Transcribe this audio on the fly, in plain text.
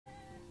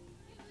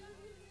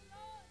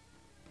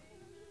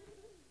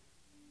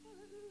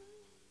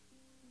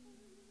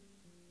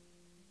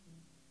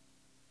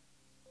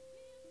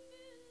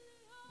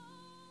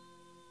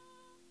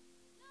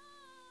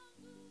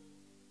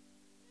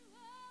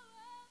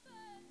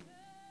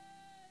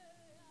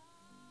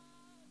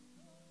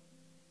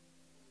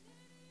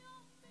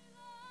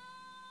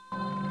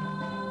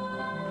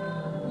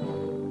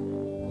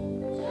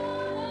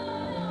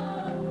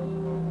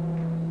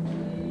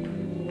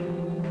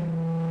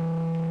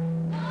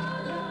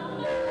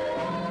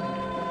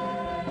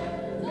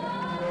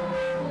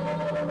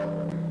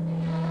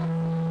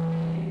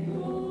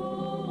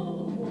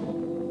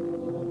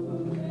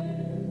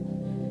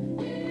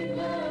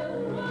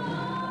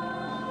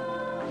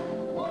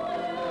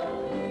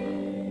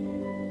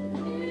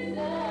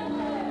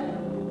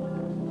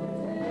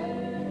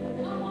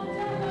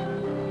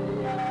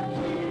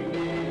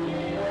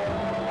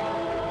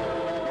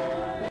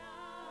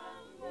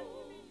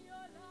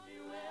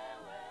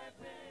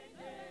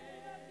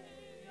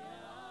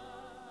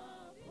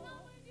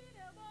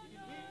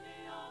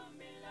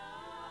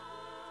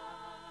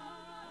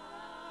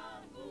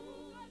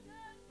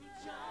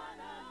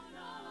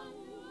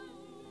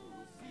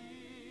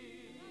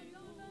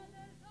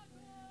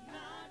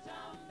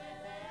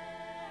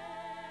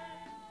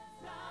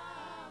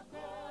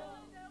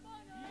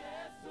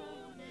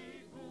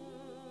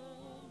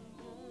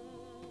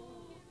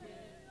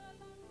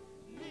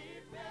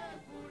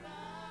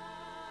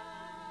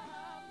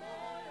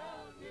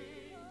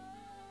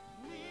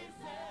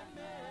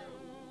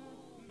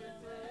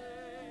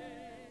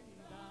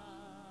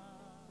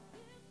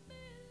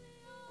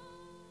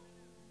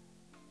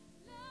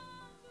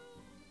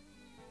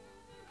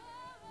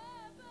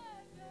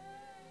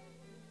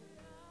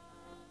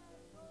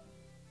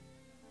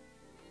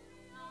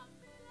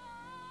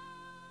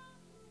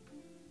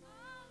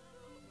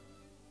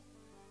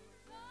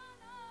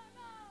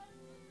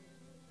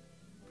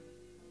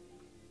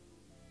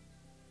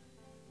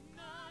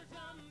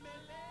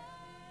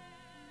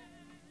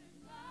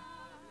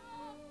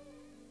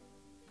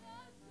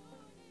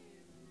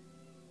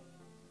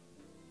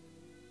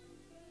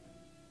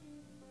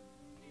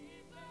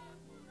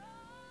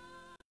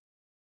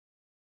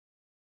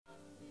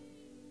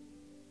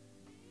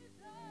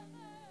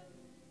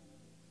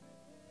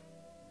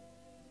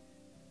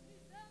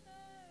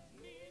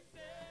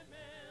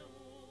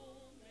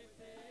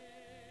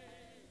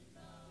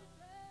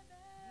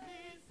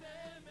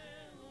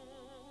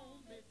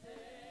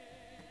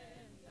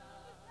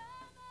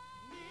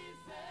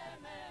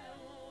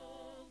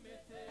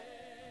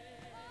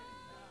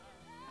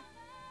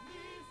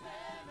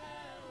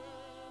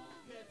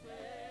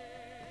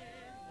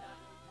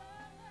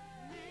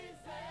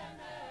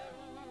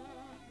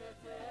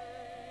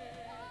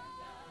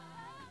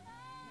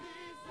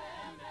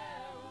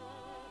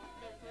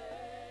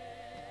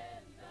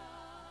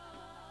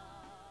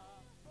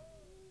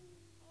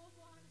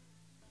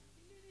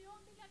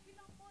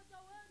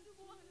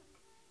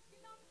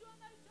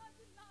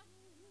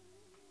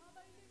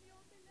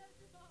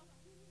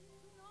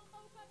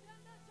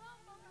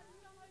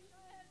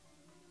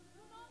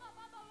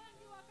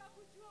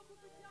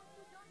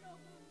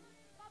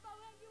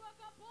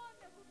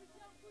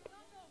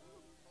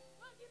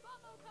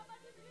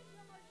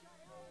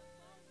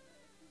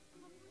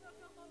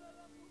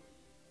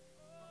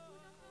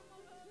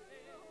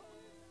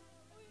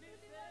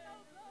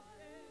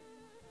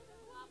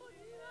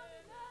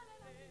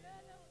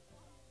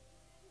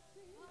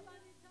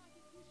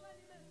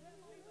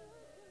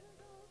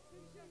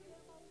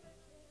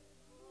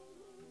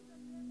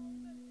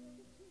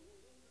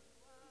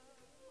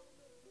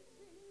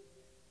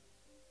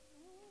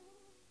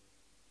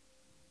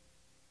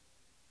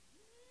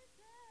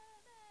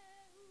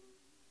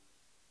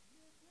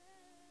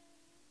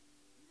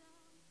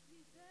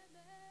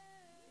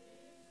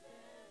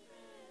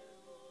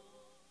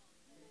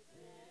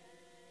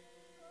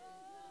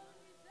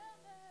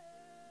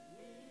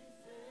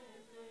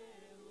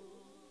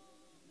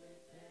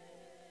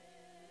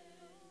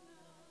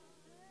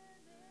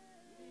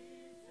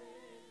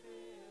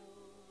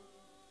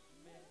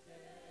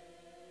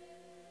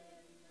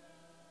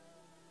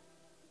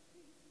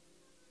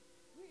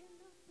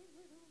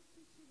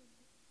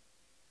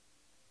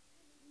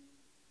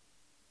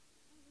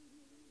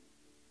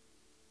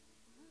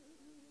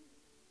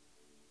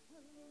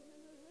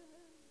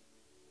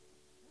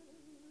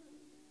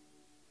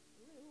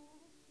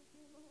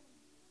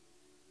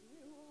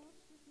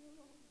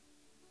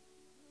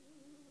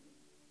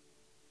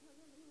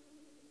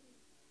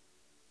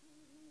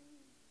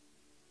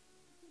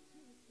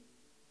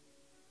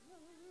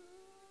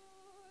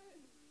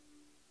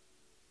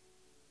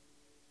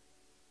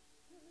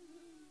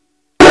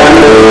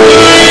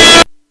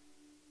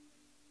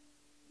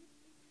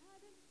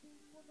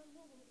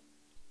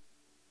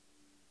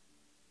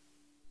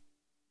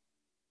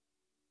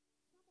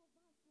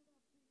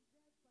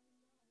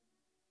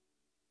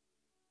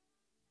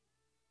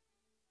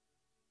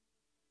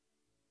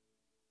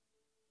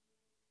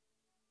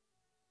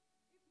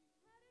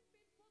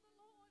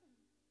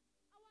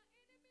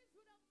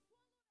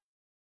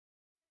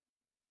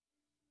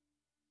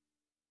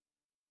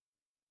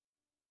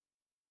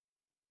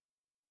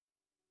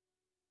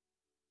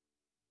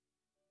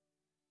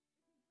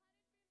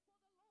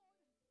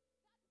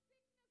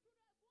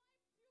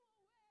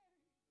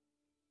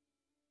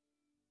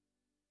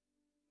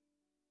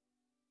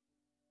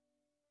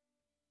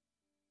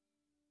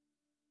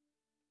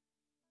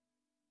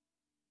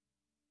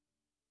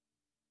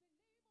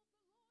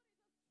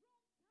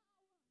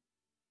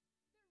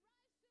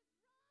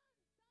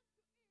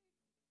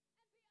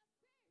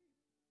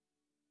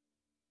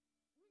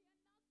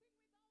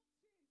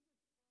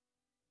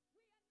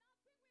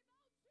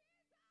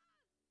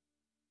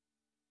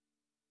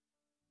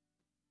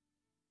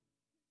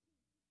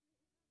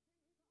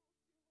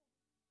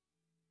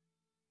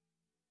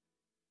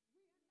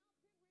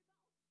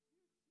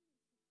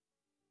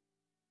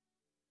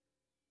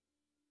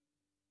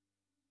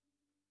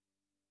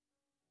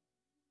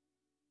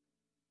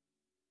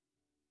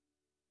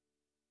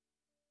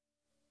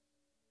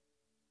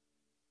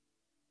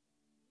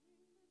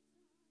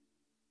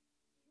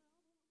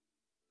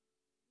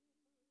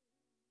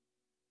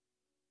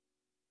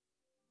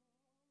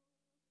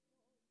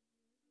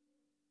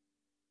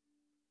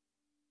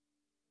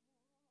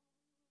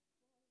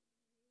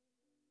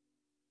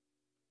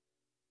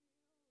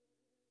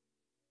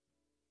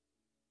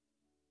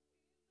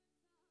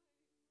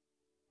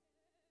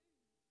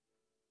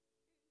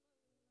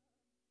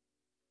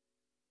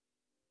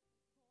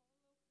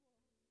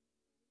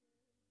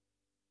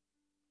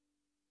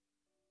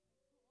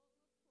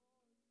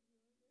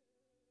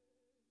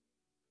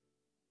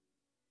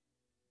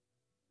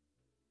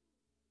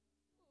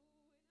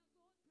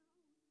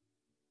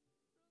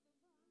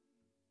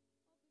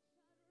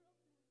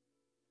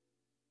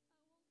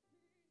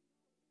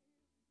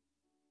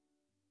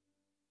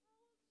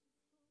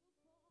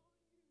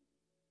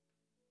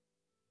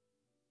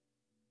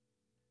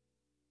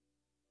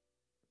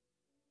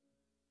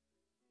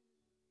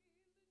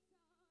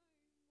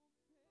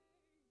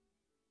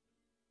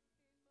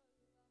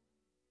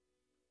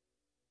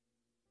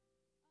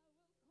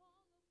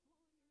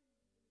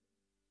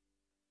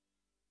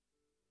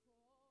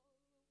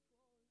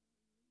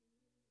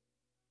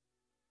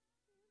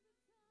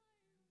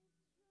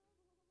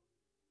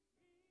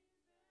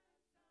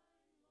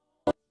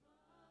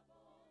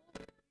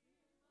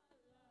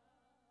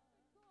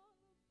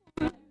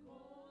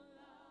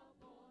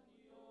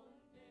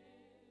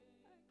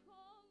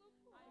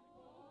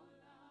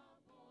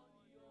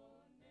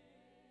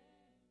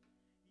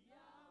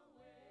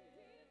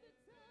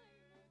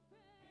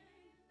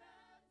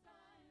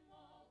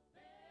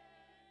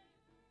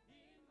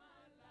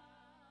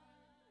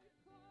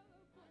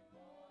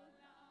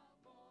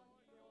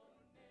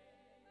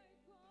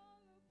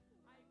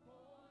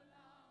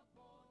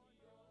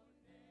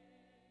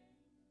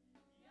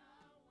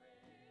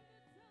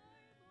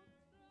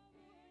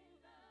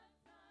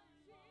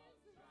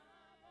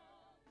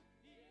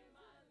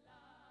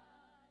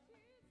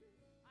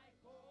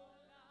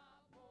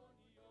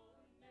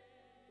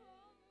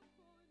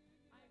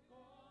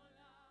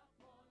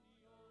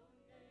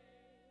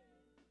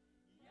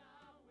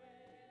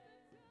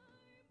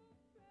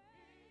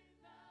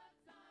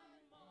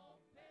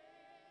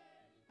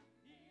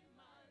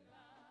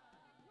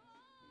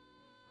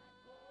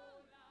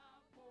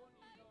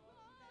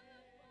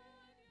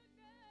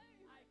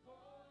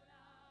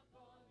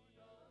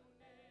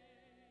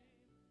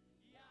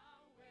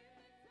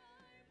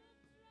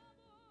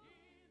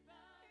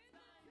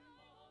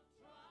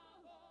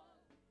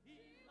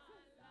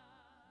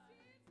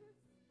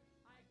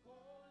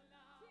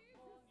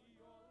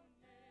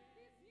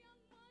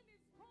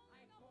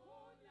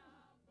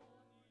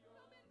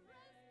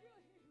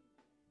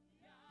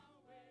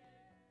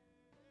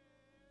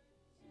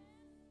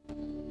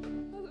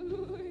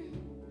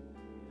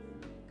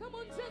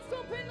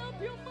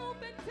you move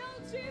and tell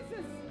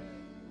Jesus,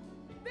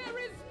 there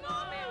is no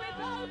me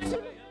without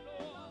you.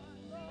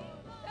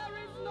 There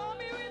is no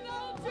me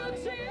without you,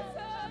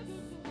 Jesus.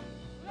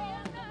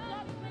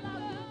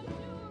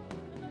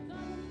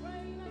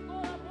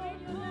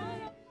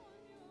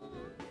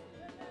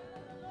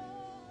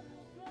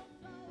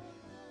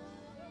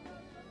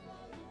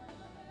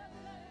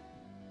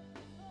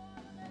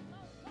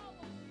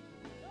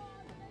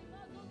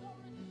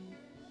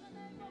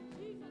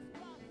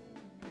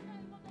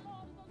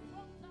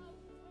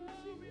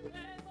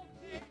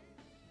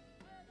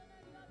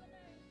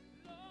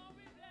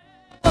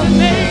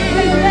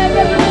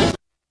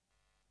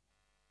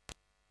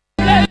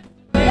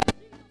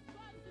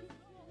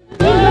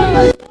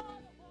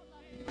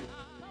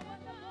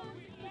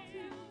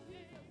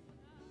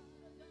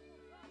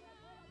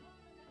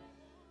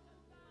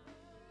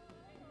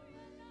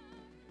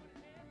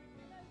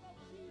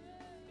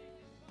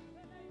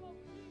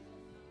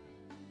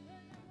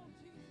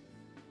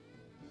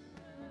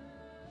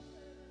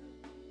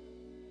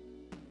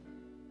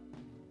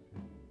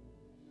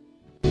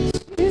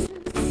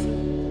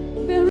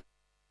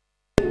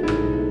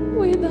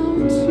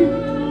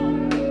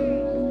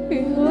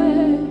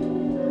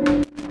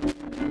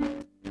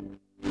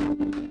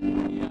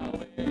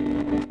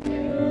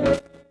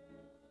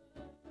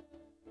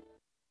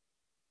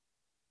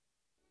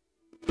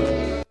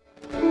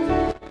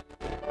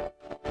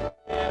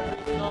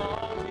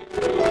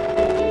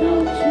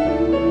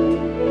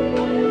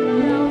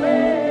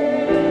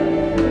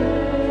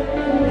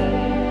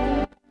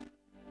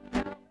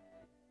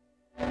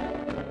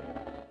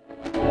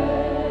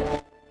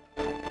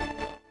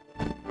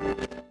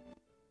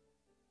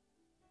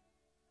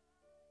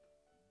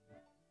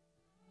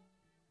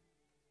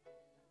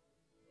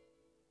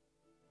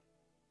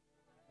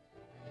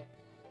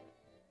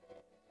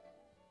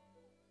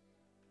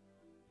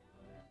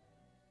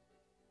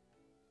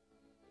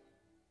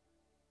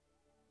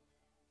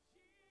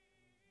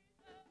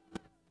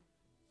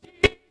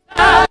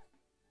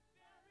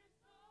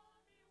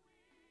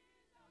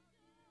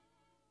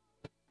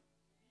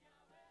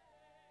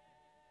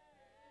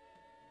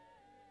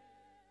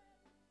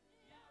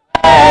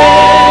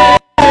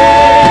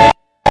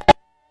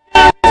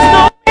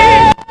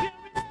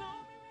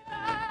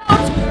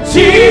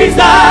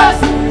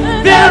 Jesus,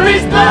 there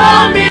is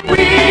no me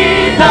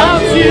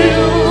without you.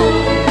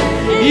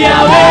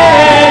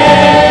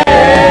 Yahweh,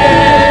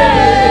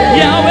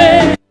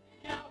 Yahweh,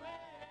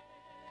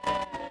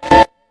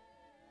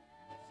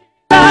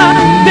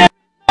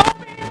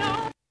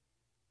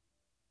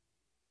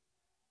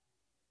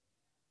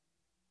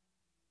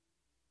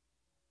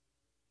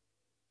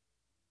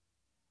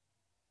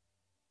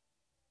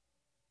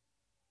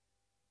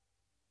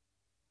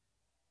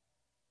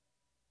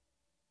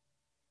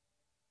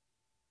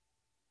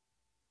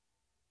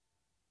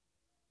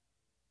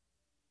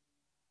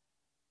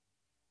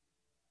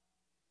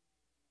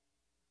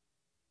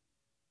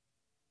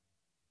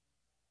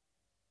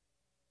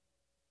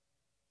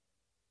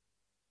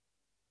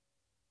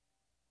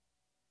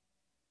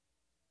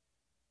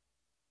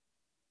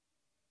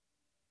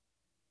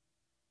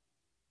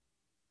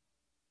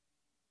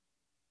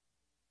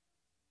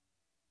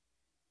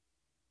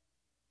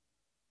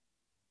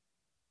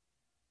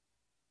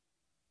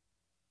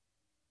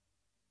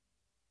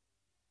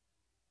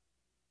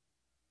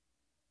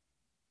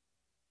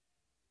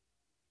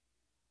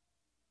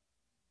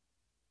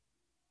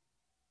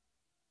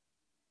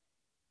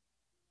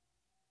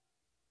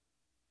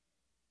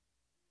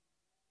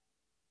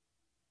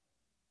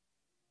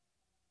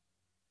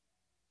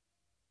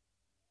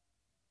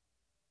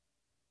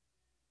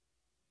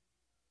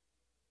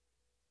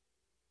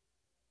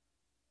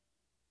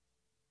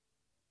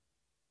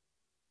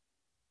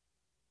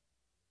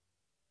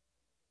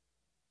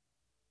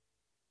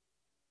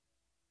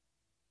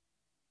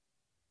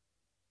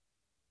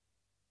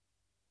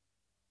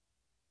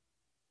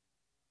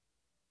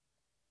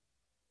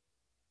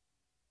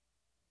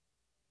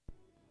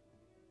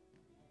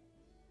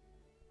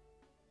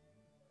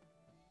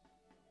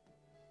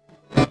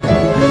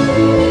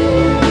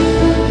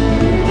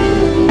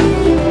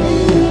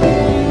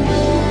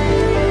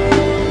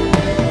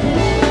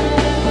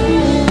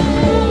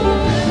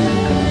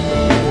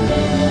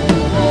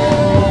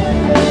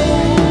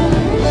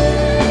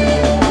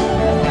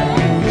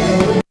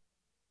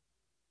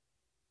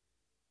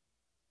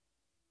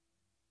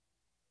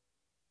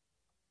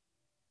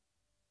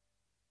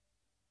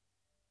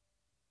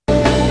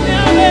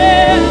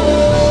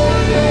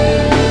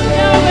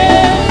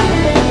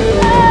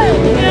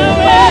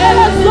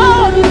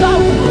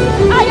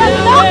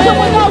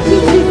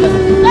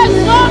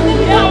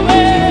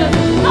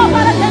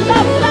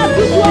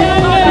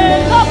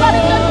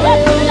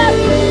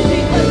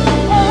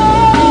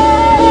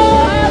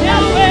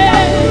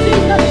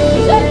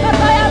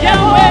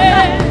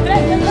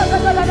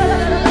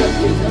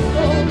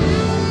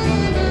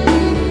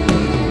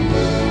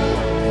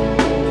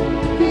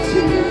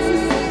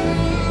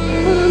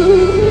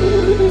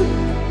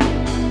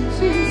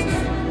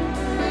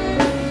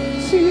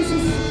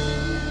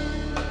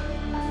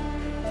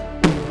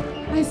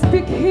 I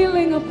speak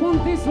healing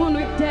upon this one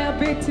with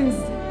diabetes.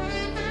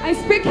 I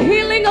speak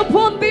healing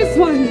upon this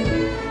one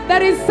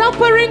that is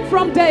suffering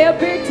from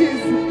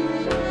diabetes.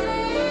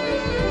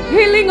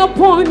 Healing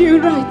upon you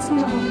right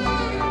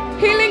now.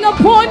 Healing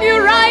upon you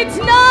right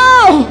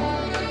now.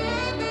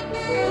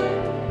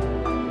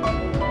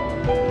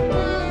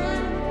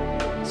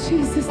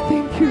 Jesus,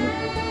 thank you.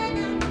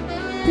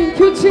 Thank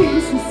you,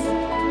 Jesus.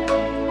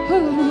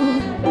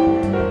 Hallelujah.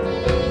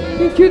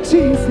 Thank you,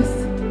 Jesus.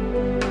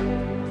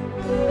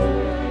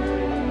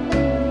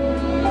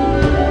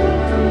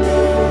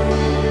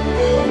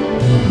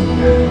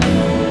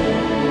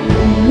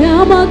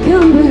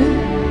 Namakambe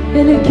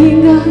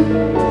elekinga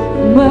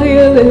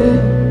mayele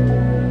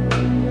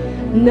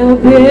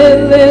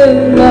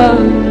nabelela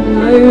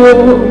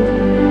ayo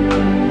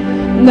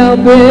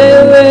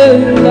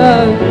nabelela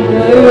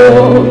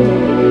ayo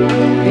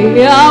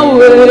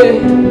Yahweh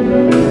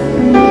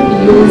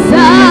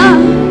yoza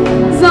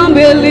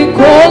zambeli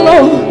kolo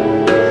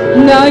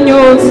na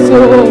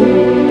nyoso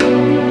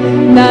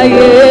na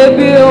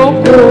yebi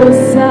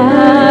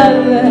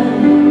okosala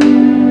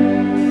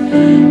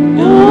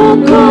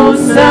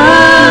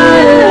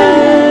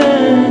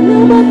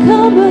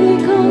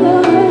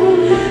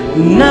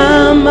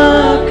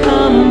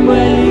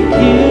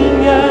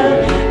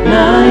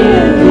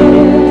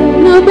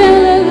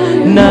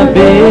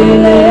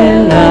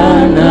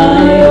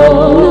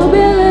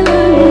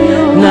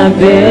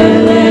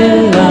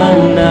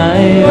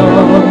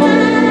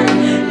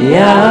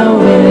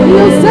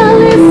Yahweh,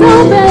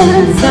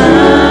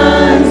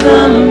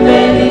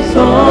 Zambeli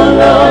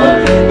solo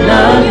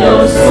na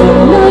yoso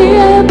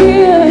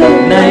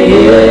na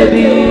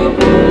yebi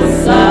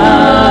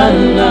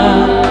kusana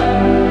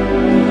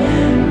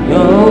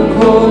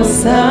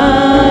yokusana.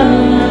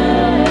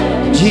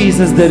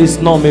 Jesus, there is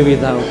no me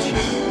without you.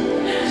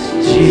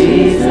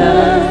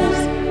 Jesus,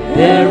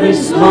 there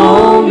is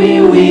no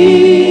me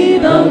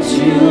without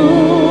you.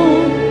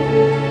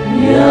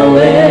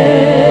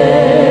 Yahweh.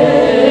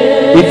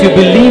 If you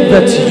believe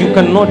that you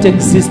cannot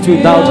exist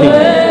without him,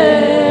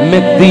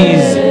 make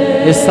this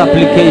a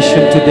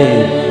supplication today.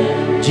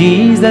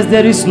 Jesus,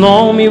 there is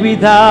no me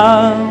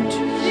without.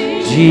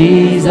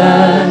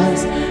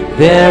 Jesus,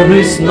 there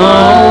is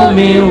no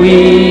me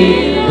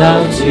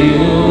without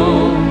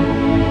you.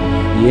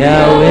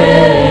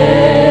 Yahweh.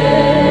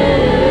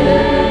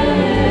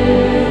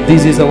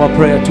 This is our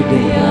prayer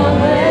today.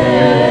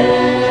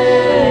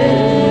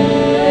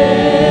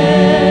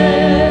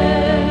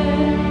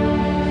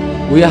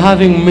 We are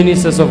having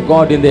ministers of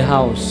God in the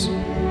house.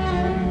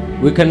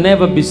 We can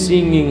never be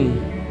singing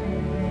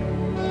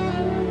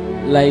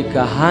like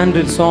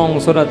 100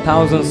 songs or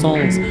 1,000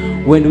 songs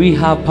when we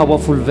have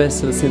powerful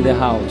vessels in the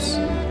house.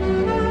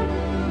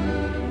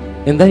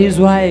 And that is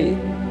why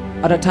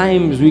at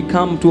times we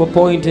come to a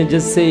point and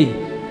just say,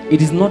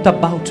 it is not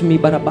about me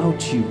but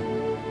about you.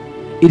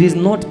 It is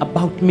not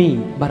about me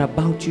but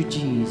about you,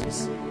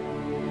 Jesus.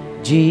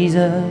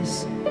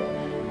 Jesus,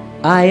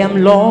 I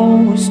am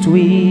lost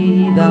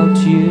without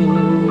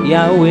you,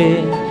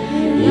 Yahweh,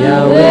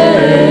 Yahweh,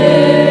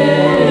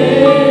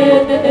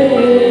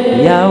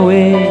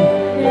 Yahweh,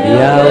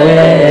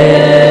 Yahweh.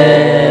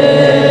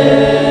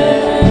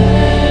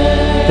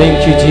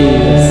 Thank you,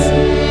 Jesus.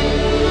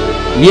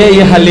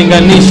 Yeye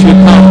halinganishwi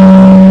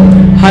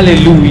kamwe.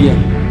 Hallelujah.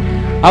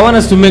 I want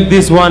us to make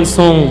this one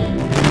song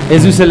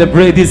as we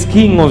celebrate this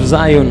King of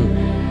Zion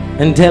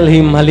and tell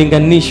him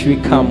halinganishwi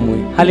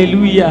kamwe.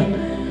 Hallelujah.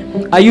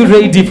 Are you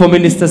ready for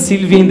Minister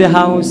Sylvia in the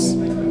house?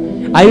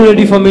 Are you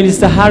ready for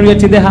Minister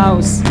Harriet in the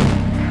house?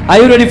 Are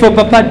you ready for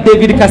Papa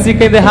David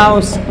Kasika in the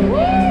house?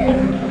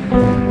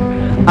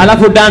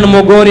 Alafu Dan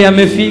Mogori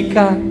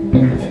amefika.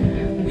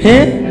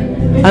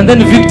 And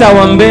then Victor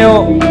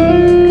Wambeo.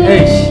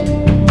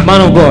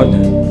 Man of God.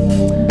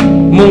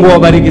 Mungu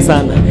wabariki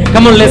sana.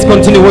 Come on, let's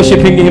continue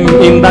worshiping him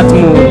in that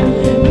mood.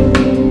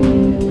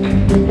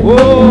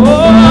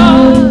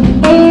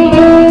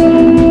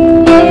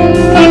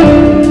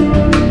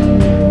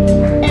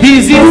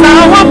 This is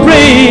our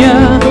prayer.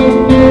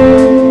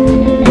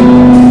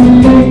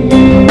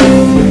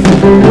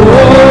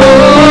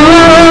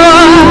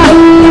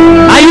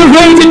 Are you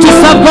ready to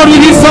serve God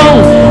with his song?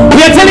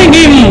 We are telling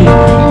him,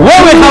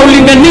 wewe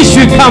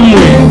haulinganishwi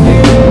kamwe.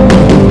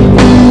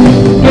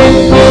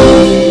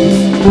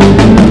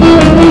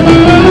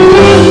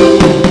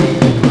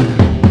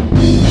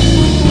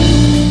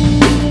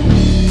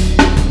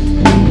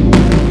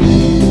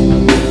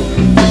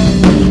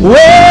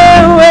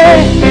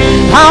 Wewe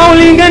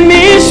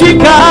haulinganishwi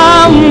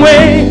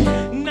kamwe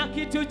na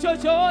kitu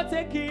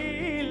chochote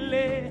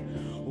kile.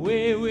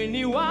 Wewe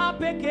ni wa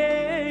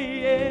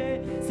pekee.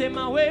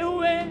 Sema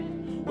wewe,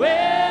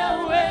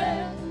 wewe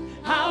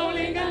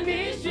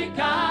haulinganishwi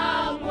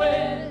kamwe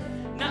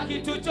na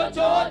kitu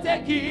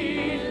chochote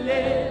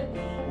kile.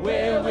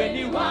 Wewe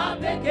ni wa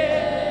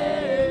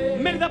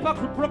pekee. Make that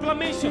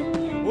proclamation.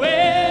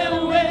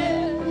 Wewe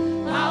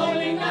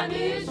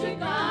haulinganishwi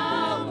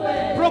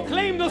kamwe.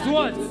 Proclaim those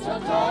words.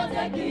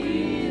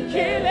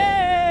 Kile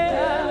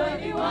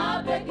wewe ni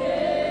wa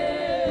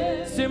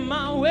pekee.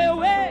 Sema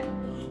wewe,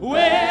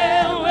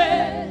 wewe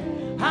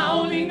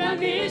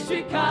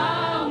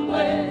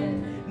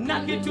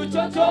kitu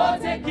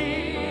chochote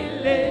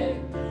kile,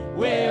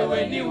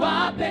 wewe ni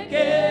wa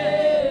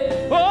pekee.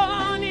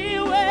 Oh, ni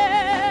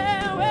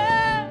wewe,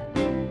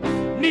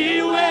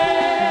 Ni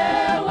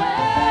wewe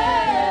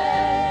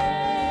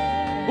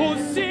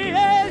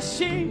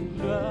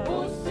usiyeshindwa.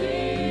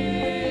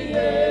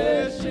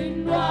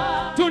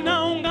 usiyeshindwa.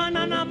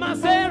 Tunaungana na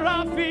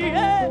maserafi,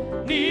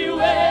 Ni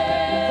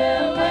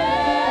wewe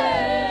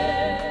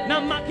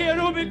na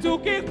makerubi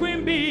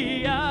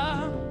tukikwimbia.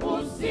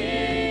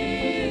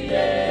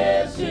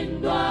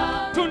 usiyeshindwa.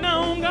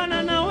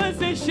 Tunaungana na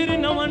wezi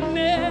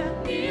 24,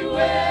 Ni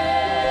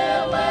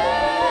wewe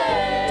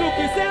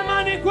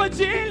tukisema ni kwa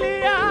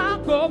ajili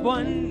yako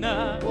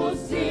Bwana.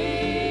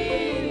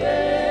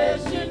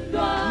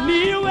 usiyeshindwa.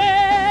 Ni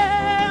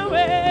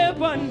wewe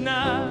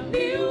Bwana Ni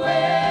wewe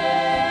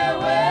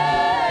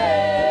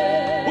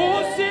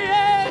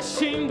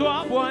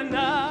usiyeshindwa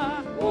Bwana.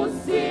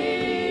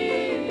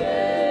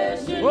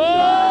 usiyeshindwa.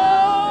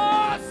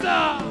 Oh,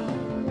 sa.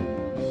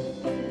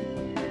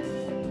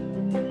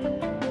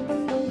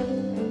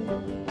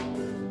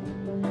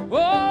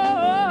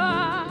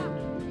 Oh,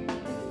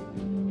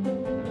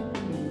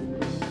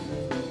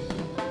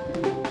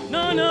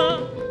 no,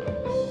 no.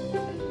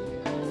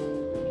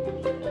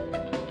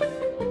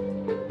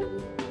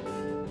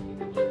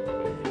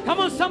 Come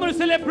on, somebody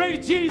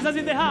celebrate Jesus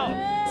in the house.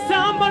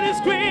 Somebody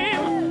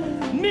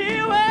scream,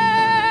 ni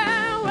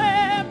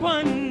wewe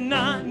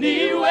Bwana,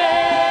 ni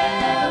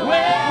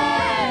wewe.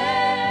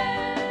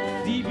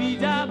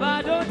 Dibida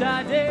bado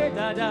da de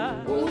da da.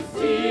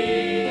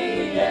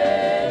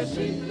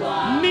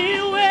 usiyeshindwa.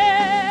 Ni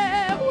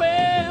wewe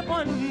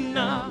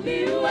Bwana,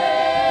 Ni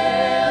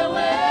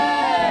wewe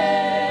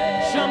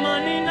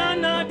shamani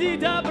na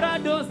dida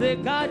brado ze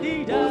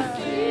kadida.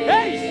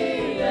 Hey!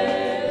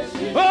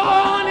 usiyeshindwa.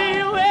 Oh,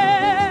 ni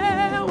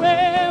wewe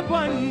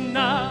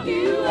Bwana. Ni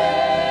wewe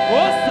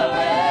Osa.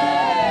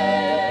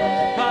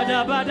 Bada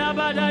bada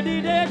bada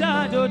di de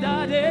da do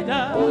da de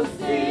da.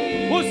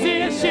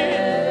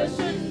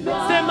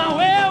 usiyeshindwa. Sema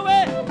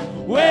wewe,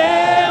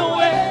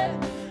 wewe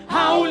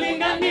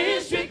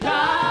haulinganishwi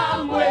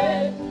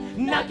kamwe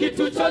na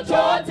kitu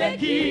chochote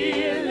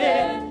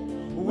kile,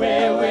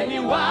 wewe ni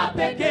wa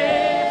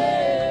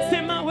pekee.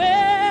 Sema wewe,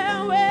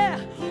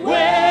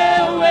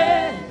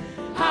 Wewe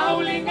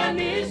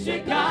haulinganishwi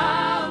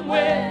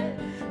kamwe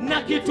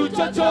na kitu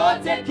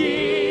chochote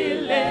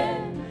kile,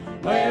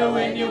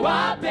 wewe ni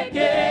wa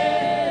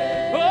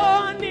pekee.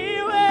 oh,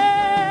 ni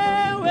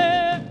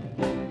wewe.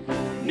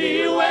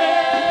 Ni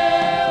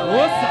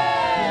wewe Osa.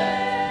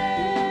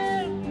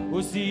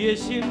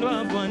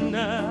 Usiyeshindwa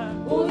Bwana.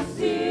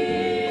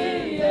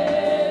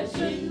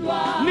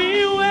 usiyeshindwa.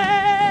 Ni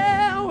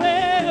wewe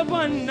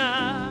Bwana.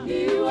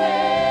 Ni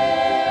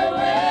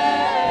wewe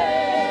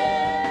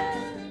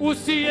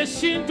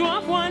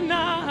Usiyeshindwa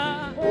Bwana.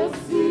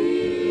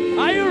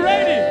 Are you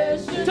ready?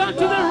 Turn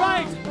to the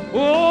right.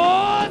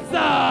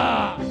 Osa.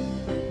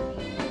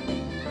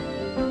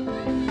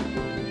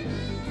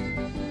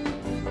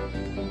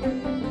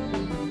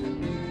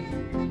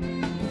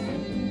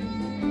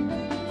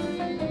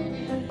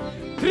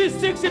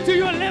 .360 to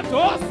your left.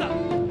 Osa.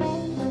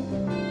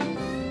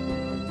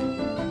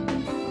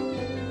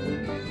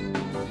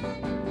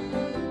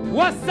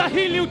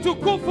 Wasahili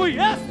utukufu.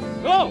 Yes.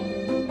 Oh.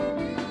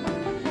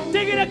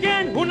 Take it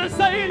again.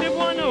 Unastahili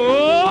Bwana.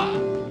 Oh.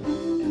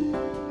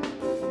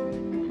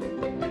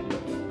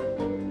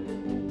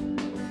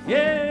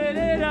 Yeah,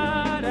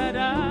 da, da,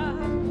 da.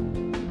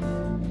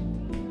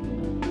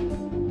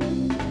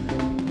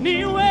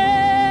 Ni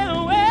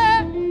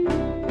wewe.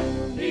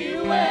 Ni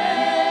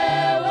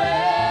wewe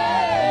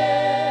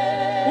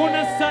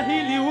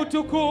Unastahili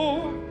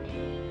utukufu.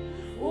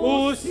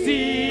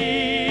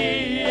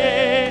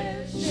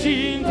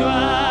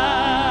 Usiyeshindwa.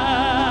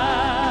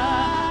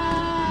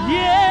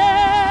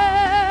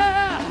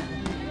 Yeah.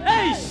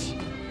 Eish.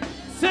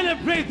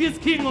 Celebrate this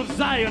King of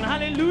Zion.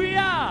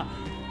 Hallelujah.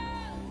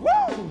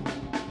 Woo.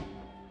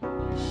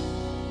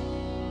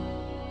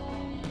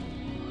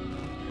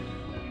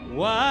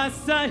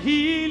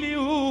 Wasahili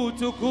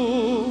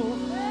utukufu.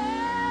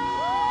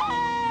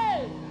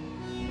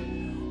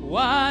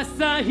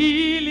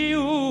 Wasahili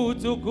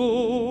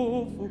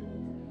utukufu.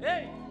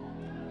 Hey.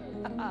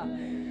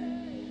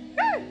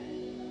 Hey.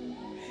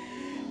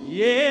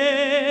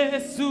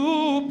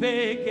 Yesu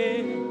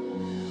peke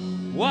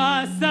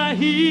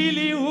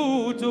wasahili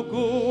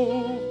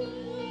utukufu.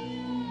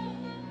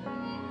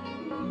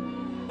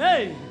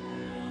 Hey.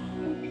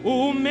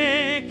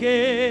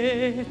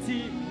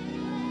 Umeketi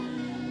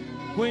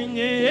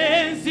kwenye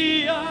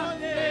enzi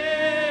yake,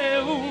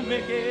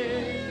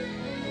 umeketi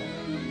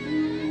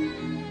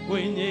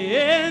kwenye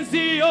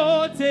enzi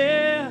yote.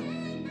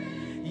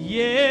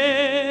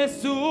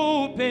 Yesu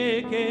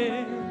peke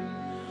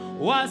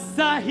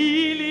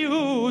wasahili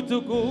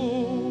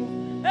utukufu.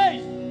 Hey!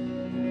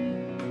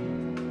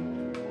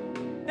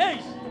 Hey!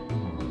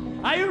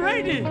 Are you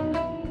ready?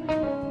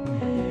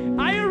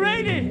 Are you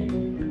ready?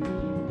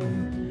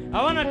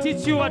 I want to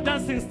teach you a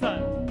dancing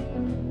style.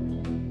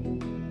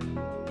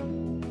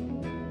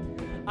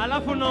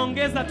 Alafu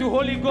naongeza tu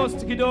Holy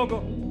Ghost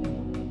kidogo.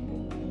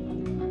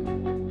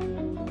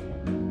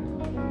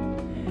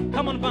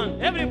 Come on,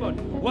 band. Everybody.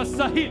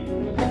 Wastahili.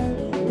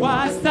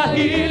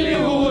 Wastahili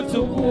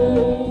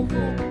utukufu.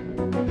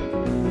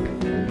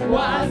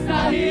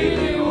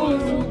 Wastahili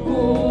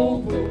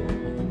utukufu.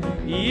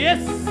 Yes.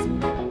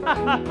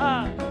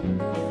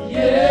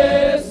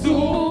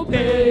 Yesu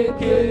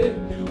peke.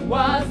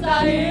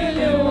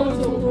 Wastahili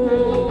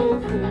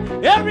utukufu.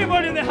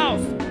 Everybody in the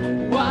house.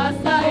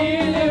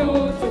 Wastahili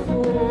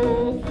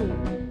utukufu.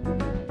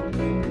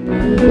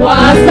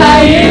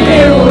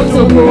 Wastahili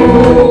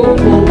utukufu.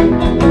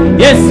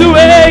 Yesu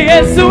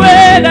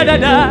da da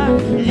da.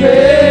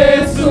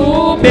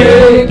 Yesu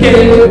peke.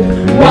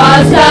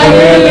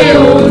 Wastahili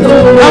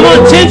utukufu. Come on,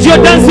 change your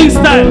dancing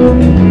style.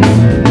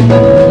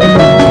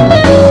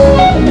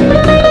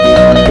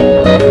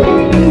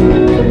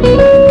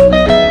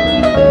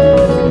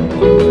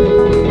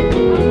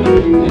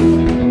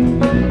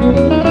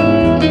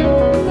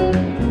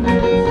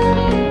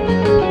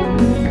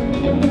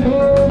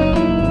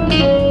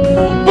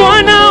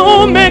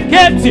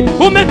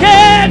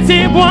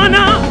 Umeketi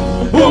Bwana,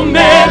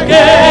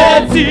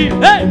 umeketi, hey!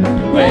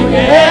 Kwenye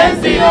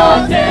enzi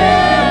yote,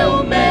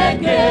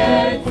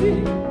 umeketi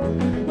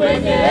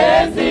kwenye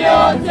enzi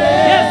yote.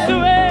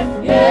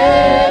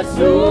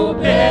 Yesu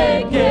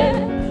peke,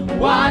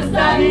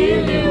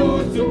 wastahili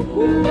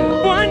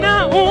utukufu.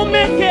 Bwana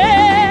umeketi,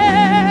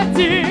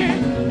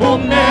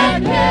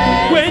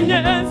 kwenye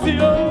enzi yote,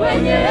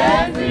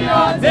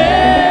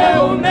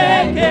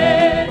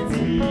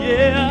 umeketi,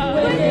 yeah.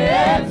 Kwenye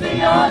enzi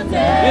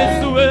yote,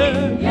 Yesu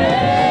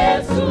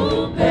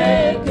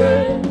peke,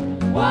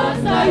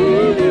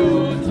 wastahili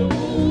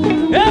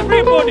utukufu.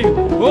 Everybody,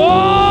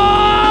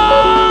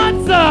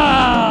 what's up?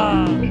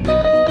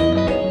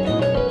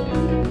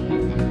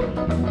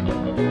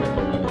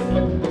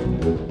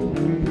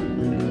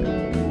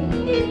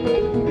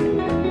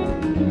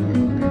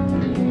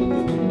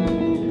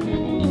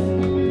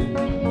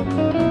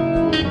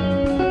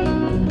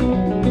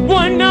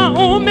 Bwana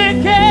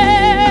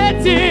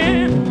umeketi,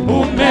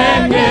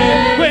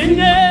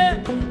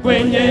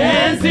 kwenye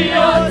enzi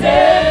yote,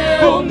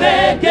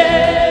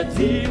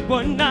 umeketi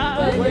Bwana,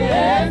 kwenye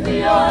enzi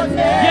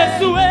yote.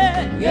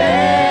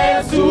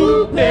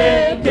 Yesu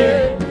peke,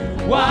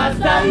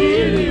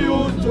 wastahili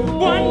utukufu.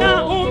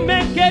 Bwana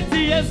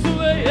umeketi, Yesu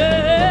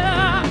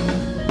yeah.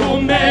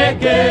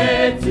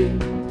 Umeketi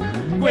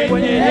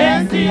kwenye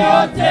enzi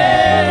yote,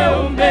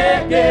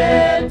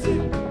 umeketi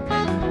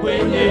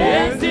kwenye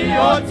enzi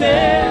yote.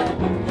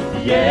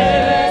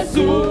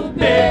 Yesu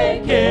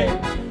peke,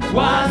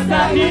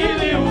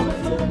 wastahili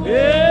utukufu.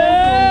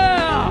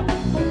 Yeah.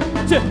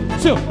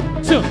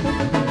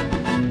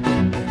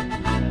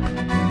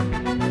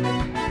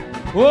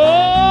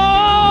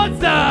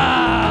 Oza.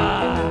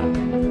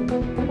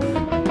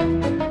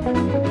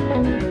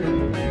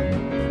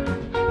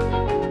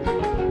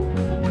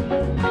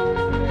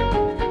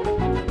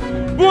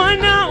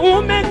 Bwana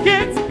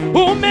umeketi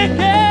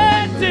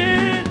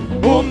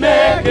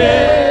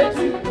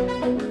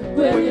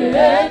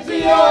kwenye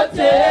enzi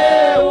yote,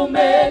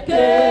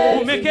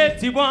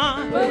 umeketi Bwana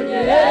kwenye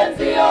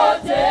enzi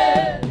yote.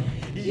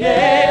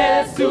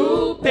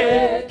 Yesu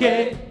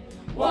peke,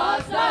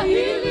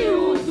 wastahili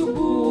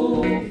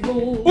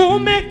utukufu.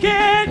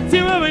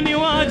 Umeketi, wewe ni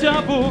wa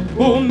ajabu,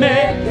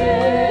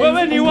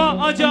 wewe ni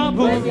wa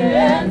ajabu,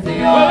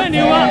 wewe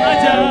ni wa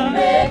ajabu,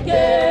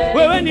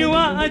 wewe ni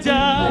wa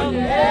ajabu,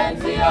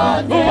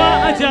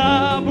 wa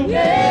ajabu,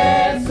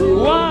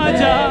 wa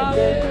ajabu,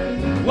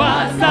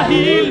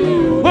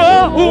 wastahili.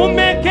 Oh,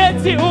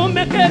 umeketi,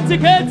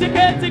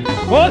 keti,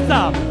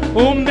 oza,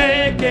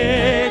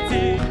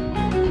 umeketi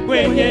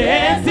kwenye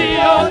enzi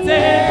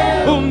yote,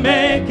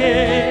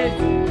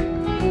 umeketi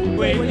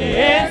kwenye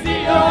enzi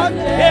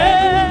yote.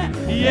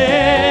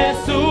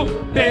 Yesu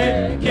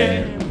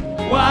peke,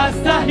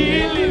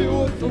 wastahili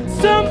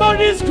utukufu.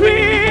 Somebody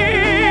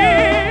scream.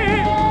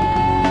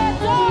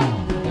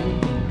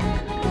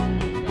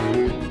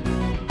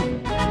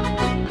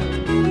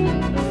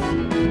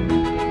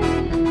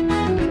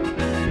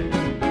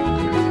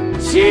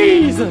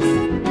 Jesus.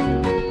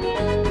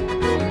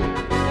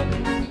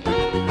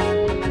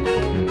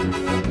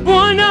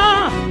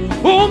 Bwana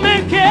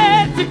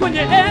umeketi kwenye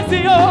enzi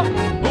yote,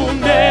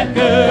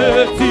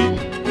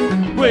 umeketi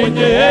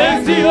kwenye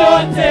enzi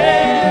yote,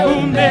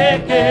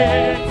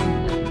 umeketi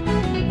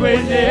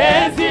kwenye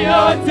enzi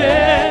yote.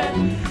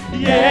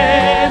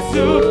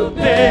 Yesu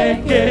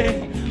peke,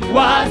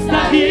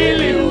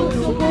 wastahili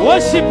utukufu.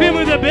 Worship him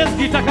with the bass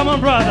guitar. Come on,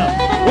 brother.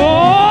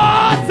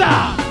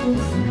 Water.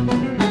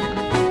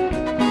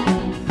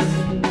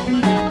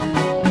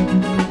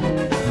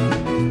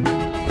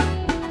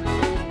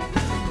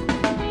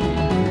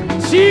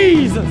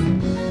 Jesus.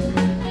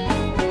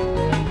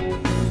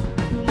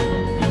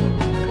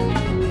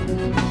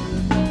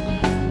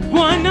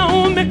 Bwana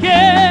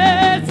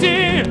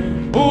umeketi,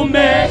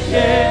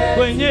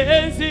 kwenye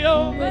enzi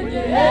yote,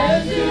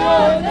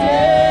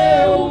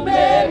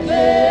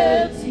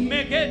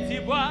 umeketi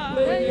Bwana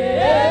kwenye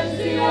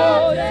enzi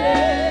yote.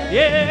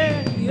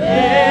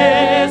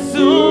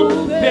 Yesu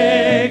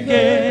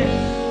peke,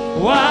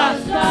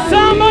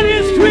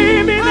 somebody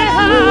scream in the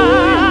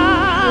house.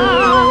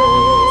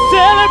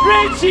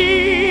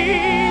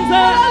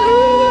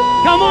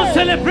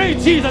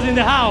 celebrate Jesus in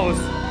the house.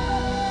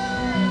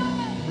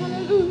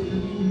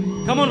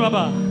 Hallelujah. Come on,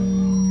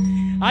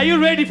 Baba. Are you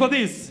ready for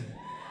this?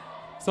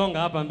 Song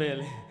up and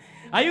belly.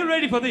 Are you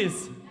ready for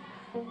this?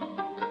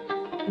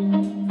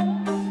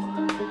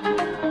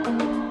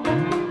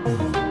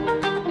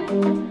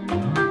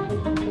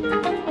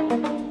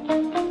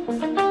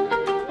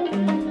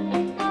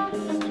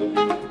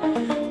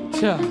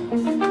 Cha.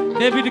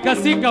 David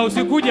Kasika,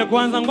 usikuje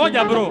kwanza,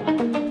 ngoja bro.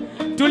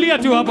 Tulia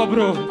tu hapa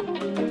bro.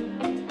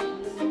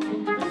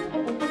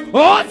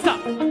 Osa.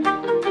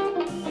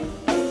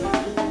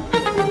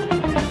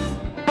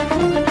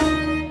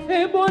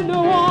 Bwana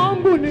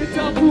wangu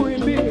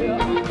nitakuimbia,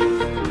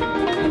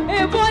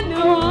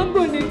 Bwana wangu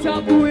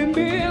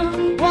nitakuimbia,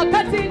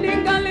 wakati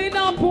ningali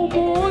na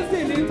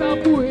pumuzi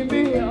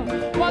nitakuimbia,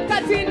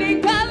 wakati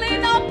ningali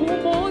na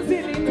pumuzi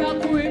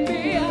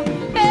nitakuimbia.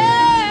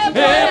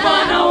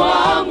 Bwana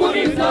wangu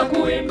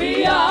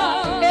nitakuimbia,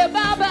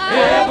 Baba,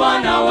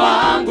 Bwana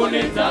wangu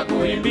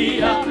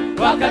nitakuimbia,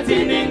 wakati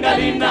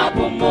ningali na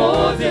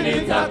pumuzi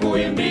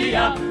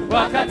nitakuimbia,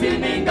 wakati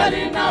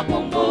ningali na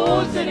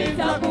pumuzi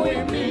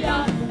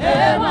nitakuimbia.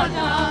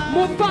 Bwana,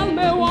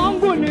 mfalme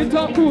wangu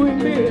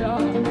nitakuimbia,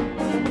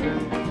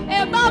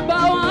 Baba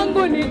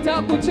wangu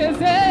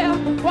nitakuchezea,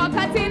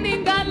 wakati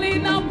ningali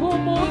na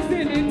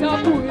pumuzi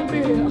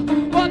nitakuimbia,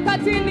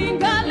 wakati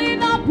ningali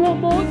na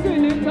pumuzi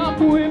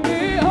nitakuimbia.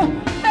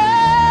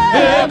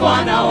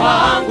 Bwana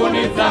wangu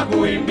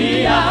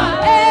nitakuimbia,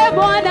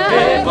 Bwana,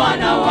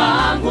 Bwana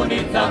wangu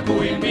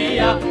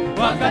nitakuimbia,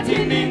 wakati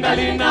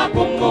ningali na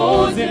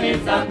pumuzi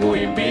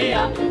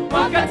nitakuimbia,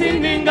 wakati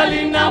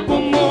ningali na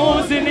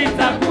pumuzi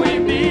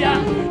nitakuimbia.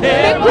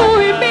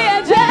 nikuimbie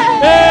je,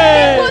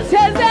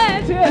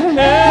 nikuchezee je,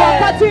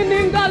 wakati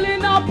ningali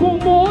na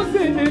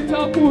pumuzi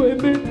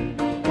nitakuimbia,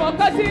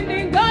 wakati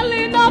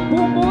ningali na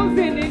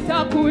pumuzi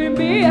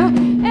nitakuimbia.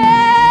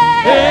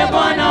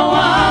 Bwana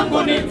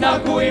wangu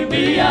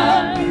nitakuimbia,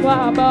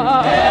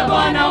 Baba,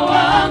 Bwana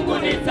wangu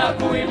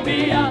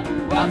nitakuimbia,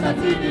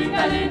 wakati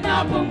ningali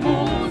na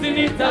pumuzi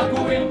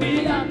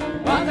nitakuimbia,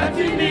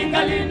 wakati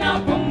ningali na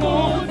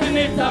pumuzi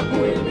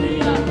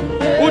nitakuimbia.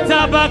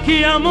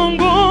 Utabakia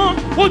Mungu,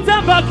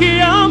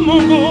 utabakia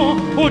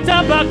Mungu,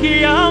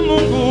 utabakia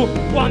Mungu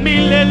wa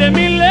milele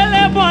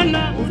milele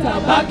Bwana.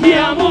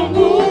 Utabakia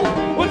Mungu,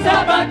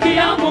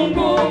 utabakia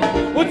Mungu,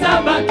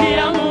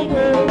 utabakia Mungu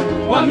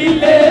wa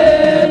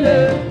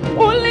milele.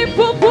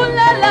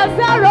 ulifufula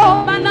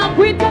Lazaro,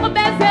 anakuita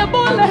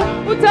Beelzebule,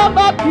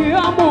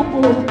 utabakia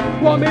Mungu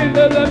wa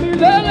milele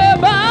milele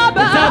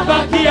Baba.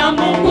 Utabakia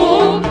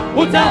Mungu,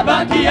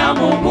 utabakia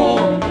Mungu,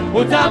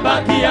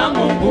 utabakia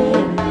Mungu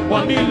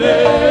wa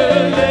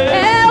milele.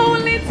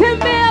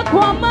 Ulitembea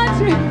kwa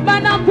maji,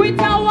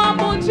 anakuita wa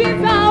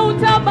muujiza,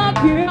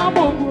 utabakia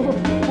Mungu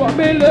wa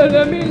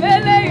milele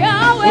milele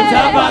Yawe.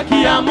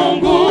 Utabakia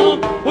Mungu,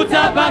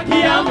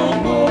 utabakia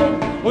Mungu,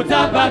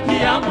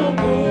 utabakia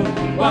Mungu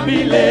wa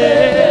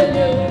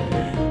milele.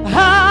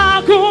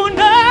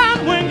 Hakuna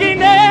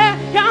mwingine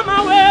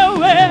kama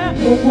wewe,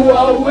 Mungu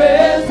wa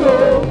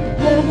uwezo,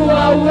 Mungu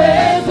wa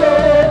uwezo,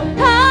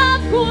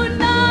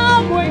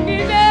 Hakuna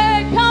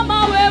mwingine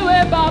kama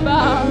wewe Baba.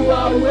 Mungu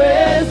wa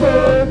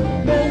uwezo,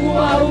 Mungu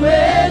wa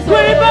uwezo,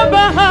 kweli Baba,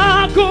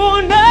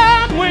 hakuna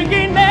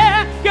mwingine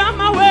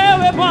kama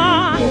wewe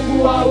Bwana.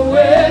 Mungu wa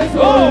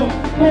uwezo,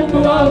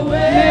 Mungu wa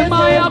uwezo,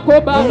 Neema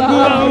yako Baba, Mungu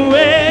wa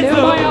uwezo,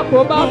 neema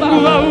yako Baba,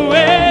 Mungu wa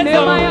uwezo,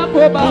 neema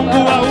yako Baba,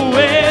 Mungu wa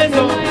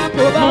uwezo, neema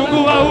yako Baba,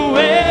 Mungu wa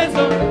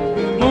uwezo,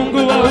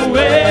 Mungu wa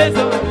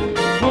uwezo,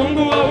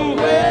 Mungu wa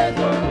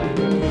uwezo.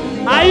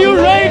 Are you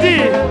ready?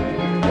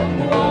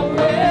 Mungu wa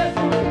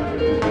uwezo.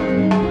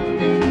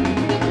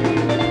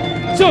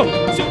 Show,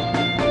 show.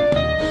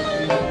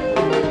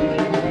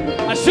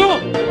 Show.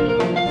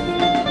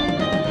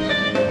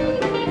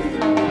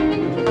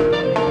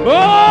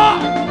 Oh!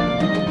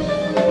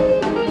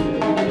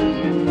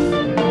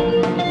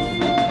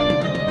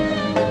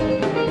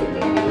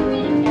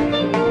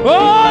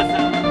 Oh!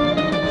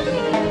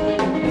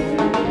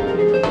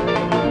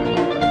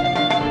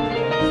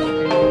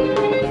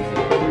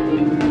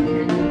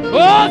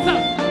 Oh!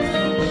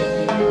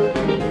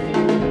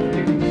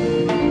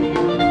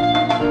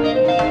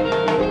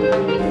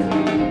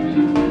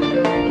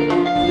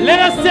 Let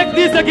us take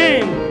this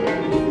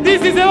again.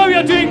 This is the way we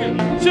are doing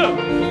it. Sure.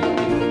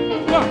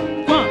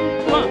 One,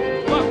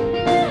 one.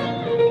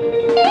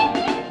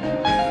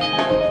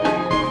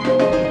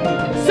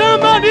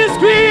 Somebody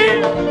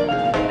scream.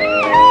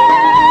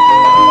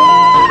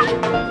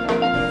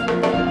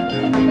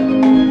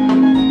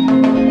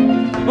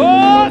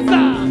 Oh,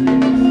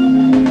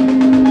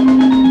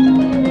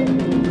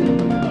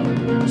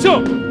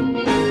 sure.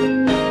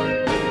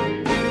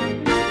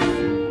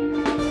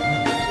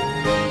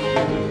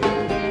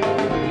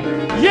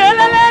 Yeah,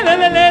 la la la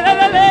la la la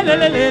la la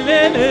la la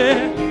la.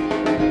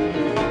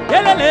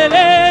 Yeah, la la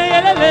la la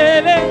la la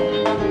la.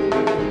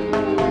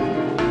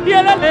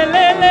 Yeah, la la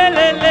la la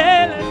la la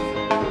la.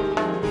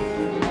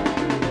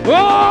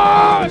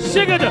 Oh,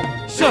 shake it up.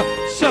 Shuh,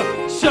 shuh,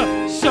 shuh,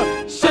 shuh,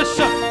 shuh,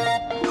 shuh.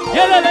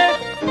 Yeah, la la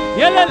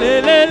la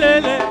la la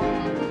la.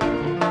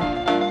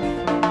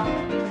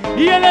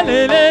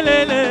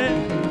 Yelelelelele.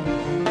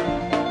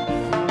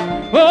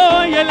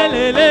 Oh,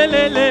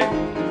 yelelelelele.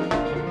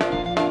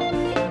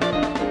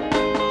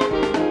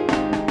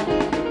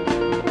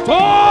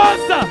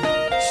 Tosa.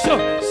 Sho.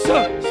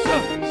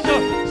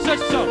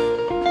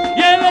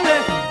 Yelele.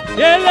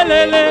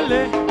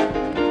 Yelelelele.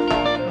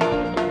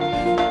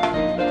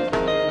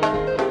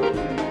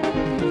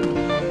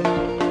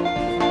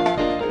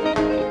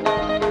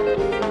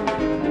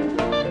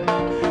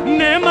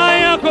 Neema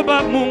yako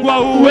Baba, Mungu wa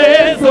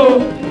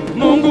uwezo,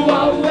 Mungu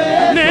wa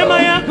uwezo.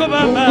 Neema yako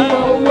Baba,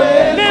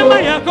 neema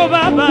yako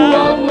Baba,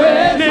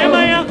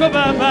 neema yako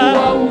Baba,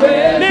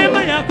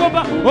 neema yako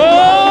Baba.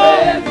 Oh,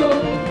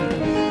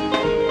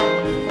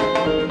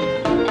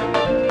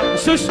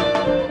 shush.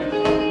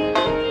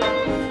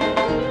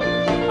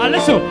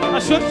 Alesho,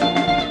 shush.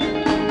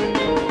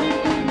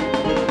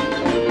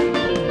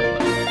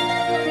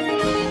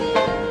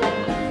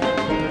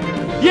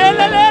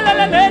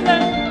 Yelelelelele.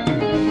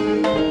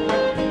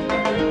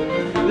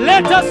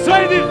 Let us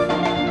trade it.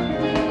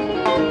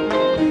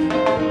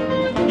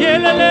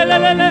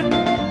 Yelelelelele.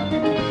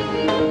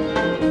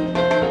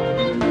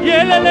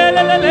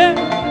 Yelelelelele.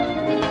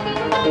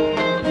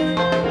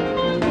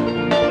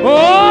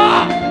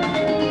 Oh!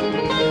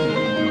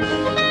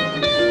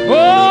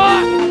 Oh!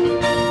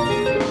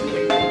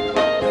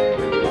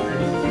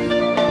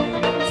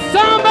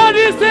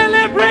 Somebody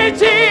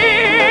celebrating.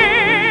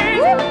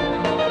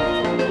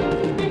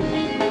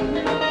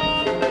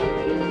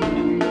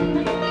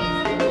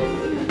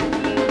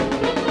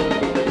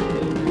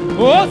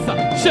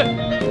 Awesome. Shit.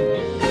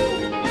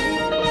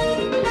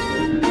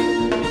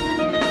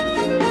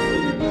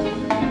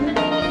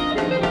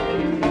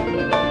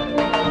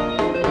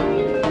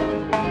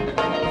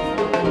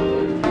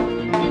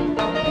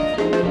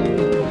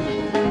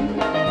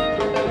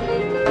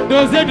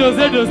 Doze.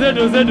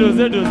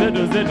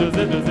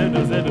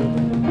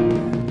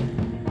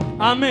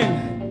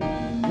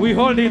 Amen. We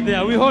hold it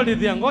there. We hold it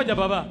there. Ngoja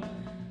baba.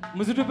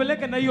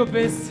 Msitupeleke na hiyo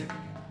pesa.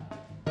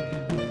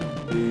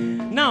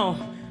 Now,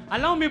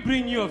 allow me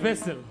bring you a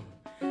vessel.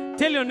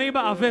 Tell your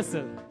neighbor a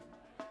vessel.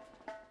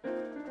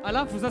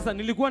 Alafu sasa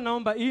nilikuwa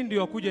naomba hii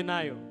ndio akuje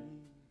nayo.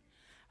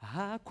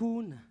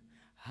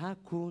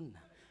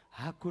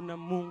 Hakuna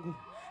Mungu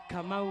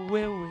kama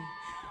wewe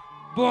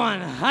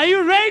Bwana. Are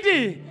you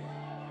ready?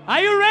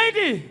 Are you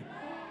ready?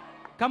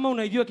 Kama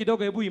unaijua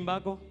kidogo hebu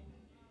imbako.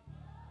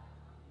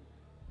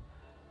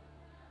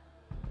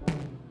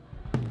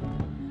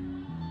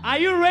 Are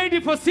you ready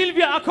for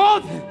Sylvia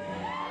Accord?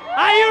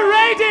 Are you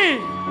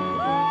ready?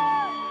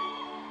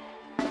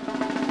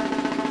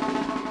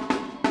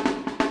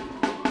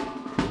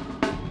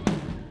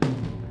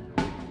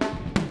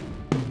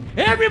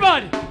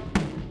 Everybody!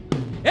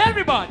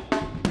 Everybody!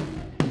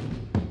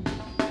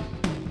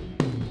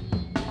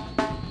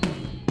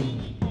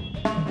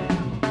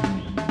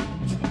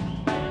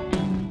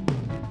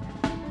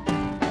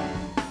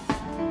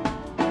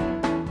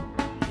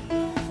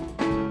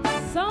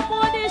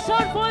 Somebody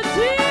shout for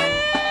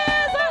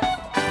Jesus!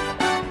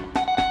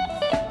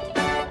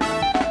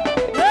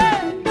 Hey!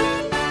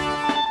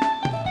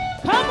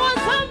 Come on,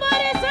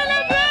 somebody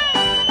celebrate!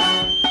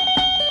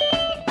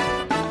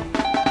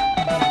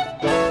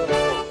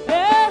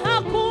 Hey,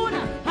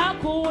 hakuna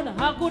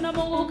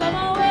Mungu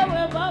kama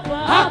wewe Baba.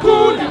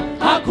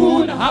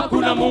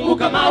 Hakuna Mungu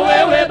kama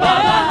wewe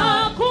Baba.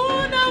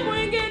 Hakuna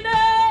mwingine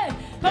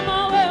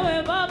kama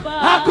wewe Baba.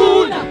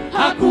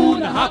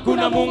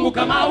 Hakuna Mungu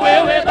kama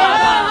wewe Baba.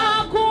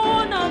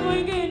 Hakuna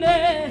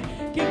mwingine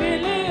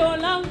kimbilio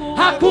langu.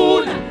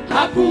 Hakuna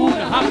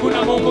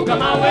Mungu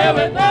kama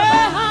wewe Baba.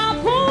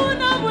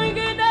 Hakuna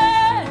mwingine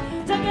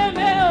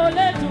tegemeo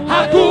letu.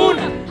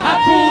 Hakuna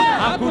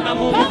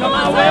Mungu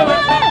kama wewe.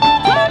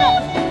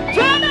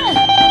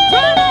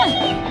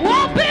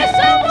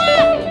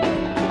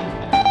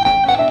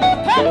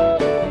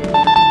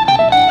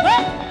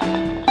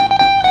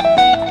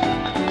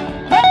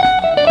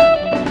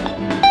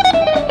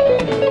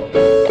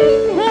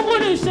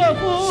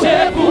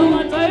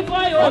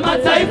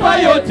 Mataifa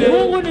yote.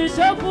 Mungu ni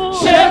shefu.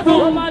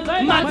 Shefu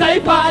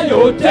mataifa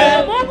yote.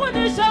 Mungu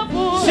ni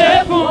shefu.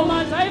 Shefu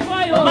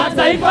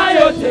mataifa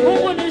yote.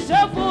 Mungu ni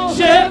shefu.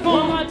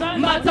 Shefu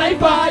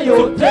mataifa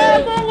yote.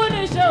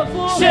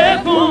 Mungu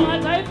ni shefu. Shefu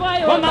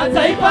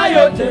mataifa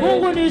yote.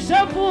 Mungu ni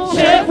shefu.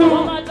 Shefu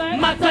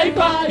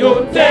mataifa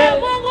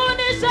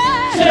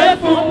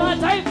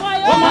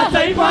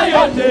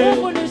yote.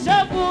 Mungu ni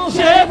shefu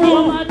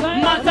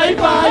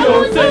mataifa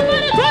yote. Mungu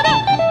ni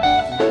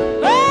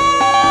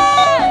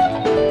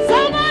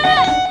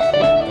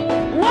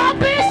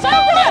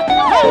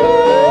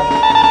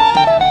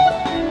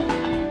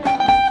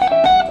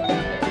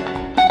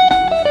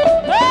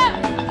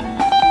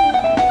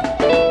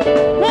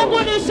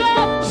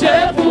shefu.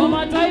 Shefu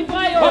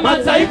mataifa yote.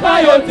 Mataifa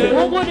yote.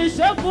 Mungu ni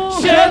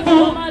shefu. Shefu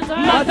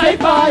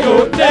mataifa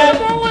yote.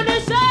 Mungu ni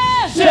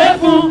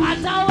shefu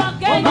hata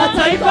Wakenya.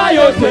 Mataifa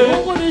yote.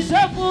 Mungu ni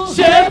shefu.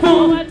 Shefu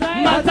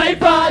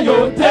mataifa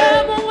yote.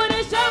 Mungu ni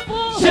shefu.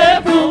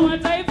 Shefu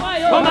mataifa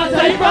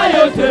yote.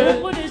 yote.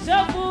 Mungu ni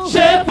shefu.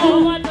 Shefu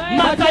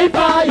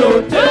mataifa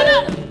yote.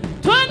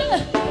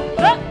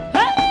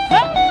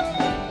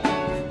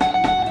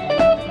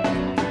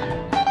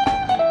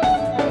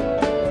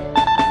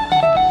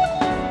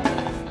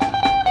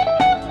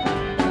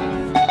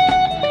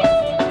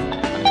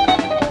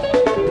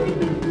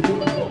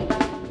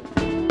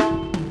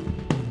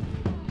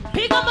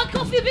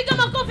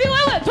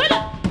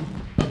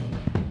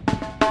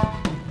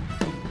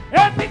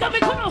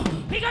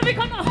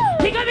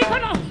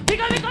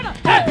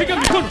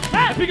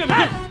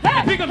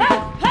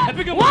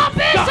 Piga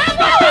Wapi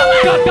sema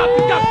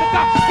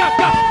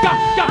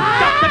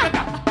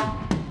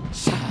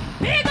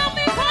piga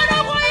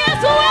mikono kwa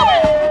Yesu wewe.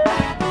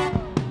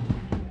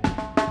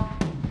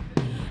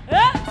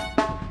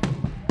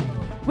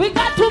 We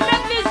got to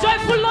make this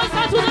joyful noise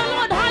unto the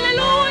Lord.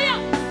 Hallelujah.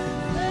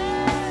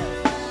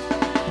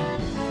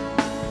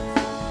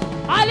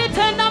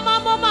 Alitenda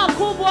mambo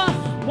makubwa,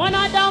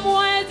 mwanadamu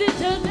hawezi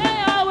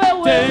tendea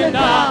wewe.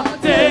 Tenda,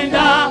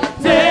 tenda,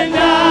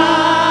 tenda.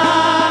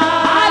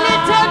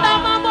 Alitenda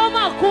mambo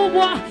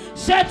makubwa,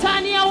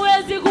 shetani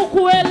hawezi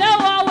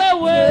kukuelewa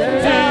wewe.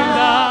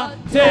 Tenda,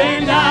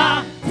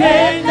 tenda,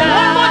 tenda.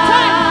 One more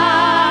time.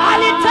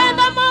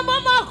 Alitenda mambo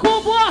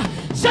makubwa,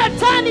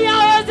 shetani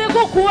hawezi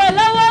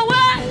kukuelewa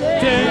wewe.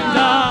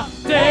 Tenda,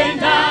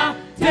 tenda,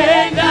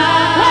 tenda.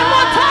 One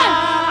more time.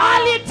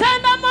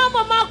 Alitenda mambo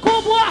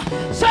makubwa,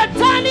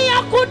 shetani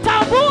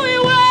hakutambui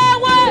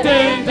wewe.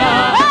 Tenda,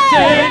 Hey!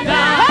 tenda,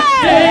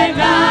 Hey!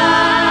 tenda.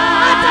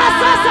 Hata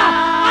sasa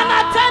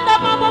anatenda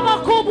mambo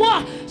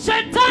makubwa,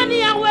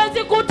 shetani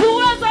hawezi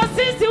kutuweza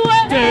sisi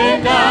wewe.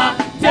 Tenda,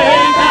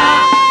 tenda,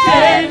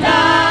 tenda.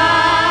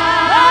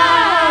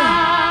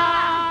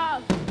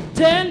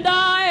 Tenda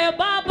e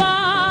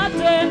Baba,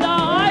 tenda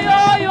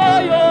yo yo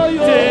yo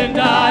yo.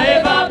 Tenda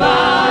e Baba,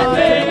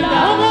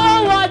 tenda.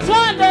 Mungu wa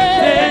jane.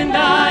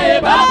 Tenda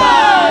e Baba,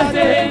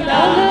 tenda.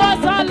 Mungu wa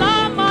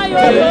salama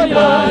yo yo yo.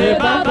 Tenda e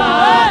Baba,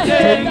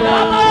 tenda.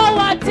 Baba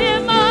wa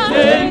tima.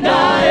 Tenda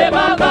e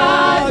Baba,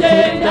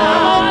 tenda.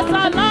 Baba wa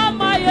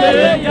salama yo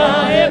yo yo. Tenda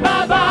e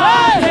Baba,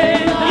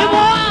 tenda. Ni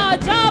wa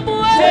ajabu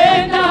we.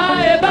 Tenda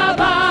e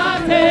Baba,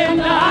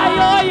 tenda.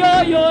 Yo yo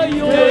yo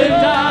yo.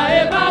 Tenda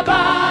e Baba,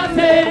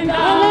 tenda.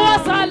 Mungu wa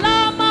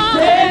salama.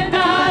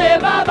 Tenda e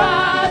Baba,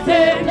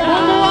 tenda.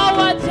 Mungu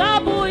wa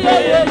ajabu yo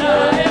yo yo.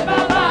 Tenda e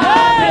Baba,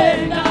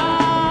 tenda.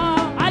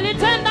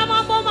 Alitenda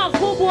mambo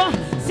makubwa,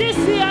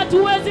 sisi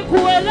hatuwezi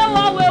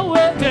kuelewa wewe.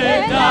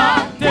 Tenda,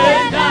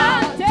 tenda,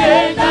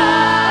 tenda.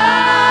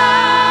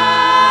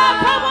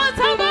 Come on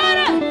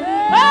somebody.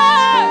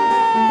 Hey!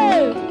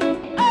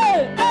 Hey!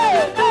 Hey!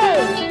 Hey!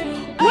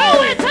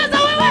 Wewe cheza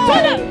wewe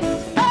twende.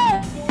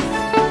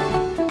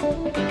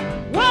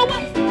 Wewe.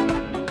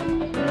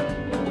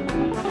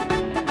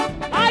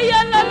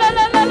 Aya la la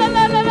la la la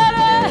la la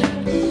la.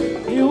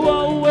 Ni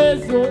wa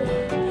uwezo,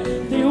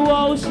 ni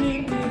wa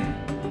ushindi.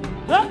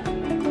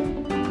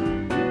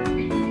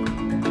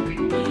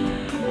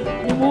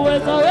 Ni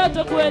muweza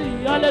yote kweli.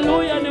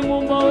 Haleluya, ni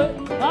Mungu wewe.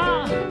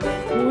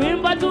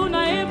 Kuimba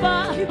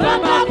tunaimba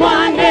Baba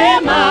kwa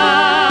neema.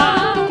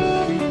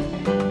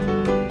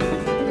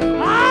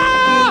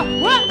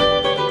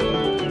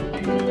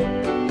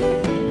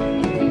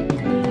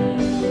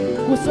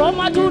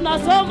 kusoma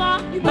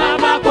tunasoma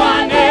Baba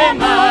kwa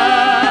neema.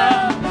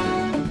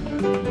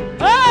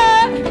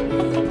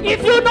 Hey,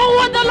 if you know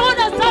what the Lord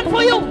has done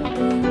for you,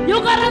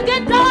 you gotta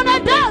get down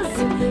and dance.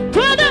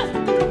 Twende.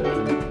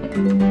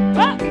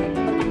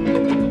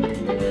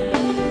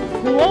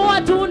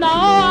 Kuoa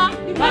tunaoa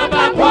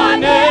Baba kwa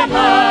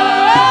neema.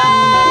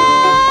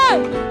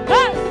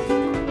 Hey,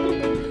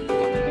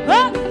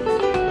 hey.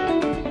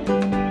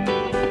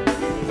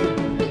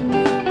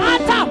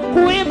 Hata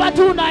kuimba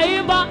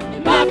tunaimba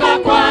Baba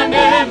kwa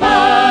neema.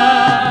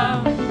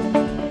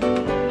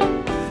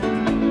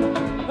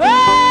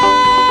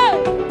 Hey,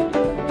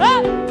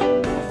 hey.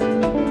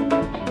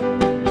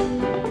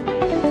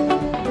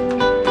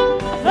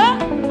 Hey.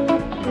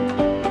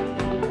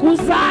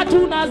 Kuzaa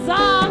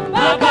tunazaa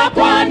Baba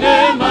kwa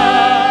neema.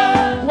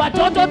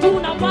 watoto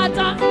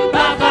tunapata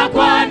Baba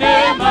kwa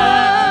neema.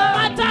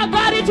 hata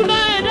gari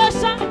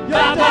tunaendesha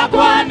Baba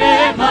kwa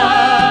neema.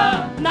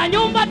 na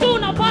nyumba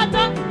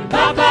tunapata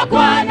Baba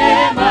kwa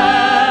neema.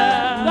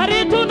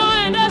 gari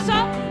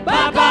tunaendesha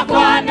Baba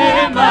kwa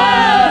neema.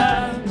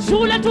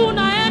 shule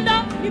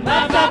tunaenda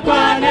Baba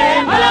kwa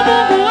neema. Ala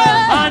Mungu we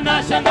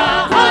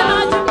Anashangaa.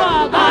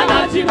 anajibwaga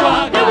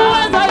Anajibwaga.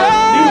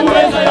 ni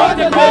uweza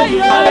yote kweli.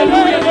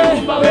 Haleluya, ni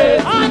Muumba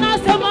wetu.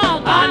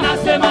 anasemaga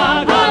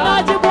Anasemaga.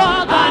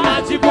 anajibwaga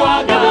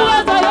Anajibwaga.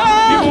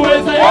 ni Ni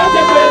uweza yote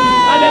kweli.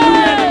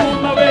 Haleluya, ni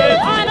Muumba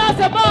wetu.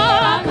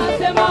 anajibwaga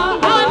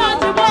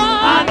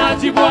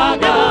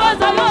Anajibwaga.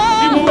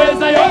 ni Ni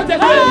uweza yote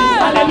kweli.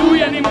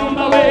 Haleluya, ni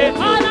Muumba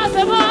wetu.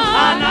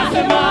 anasemaga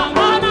Anajibwaga.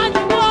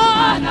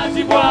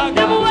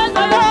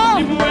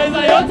 Ni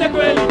uweza yote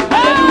kweli.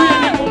 Haleluya,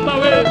 ni Muumba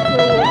wetu.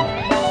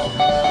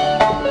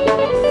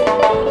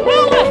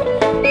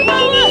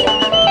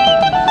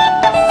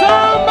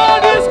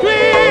 Somebody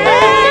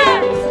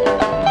scream.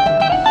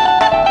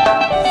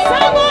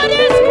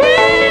 Somebody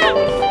scream!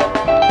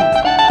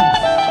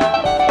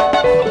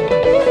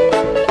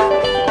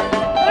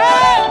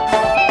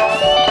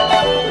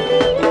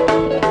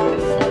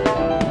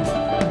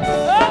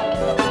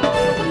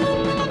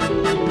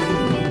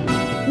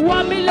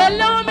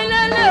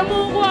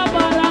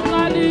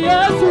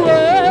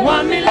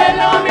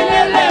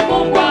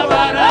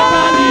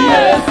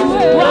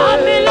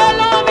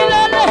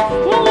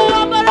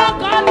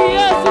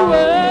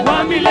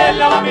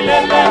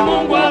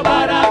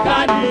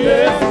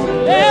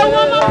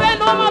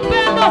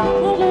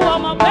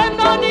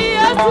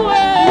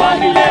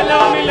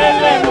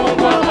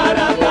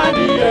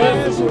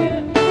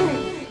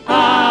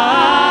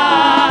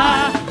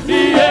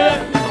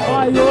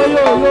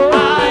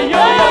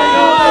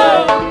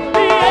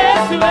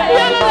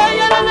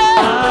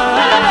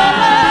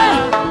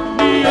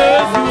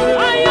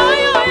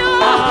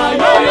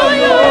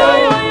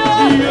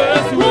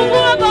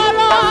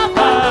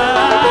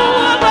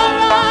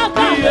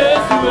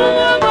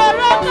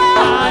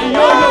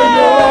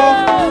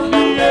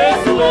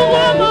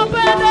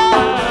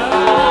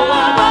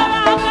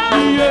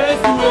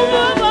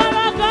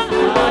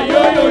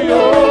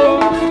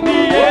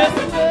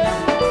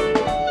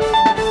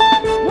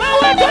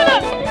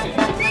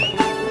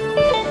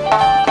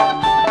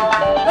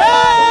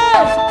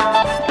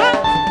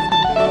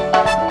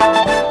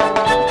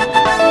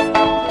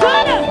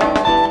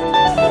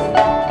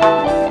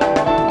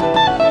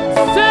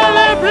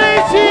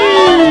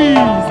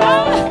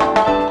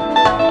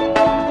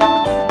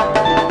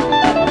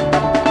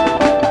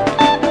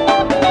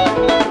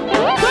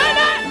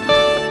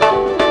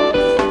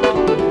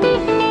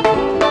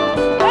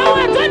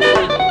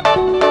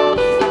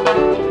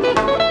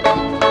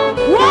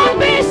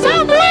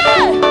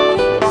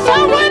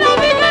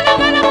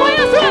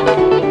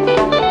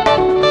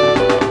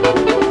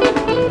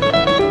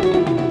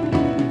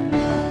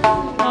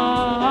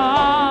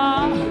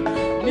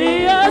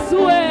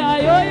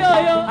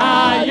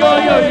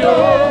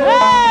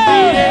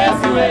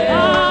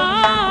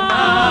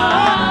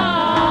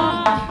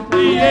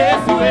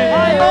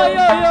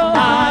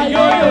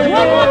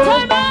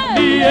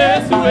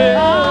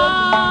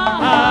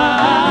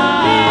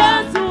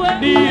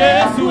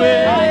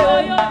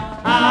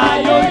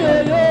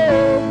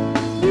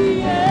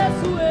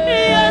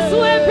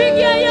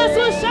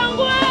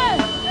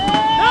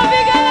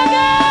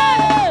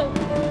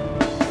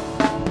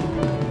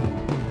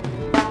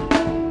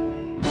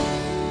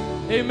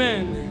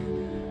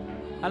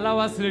 Amen. Allow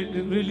us to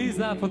release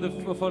her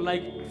for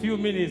like few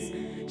minutes.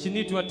 She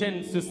needs to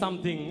attend to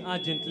something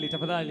urgently.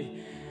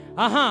 Tafadhali.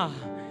 Aha.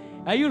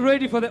 Are you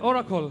ready for the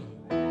oracle?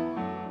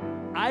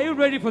 Are you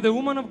ready for the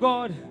woman of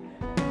God?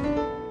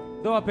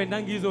 Though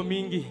apendangi hizo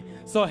mingi.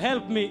 So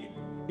help me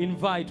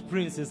invite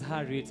Princess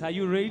Harriet. Are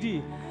you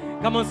ready?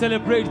 Come on,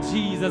 celebrate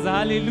Jesus.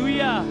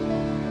 Hallelujah.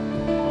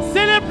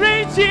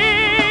 Celebrate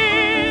Jesus.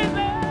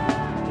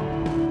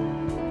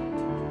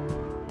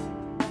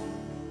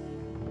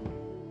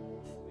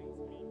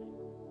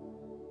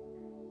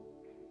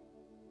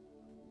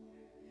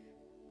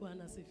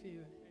 Bwana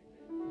asifiwe.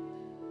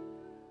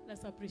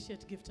 Let's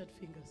appreciate gifted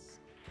fingers.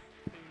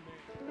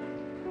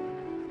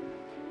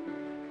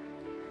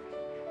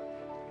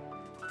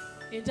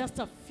 In just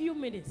a few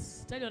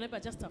minutes, tell your neighbor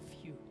just a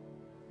few.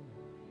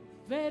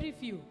 Very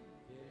few.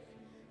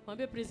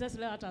 Mwambie princess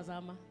leo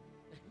atazama.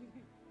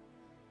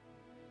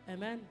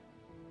 Amen.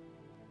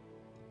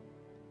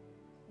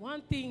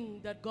 One thing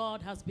that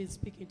God has been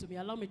speaking to me,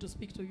 allow me to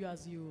speak to you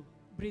as you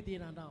breathe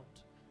in and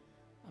out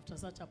after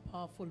such a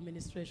powerful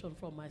ministration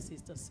from my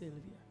sister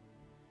Sylvia.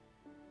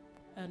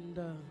 And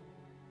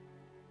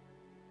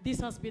this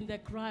has been the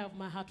cry of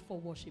my heart for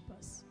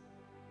worshipers.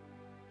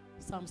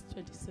 Psalms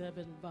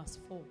 27 verse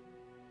 4.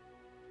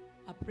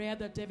 A prayer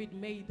that David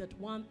made, that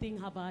one thing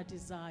have I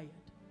desired,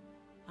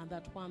 and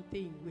that one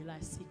thing will I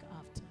seek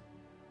after,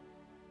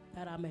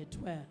 that I may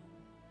dwell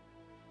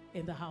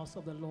in the house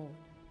of the Lord.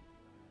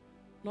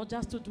 Not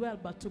just to dwell,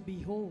 but to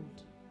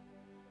behold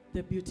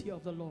the beauty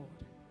of the Lord.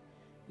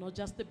 Not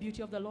just the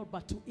beauty of the Lord,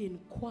 but to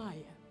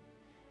inquire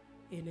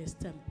in his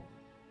temple.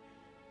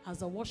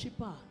 As a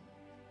worshiper,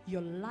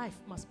 your life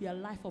must be a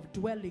life of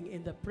dwelling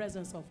in the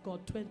presence of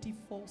God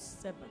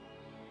 24/7.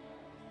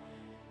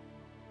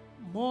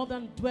 More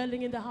than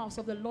dwelling in the house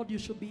of the Lord, you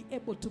should be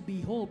able to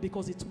behold,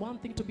 because it's one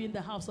thing to be in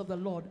the house of the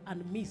Lord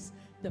and miss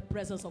the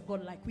presence of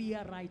God like we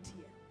are right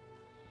here.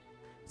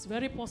 It's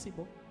very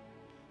possible.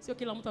 Sio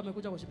kila mtu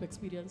amekuja worship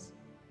experience.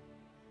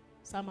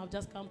 Some have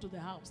just come to the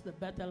house, the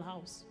Bethel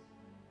house.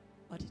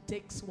 But it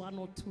takes one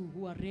or two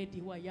who are ready,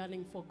 who are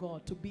yearning for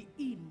God, to be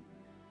in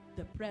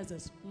the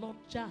presence, not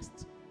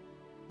just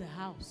the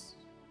house,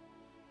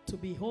 to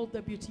behold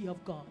the beauty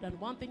of God. And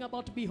one thing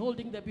about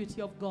beholding the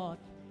beauty of God,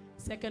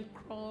 2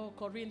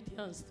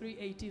 Corinthians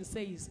 3:18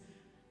 says,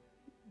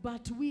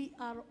 but we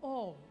are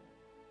all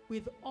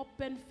with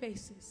open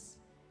faces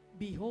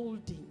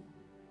beholding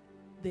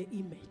the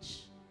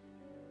image.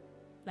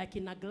 Like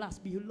in a glass,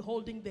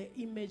 beholding the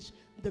image,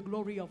 the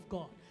glory of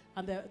God.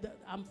 And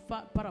I'm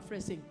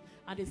paraphrasing.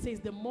 And it says,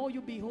 the more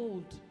you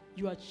behold,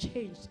 you are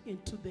changed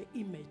into the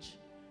image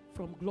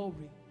from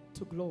glory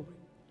to glory.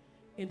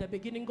 In the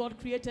beginning, God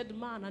created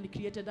man, and he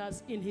created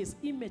us in his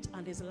image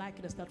and his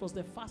likeness. That was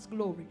the first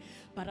glory.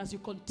 But as you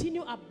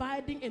continue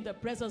abiding in the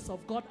presence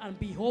of God and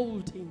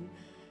beholding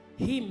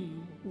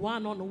him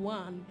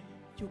one-on-one,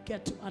 you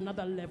get to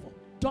another level.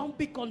 Don't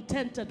be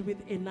contented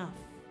with enough.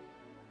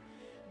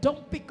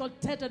 Don't be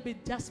contented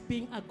with just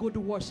being a good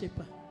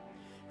worshiper.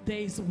 There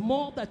is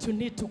more that you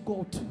need to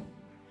go to.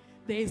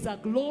 There is a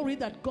glory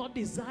that God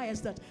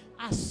desires, that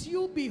as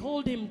you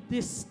behold him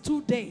these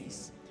 2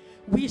 days,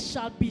 we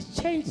shall be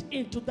changed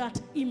into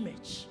that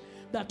image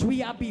that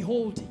we are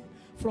beholding,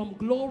 from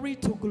glory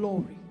to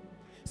glory.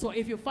 So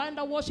if you find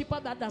a worshiper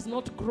that does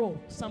not grow,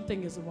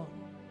 something is wrong.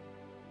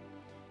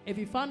 If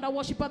you find a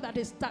worshiper that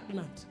is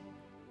stagnant,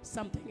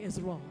 something is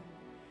wrong.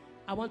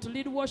 I want to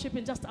lead worship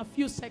in just a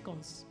few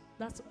seconds.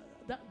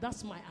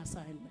 That's my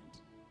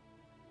assignment.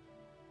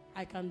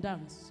 I can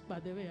dance. By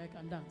the way, I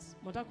can dance.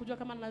 Mtaka kujua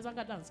kama naweza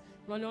dance?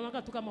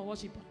 Unaniona tu kama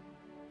worshiper.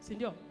 Si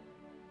ndio?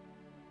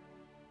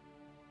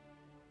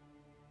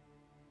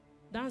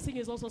 Dancing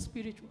is also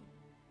spiritual.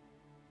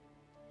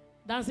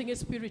 Dancing is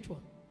spiritual.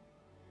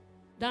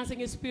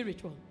 Dancing is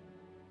spiritual.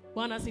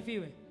 Bwana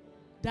asifiwe.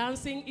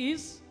 Dancing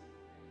is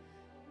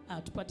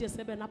tupatie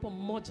 7 hapo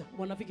mmoja.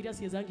 Wanafikiria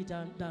siwezangi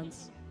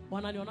dance.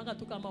 Wananionaga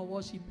tu kama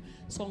worship.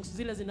 Songs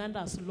zile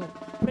zinaenda slow.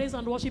 Praise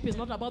and worship is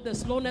not about the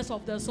slowness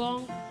of the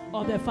song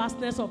or the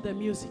fastness of the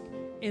music.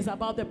 It's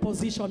about the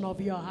position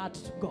of your heart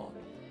to God.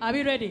 Are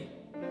we ready?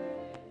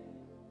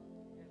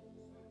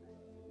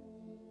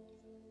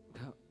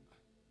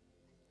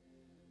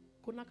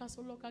 Kuna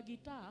kasolo ka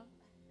gitaa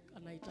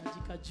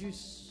kanahitajika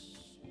juice.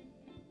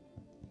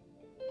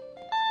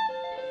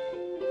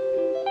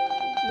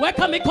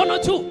 Weka mikono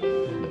juu.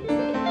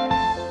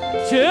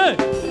 Che.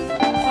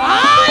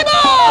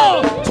 Aibo!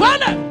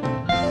 Twende.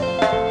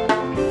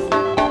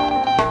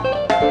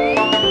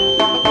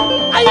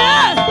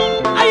 Aye!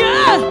 Aye!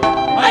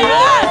 Aye!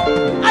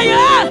 Aye!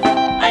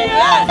 Aye!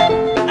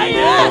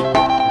 Aye!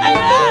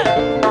 Aye!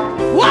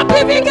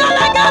 Wapi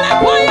vigelegele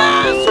kwa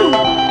Yesu?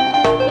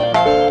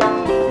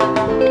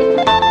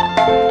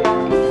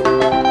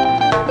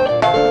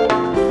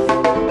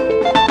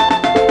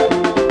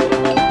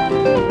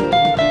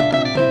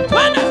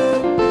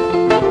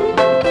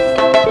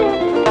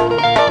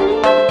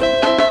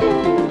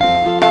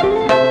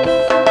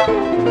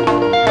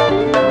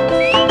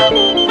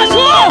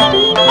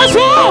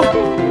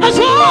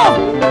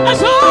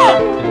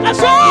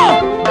 That's all!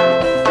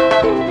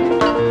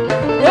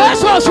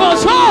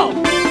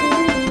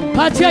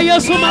 Patia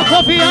Yesu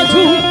makofi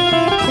yetu.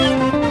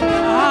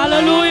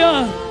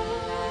 Hallelujah.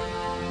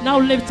 Now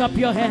lift up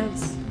your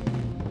hands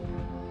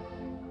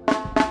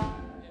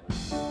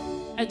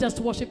and just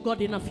worship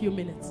God in a few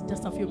minutes.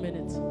 Just a few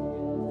minutes.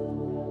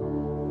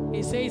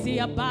 He says he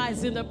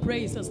abides in the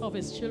praises of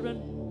his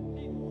children.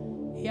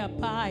 He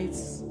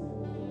abides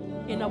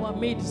in our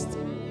midst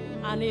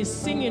and is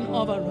singing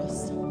over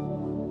us.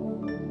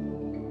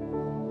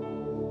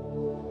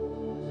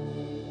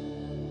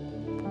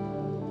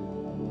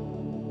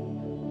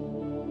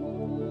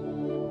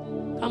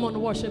 Come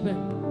on, worship him.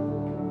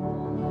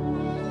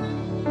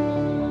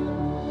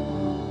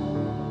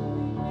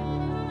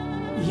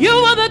 You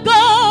are the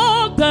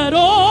God that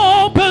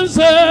opens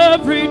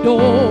every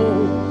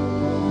door.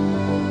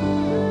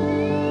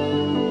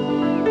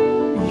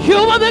 You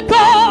are the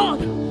God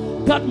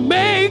that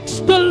makes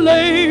the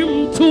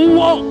lame to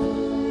walk.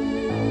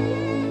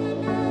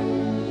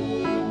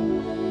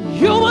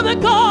 You are the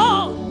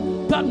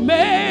God that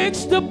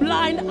makes the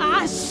blind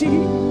eyes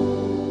see.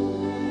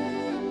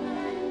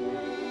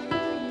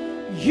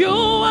 You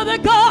are the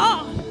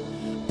God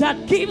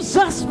that gives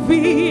us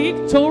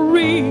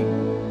victory.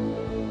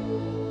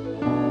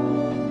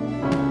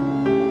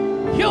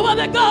 You are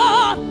the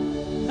God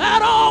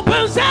that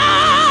opens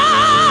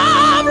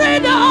every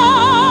door.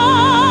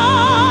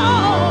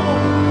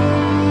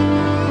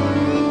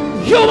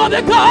 You are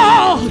the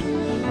God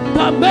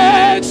that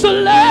makes the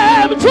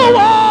lame to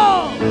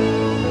walk.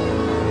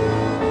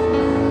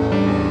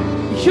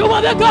 You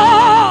are the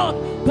God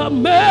that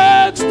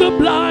makes the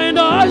blind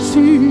eyes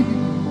see.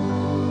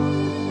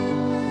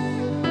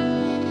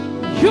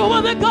 You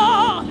are the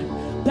God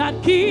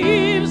that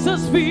gives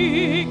us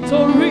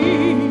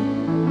victory.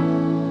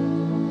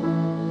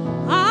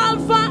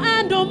 Alpha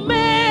and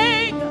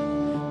Omega,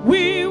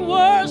 we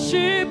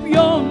worship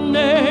your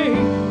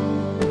name.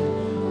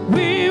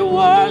 We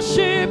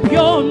worship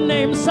your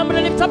name.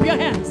 Somebody lift up your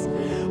hands.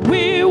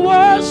 We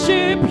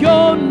worship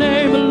your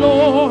name,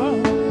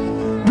 Lord.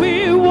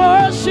 We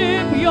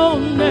worship your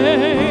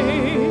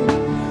name.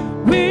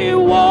 We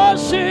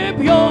worship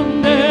your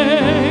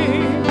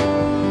name.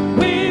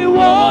 We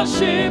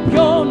worship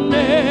your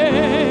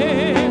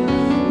name.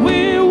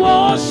 We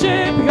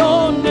worship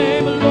your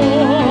name,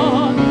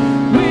 Lord.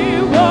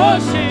 We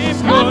worship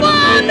your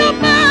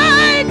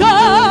name.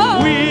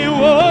 We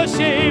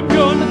worship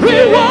your name.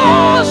 We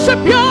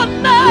worship your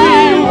name. We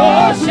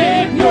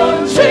worship your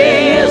name.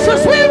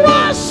 Jesus, we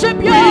worship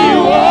you. We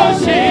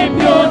worship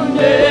your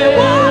name. We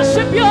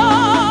worship you.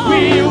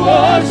 We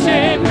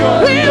worship your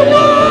name. We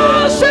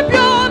worship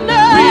your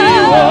name. We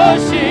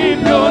worship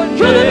your name.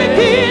 You're the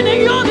beginning,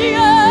 you're the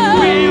end.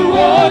 We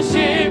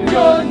worship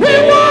your name. We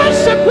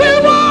worship, we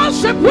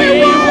worship, we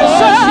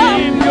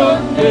worship your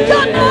name.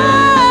 Your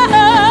name.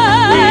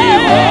 We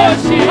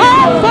worship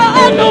Alpha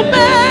and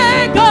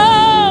Omega.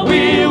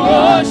 We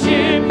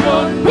worship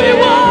your name. We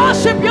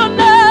worship your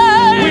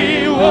name. We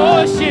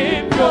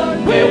worship your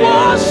name. We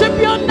worship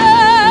your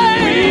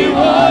name. We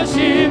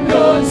worship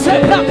your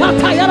name.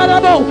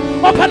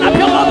 Open up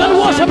your mouth and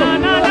worship him.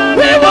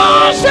 We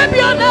worship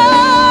your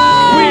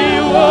name. We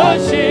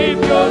worship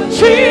your name.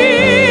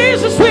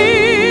 Jesus, we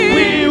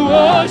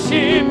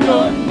worship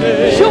your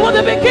name. You are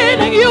the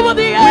beginning, you are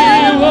the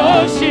end. We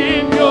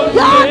worship your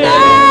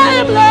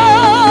name,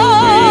 Lord.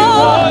 We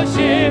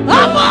worship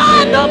Alpha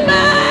and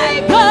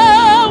Omega.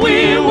 We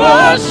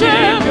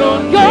worship your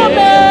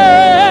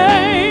name.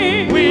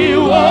 We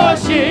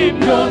worship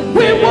your name.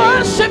 We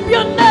worship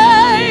your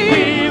name.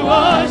 We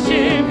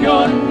worship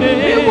your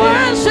name. We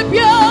worship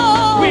you.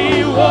 We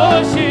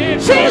worship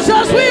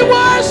Jesus. We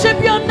worship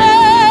your name.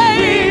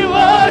 We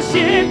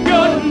worship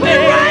your name. We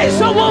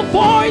raise our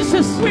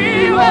voices.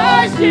 We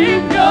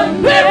worship your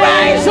name. We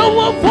raise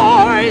our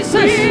voices.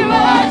 We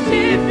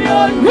worship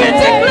your name. We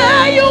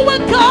declare you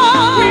are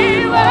God. We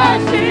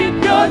worship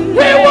your name.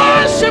 We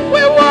worship.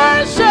 We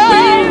worship.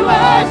 We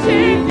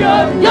worship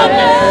your name.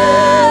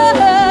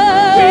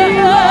 We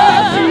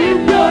worship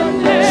your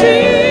name.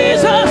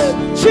 Jesus,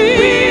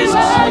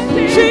 Jesus,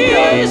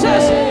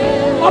 Jesus.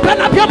 Open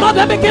up your mouth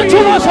and begin to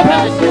worship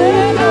him.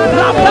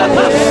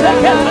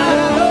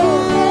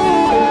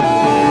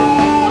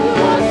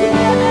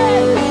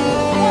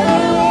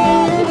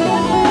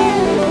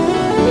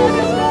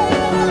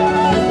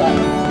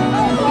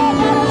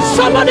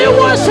 Somebody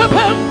worship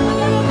him.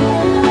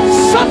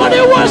 Somebody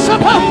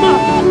worship him.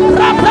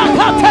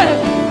 Rapakate,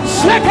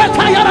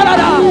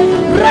 Sekatayarada,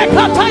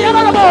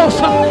 Rekatayarabos,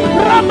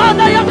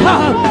 Ramanayaka,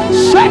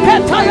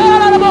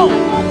 Sekatayarabo.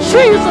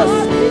 Jesus,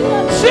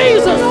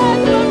 Jesus,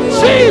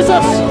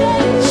 Jesus,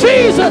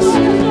 Jesus,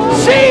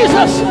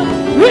 Jesus.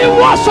 We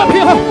worship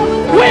you.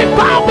 We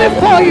bow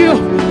before you.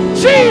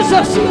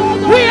 Jesus,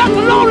 we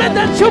acknowledge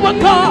that you are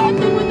God.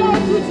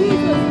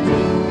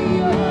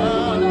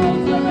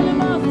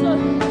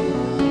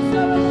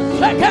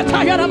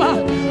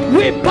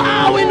 We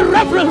bow in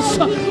reverence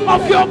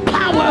of your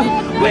power.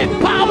 We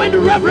bow in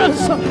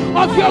reverence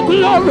of your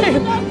glory.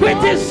 We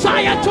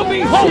desire to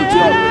behold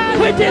you.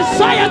 We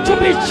desire to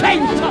be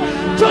changed,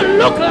 to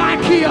look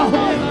like you.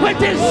 We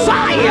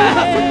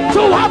desire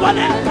to have an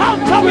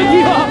encounter with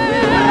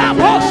you.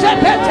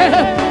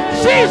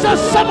 Jesus,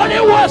 somebody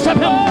worship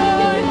him.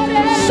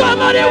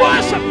 Somebody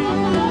worship him.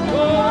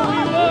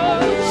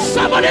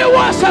 Somebody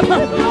worship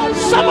him.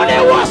 Somebody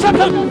worship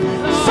him.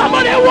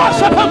 Somebody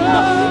worship him.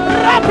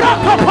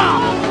 Rabrakapa,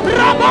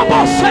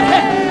 Rababose,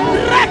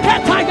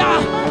 Rekataya,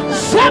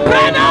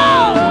 Sebrena.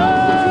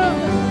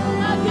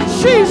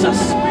 Jesus,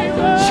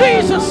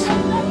 Jesus,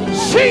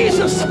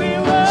 Jesus,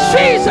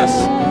 Jesus,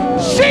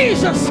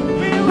 Jesus.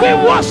 We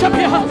worship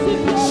you.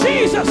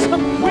 Jesus,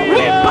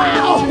 we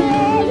bow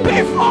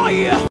before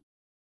you.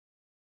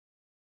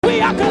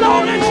 We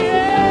acknowledge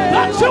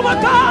that you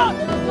are God.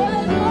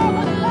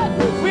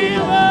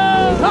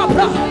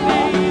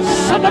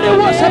 Somebody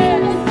worship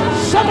him.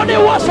 Somebody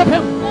worship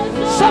him.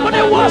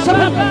 Somebody worship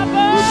him.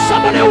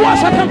 Somebody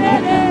worship him.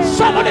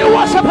 Somebody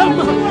worship him.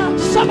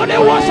 Somebody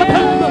worship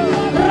him.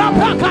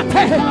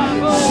 Rapakate,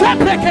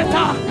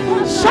 Sepreketa,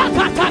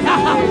 Sakataya,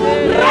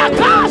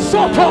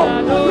 Rakasoto,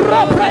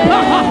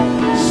 Roprepaha,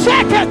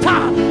 Seketa,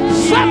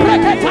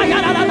 Sepreketa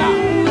Yanada,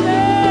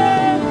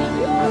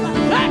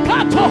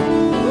 Rakato,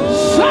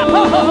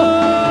 Sapaho,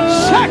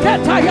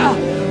 Seketaya.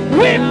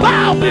 We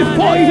bow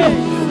before you.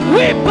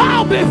 We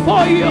bow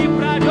before you.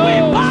 We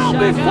bow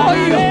before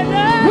you.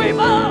 We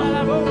bow.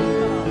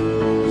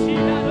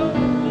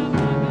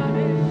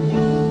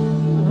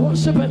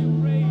 Worship him.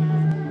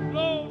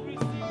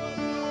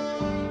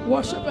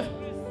 Worship him.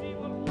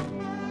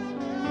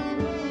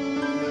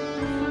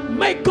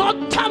 May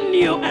God turn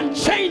you and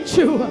change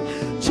you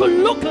to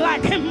look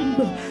like him.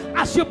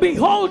 As you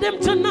behold him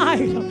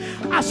tonight,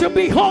 as you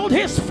behold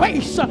his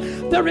face,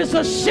 there is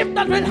a shift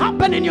that will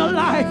happen in your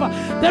life.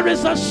 There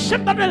is a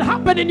shift that will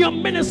happen in your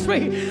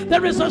ministry.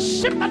 There is a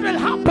shift that will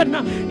happen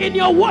in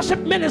your worship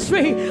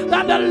ministry,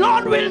 that the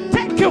Lord will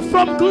take you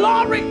from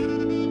glory.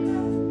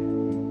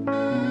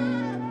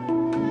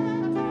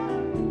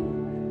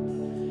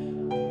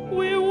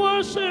 We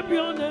worship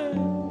your name.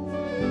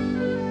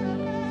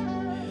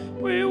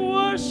 We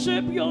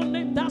worship your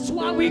name. That's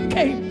why we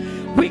came.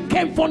 We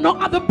came for no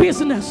other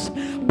business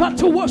but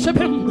to worship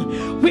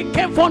him. We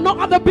came for no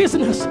other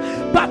business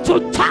but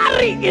to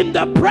tarry in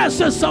the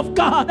presence of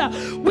God.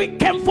 We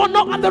came for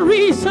no other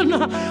reason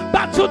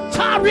but to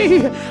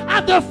tarry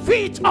at the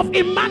feet of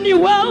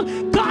Emmanuel,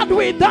 God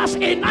with us,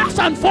 in us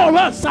and for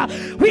us.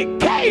 We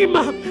came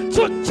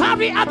to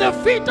tarry at the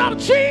feet of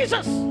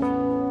Jesus.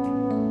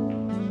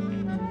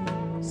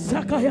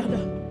 Sakayana,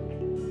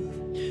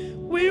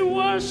 we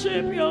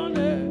worship your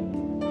name.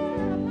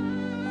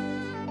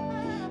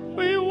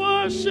 We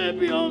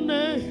worship your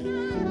name.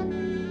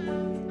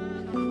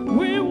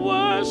 We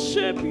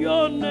worship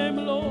your name,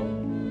 Lord.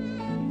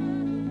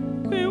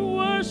 We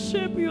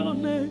worship your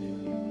name.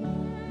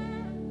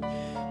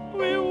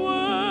 We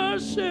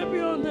worship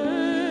your name.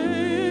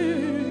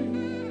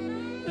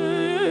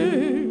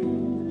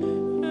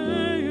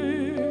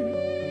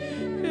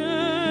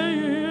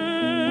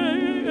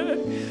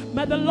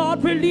 May the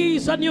Lord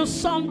release a new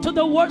song to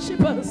the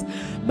worshipers.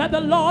 May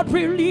the Lord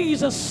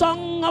release a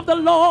song of the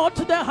Lord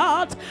to the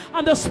heart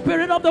and the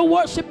spirit of the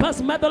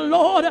worshipers. May the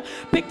Lord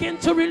begin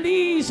to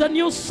release a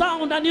new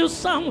sound, a new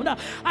sound,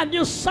 a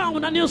new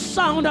sound, a new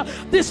sound.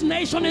 This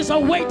nation is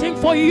waiting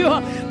for you.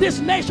 This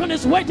nation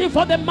is waiting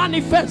for the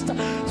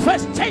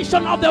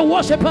manifestation of the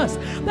worshipers,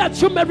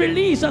 that you may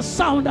release a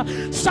sound.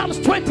 Psalms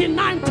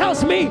 29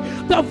 tells me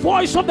the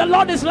voice of the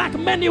Lord is like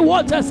many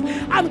waters,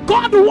 and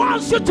God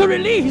wants you to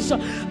release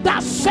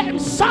that same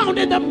sound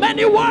in the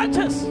many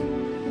waters.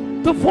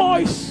 The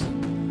voice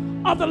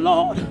of the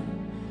Lord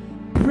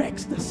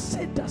breaks the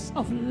cedars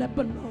of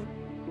Lebanon.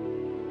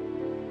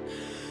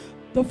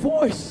 The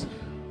voice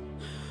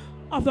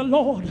of the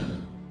Lord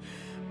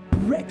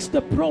breaks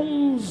the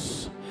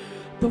bronze.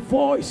 The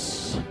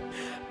voice,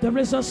 there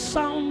is a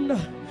sound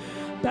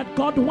that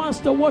God wants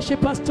the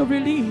worshipers to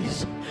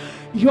release.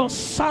 Your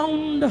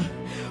sound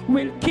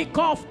will kick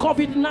off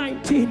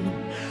COVID-19.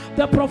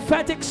 The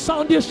prophetic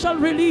sound you shall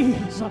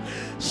release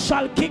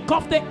shall kick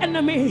off the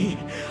enemy.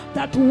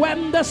 That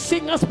when the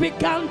singers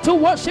began to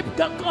worship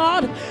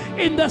God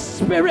in the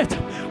spirit,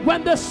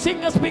 when the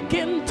singers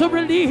begin to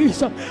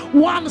release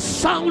one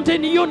sound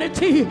in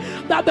unity,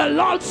 that the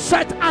Lord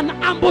set an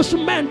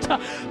ambushment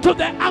to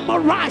the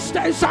Amorites.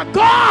 There is a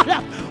God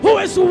who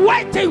is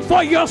waiting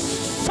for your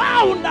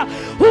sound,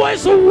 who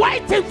is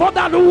waiting for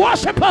that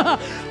worshiper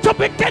to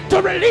begin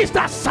to release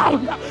that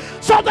sound,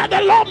 so that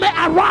the Lord may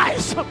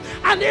arise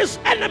and his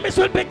enemies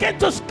will begin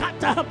to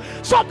scatter,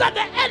 so that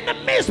the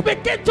enemies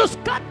begin to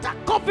scatter.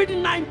 COVID-19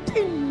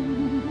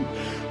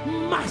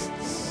 must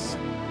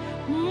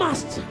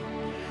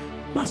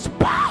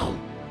bow.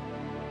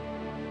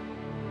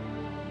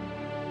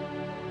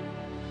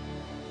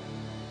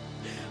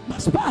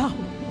 Must bow.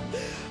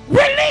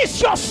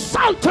 Release your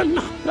sound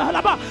tonight.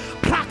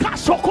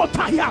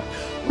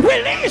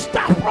 Release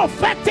that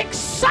prophetic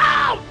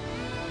sound.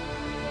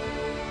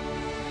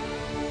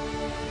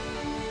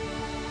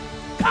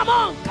 Come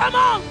on, come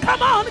on,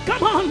 come on,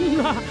 come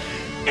on.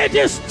 It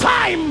is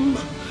time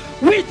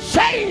we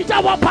change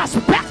our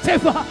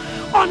perspective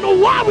on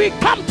why we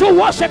come to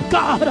worship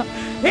God.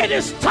 It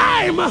is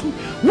time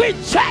we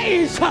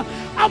change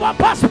our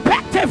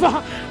perspective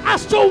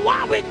as to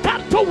why we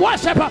come to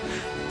worship.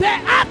 The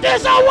earth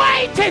is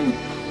awaiting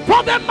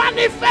for the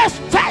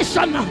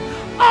manifestation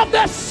of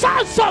the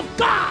sons of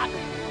God.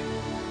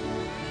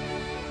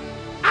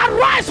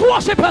 Arise,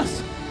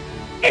 worshippers.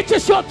 It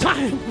is your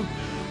time.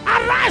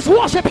 Arise,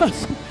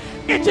 worshippers.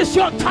 It is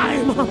your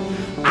time.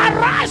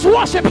 Arise,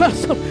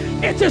 worshippers.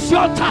 It is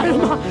your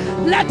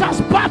time. Let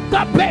us birth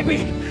the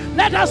baby.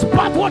 Let us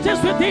birth what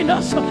is within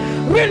us.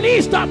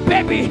 Release the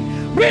baby.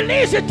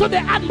 Release it to the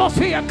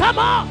atmosphere. Come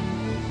on.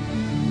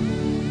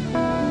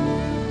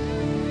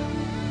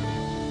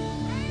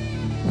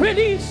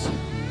 Release.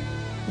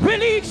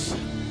 Release.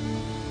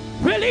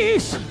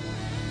 Release.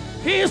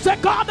 He is the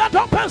God that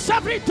opens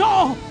every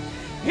door.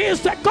 He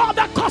is the God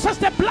that causes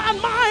the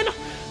blind mind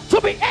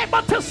to be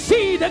able to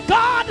see. The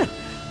God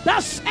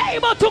that's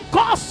able to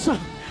cause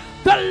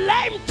the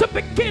lame to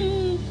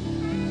begin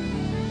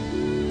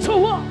to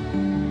walk.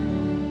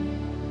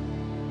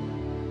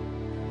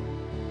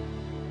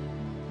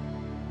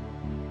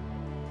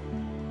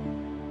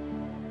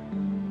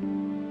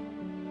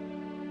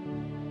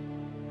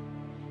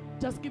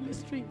 Just give me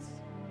strings.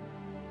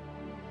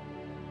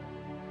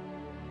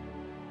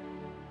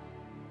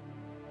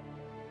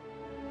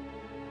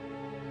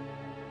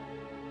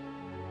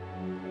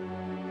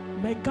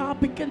 May God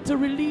begin to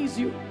release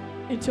you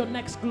into your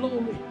next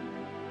glory.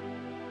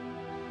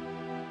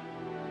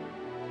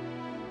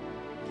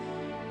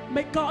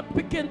 May God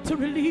begin to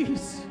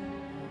release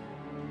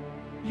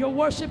your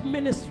worship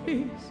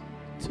ministries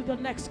to the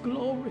next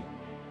glory.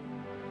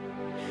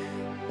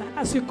 That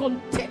as you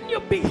continue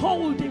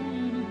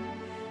beholding,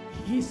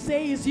 He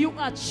says you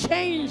are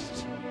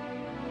changed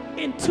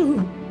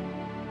into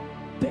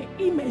the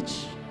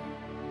image.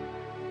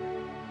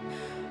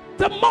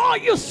 The more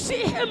you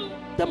see Him,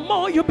 the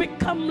more you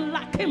become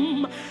like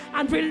Him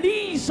and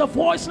release a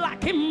voice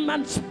like Him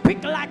and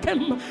speak like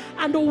Him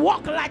and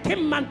walk like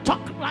Him and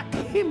talk like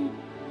Him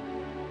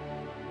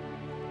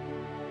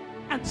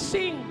and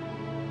sing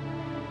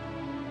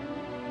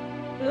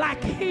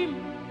like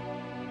Him.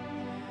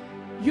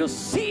 You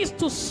cease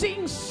to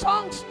sing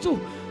songs to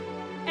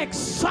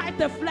excite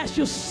the flesh.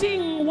 You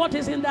sing what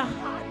is in the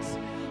heart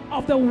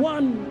of the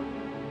one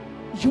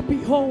you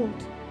behold.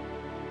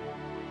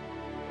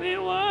 We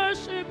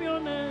worship your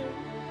name.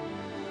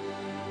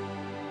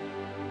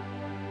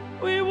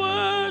 We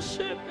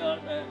worship your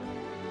name.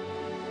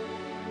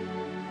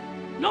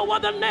 No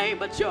other name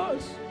but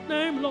yours.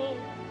 Name, Lord.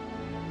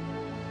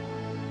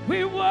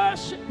 We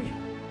worship you.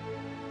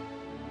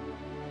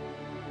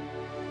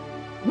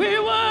 We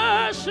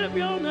worship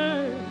your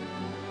name.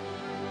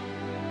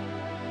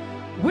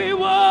 We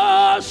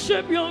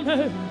worship your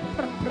name.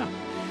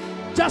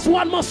 Just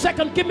one more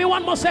second. Give me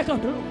one more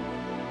second.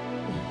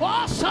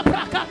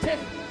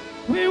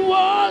 We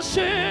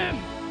worship.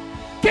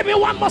 Give me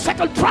one more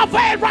second.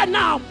 Travail right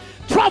now.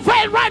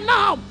 Travail right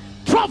now.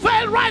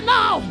 Travail right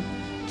now.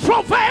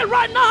 Travail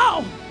right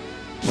now.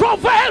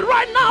 Travail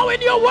right now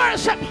in your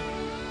worship.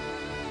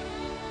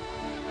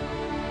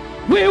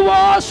 We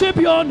worship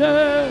your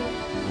name.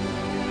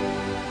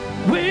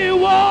 We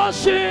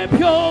worship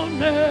your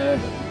name.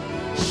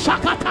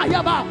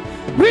 Shakatayaba.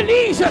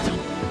 Release it.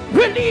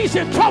 Release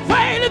it.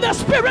 Travail in the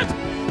spirit.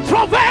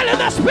 Travail in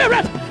the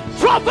spirit.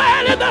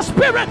 Travail in the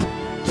spirit.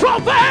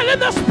 Travail in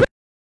the spirit.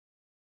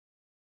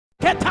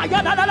 Come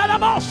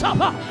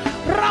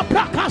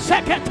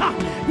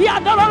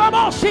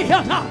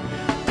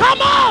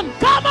on,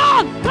 come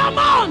on, come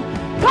on,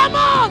 come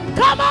on,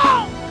 come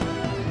on.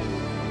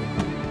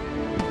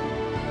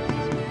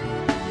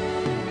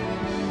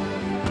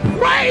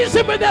 Praise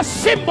Him with the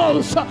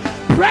cymbals.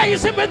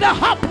 Praise Him with the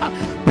harp.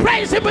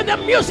 Praise Him with the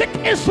music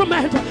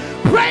instrument.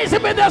 Praise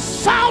Him with the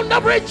sound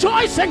of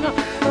rejoicing.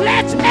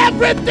 Let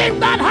everything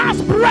that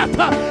has breath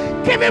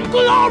give Him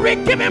glory,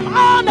 give Him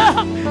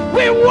honor.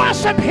 We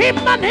worship Him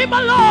and Him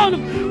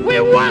alone. We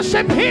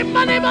worship Him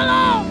and Him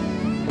alone.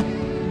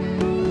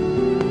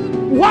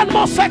 One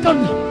more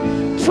second.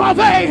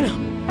 Travail.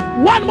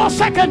 One more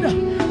second.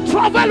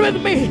 Travel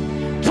with me.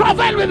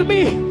 Travel with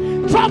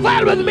me.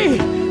 Travel with me.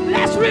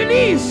 Let's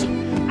release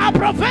a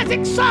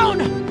prophetic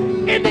sound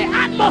in the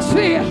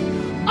atmosphere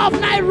of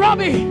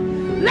Nairobi.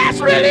 Let's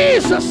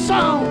release a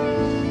sound.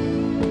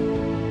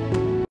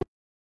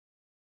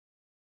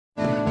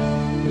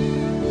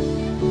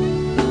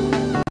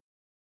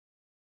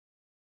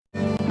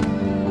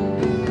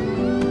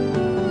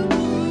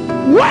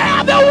 Where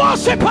are the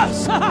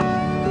worshippers?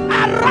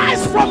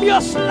 Arise from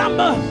your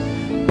slumber.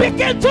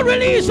 Begin to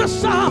release a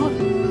sound.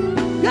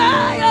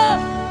 Yeah, yeah.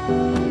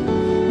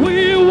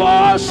 We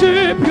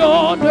worship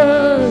your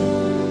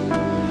name.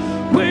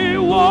 We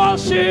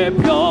worship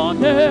your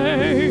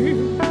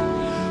name.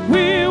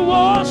 We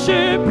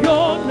worship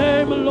your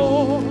name,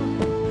 Lord.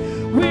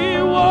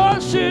 We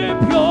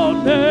worship your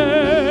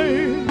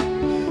name.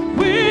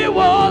 We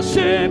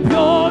worship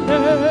your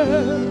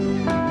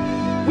name.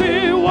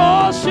 We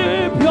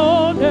worship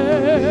your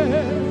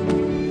name.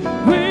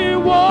 We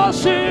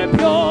worship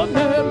your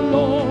name,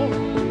 Lord.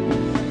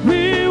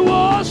 We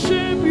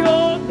worship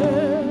your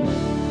name.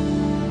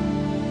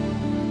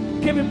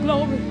 Give Him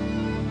glory.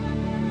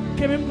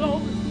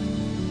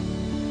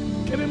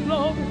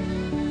 glory.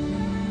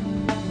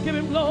 Give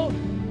him glory.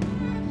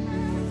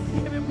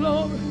 Give him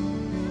glory.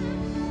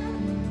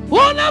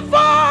 Unafanya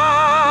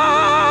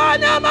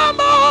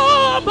mambo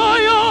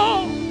moyo.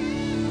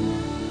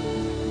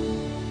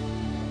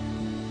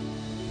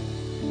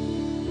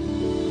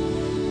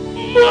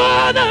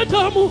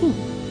 Mwanadamu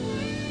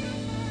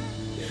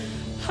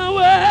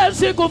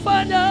hawezi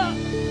kufanya.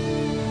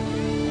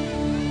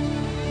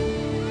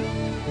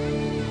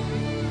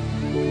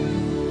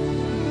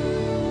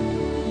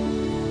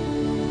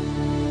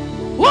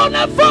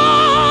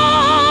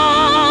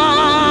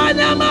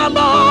 Unafanya mambo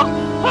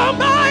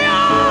ambayo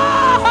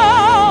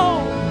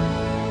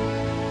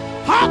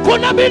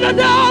hakuna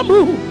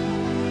binadamu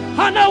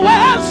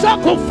anaweza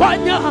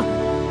kufanya.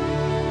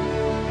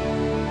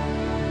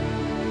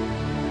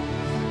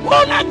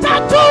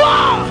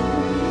 Unatatua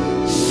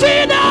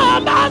shida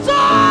ambazo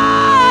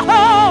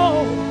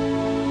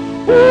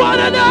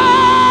wanadamu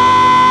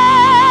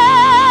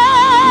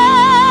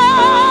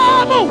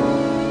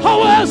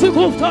hawezi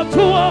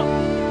kutatua.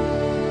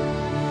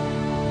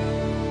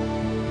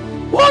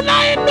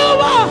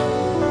 Unainua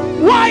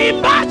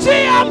waimbaji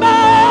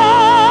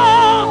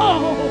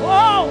ambao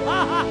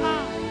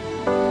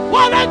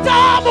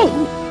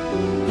wanadamu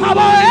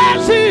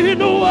hawezi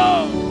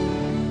inua.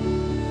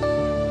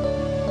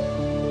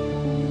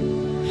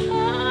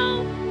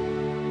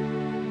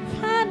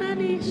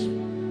 Haufananishwi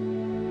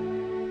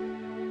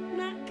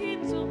na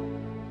kitu.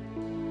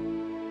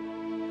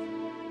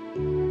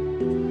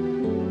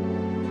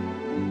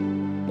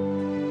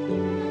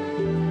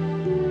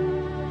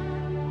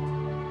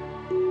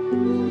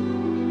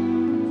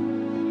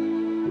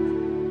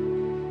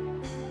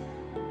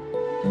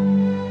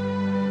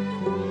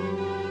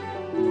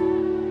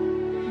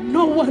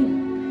 No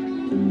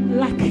one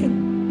like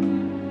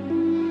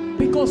him,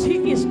 because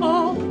he is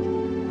all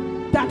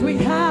that we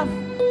have.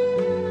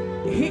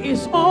 He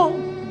is all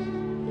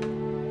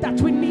that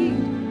we need.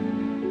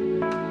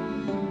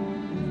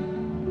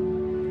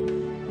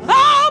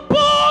 I'll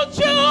put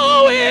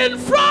you in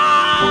front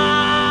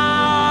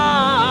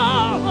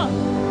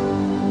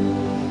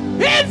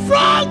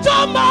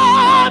of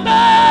my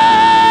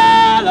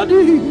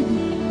melody.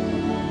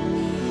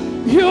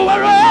 You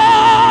are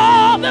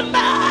all that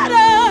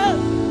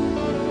matters.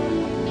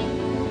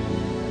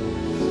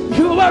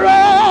 You are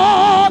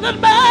all that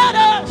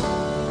matters.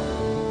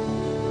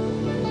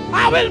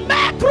 I will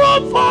make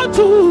room for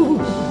two.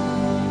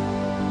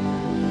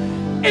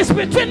 It's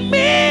between me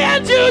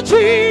and you,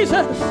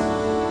 Jesus.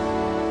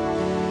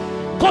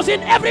 Because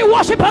in every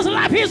worshiper's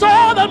life, he's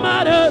all that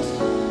matters.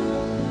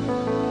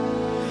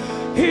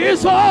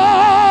 He's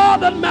all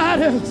that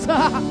matters.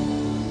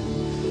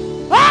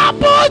 I'll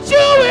put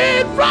you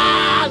in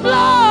front,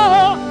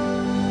 Lord,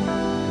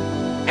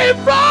 in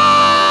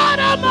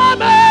front of my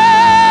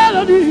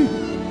melody.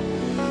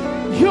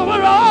 You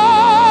are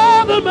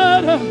all that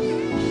matters.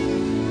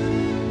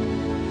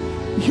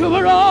 You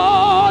are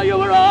all, you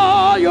are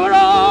all, you are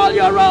all,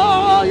 you are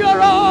all, you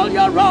are all, you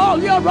are all,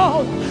 you are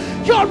all.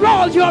 You're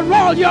all, you're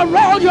all, you're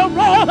all, you're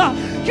all.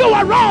 You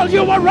are all,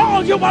 you are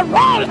all, you are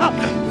all.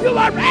 You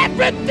are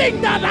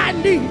everything that I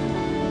need.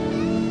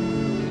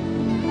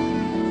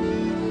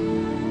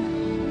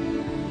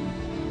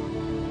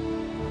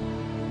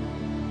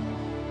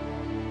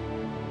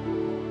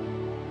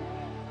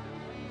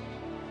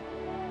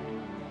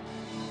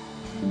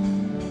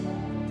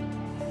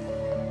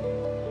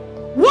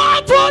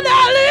 What would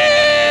I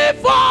live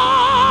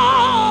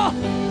for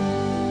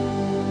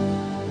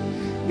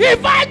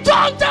if I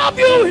don't have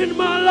you in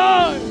my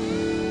life?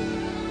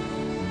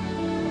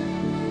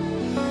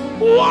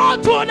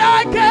 What would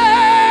I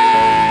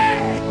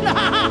gain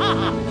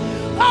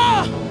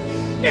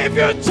if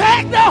you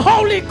take the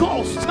Holy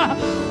Ghost?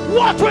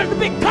 What will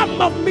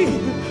become of me?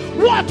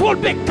 What will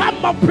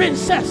become of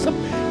Princess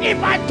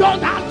if I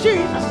don't have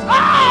Jesus?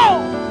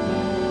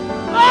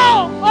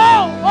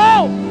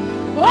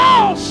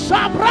 Oh,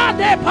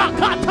 Sabrade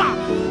Pakata,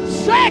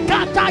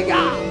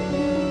 Sekataya.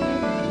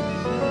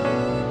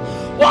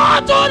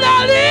 What would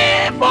I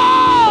live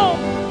for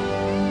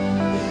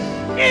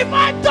if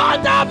I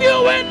don't have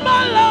you in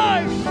my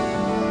life?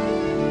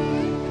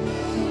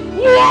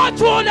 What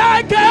would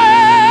I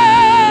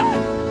get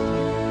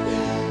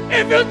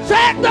if you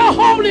take the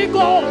Holy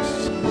Ghost?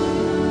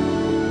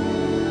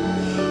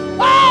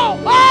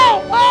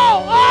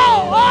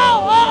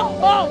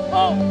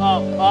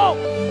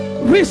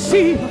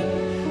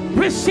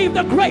 Receive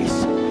the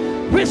grace.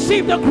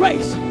 Receive the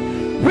grace.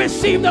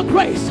 Receive the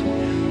grace.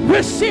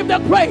 Receive the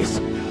grace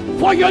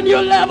for your new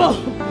level.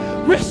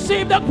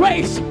 Receive the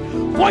grace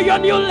for your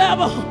new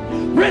level.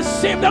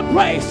 Receive the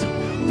grace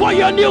for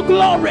your new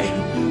glory.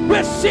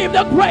 Receive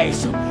the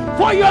grace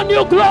for your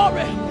new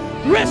glory.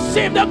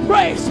 Receive the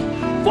grace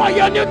for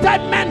your new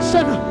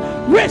dimension.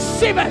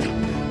 Receive it.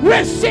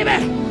 Receive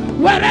it.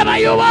 Wherever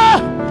you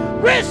are,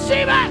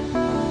 receive it.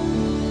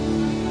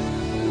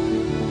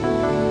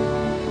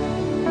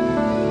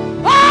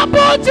 I'll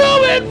put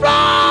you in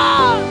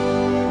front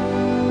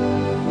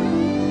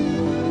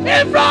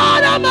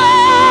of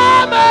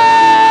my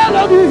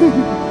melody.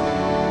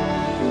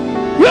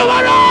 You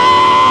are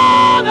all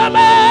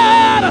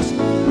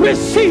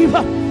Receive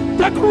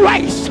the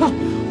grace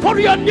for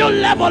your new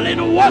level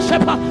in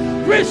worship.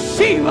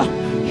 Receive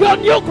your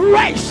new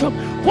grace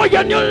for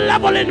your new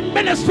level in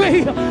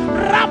ministry.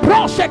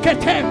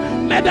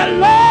 May the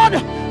Lord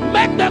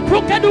make the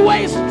crooked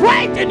way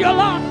straight in your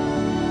life.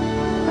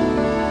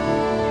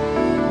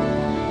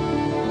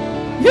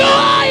 You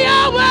are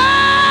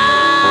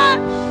Yahweh.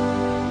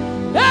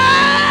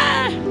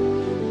 Hey,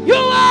 you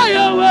are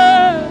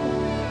Yahweh.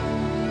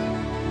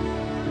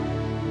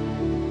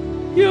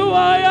 You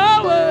are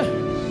Yahweh.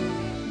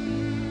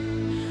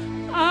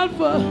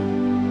 Alpha,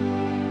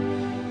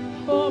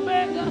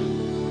 Omega.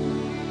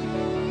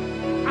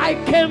 I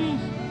came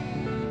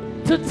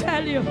to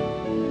tell you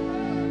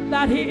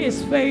that He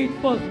is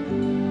faithful.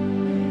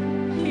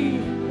 He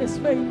is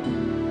faithful.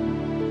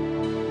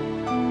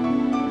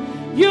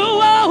 You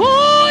are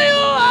who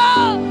you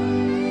are.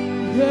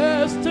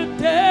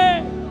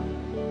 Yesterday,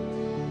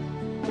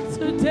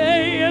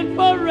 today, and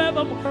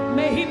forevermore.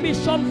 May He be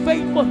shown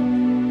faithful.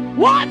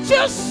 What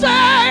you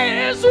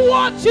say is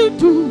what you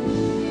do.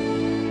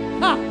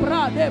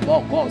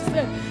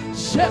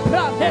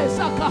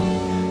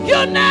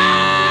 You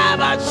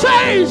never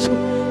change,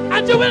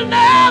 and you will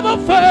never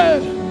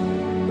fail.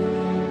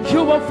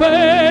 You are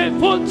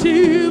faithful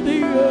till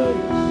the end.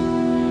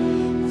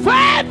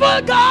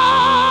 Faithful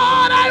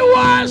God, I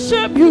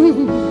worship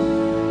you.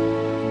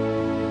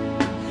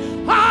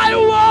 I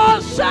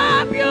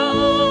worship you.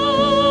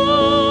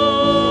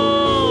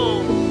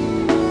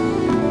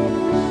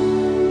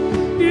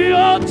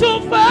 You're too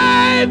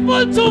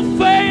faithful to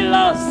fail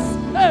us.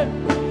 Hey,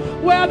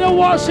 where are the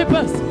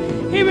worshipers?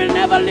 He will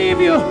never leave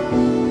you.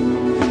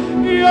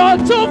 You're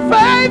too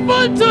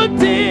faithful to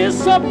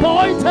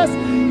disappoint us.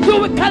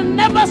 You can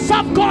never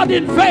serve God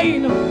in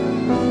vain.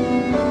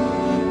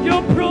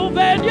 You've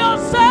proven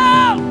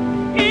yourself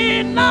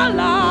in our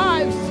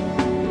lives,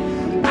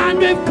 and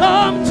we've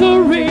come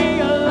to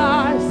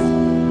realize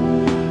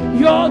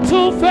you're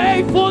too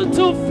faithful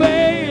to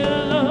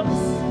fail us.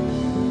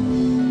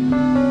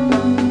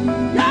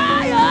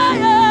 Yeah, yeah,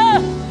 yeah.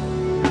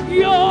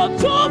 You're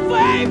too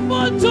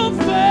faithful to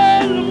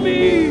fail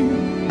me,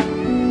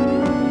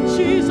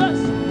 Jesus.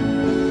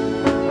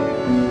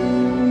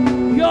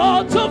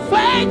 You're too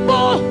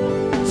faithful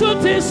to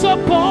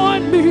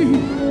disappoint me.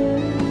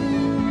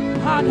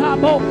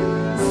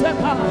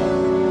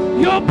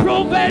 You've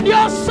proven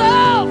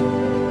yourself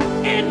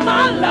in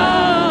my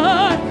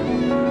life,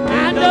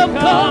 and I've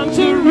come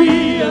to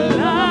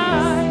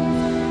realize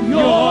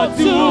you're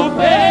too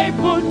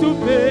faithful to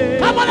fail.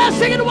 Come on, let's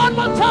sing it one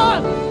more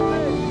time.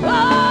 Oh,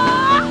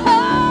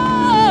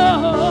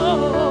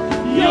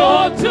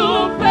 you're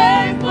too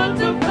faithful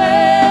to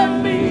fail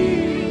me.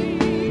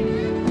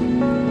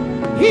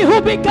 He who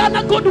began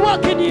a good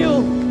work in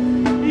you,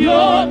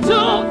 you're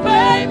too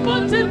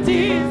faithful to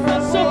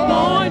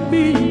disappoint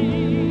me.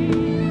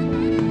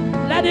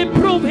 Let Him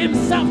prove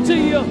Himself to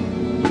you.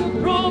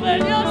 You've proven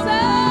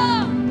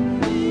yourself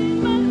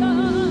in my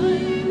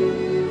life,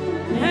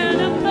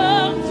 and I've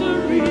come to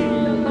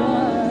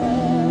realize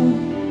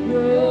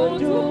you're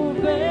too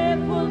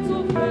faithful to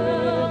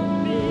fail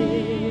me.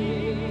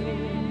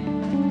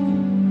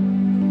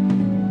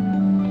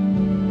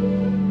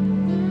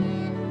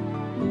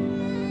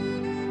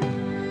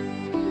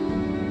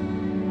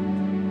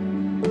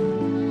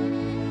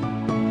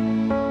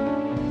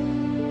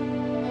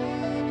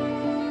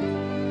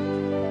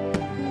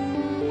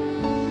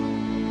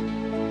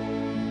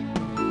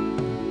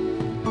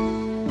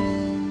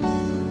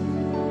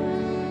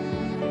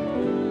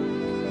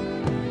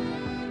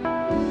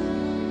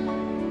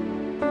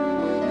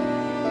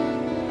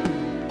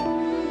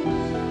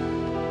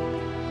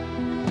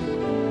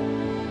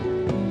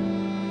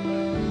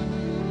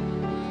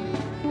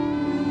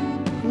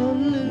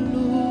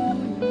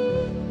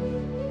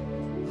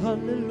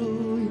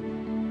 Hallelujah,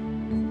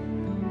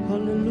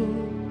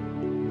 hallelujah.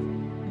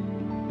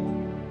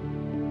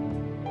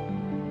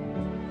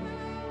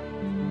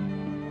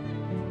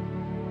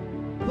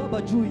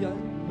 Baba juu ya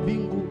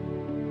mbingu,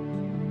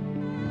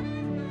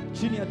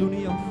 chini ya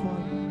dunia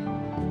mfalme,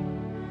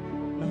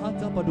 na hata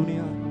hapa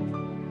duniani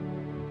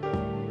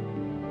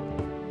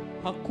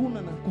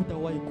hakuna na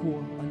kutawahi kuwa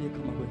aliye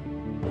kama wewe.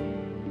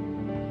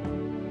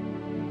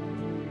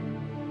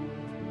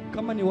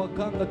 Kama ni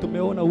waganga,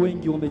 tumeona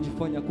wengi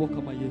wamejifanya kuwa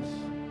kama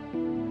Yesu.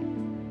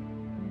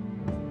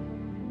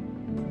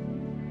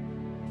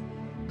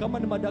 Kama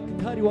ni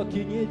madaktari wa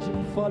kienyeji,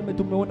 mfalme,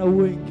 tumeona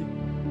wengi.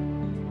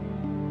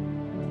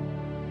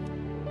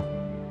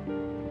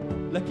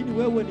 Lakini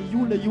wewe ni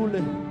yule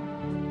yule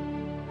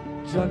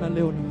jana,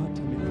 leo na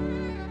hata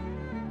milele.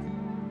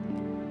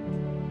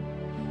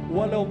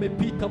 Wala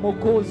umepita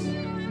Mwokozi,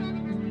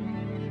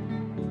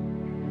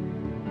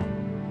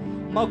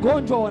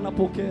 magonjwa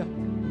wanapokea,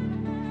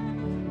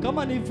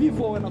 kama ni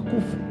vifo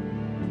wanakufa.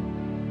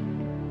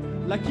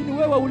 Lakini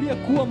wewe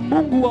uliyekuwa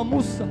Mungu wa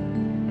Musa,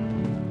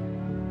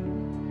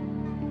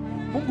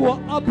 Mungu wa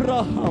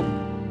Abraham,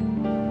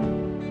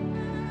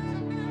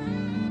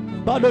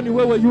 bado ni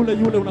wewe yule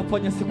yule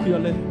unafanya siku ya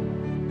leo.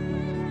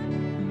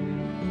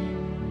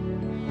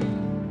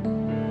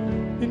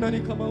 Ni nani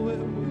kama wewe?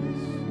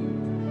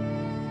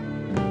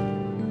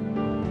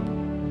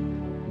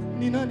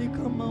 Ni nani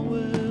kama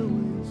wewe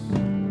Yesu?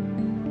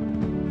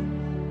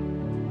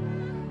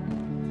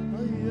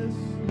 Ah,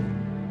 Yesu.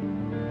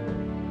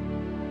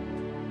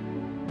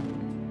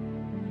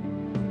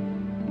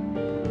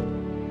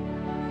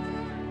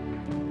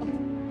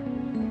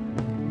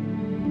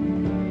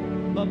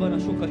 Baba,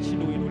 nashuka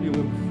chini uinuliwe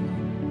mfalme.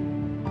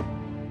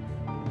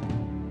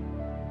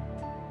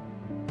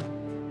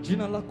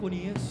 Jina lako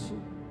ni Yesu.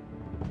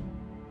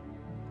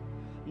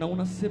 Na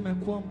unasema ya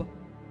kwamba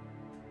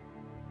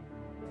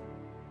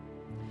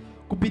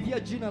kupitia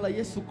jina la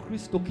Yesu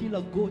Kristo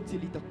kila goti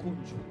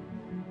litakunjwa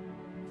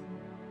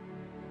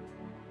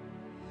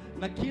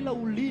na kila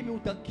ulimi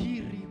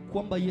utakiri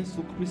kwamba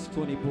Yesu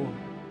Kristo ni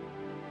Bwana.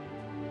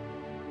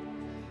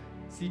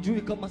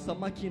 Sijui kama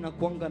samaki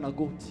inakuanga na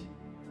goti,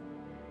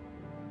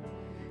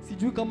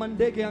 sijui kama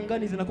ndege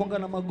angani zinakuanga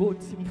na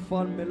magoti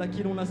mfalme,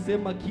 lakini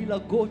unasema kila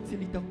goti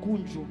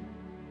litakunjwa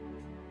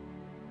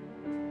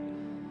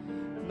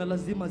na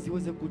lazima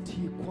ziweze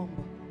kutii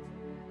kwamba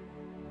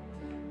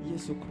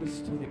Yesu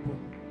Kristo ni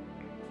Bwana.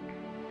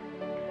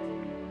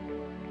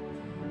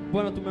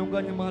 Bwana,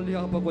 tumeungana mahali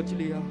hapa kwa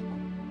ajili yako.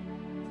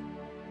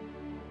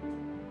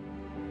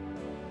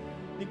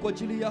 Ni kwa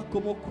ajili yako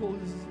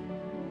Mwokozi.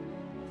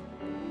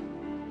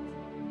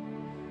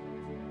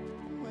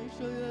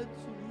 Maisha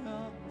yetu ni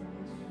yako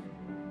Yesu.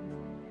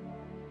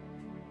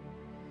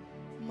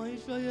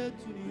 Maisha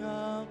yetu ni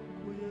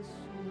yako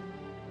Yesu.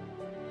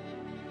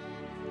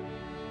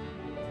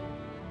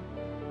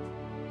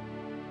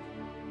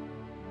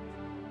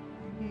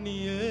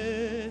 Ni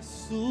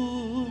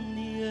Yesu,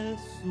 ni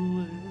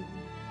Yesu,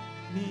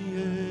 ni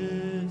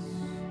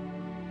Yesu,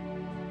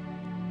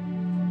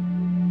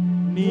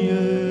 ni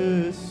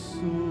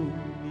Yesu,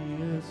 ni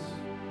Yesu,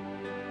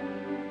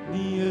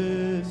 ni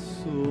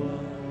Yesu,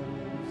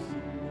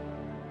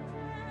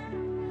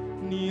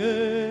 ni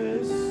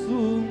Yesu,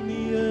 ni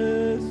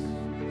Yesu,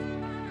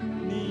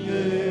 ni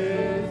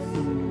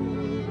Yesu,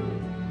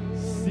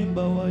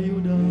 Simba wa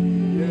Yuda,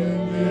 ni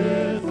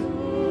Yesu,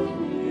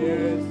 ni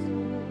Yesu.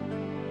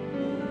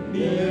 Ni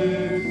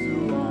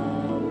Yesu wa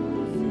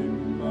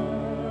uzima.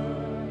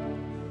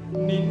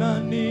 Ni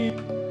nani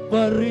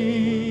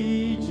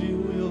fariji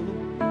huyo?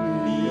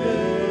 Ni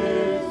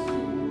Yesu.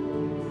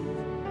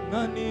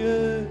 Nani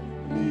ye?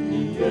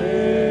 Ni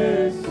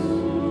Yesu.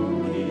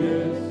 Ni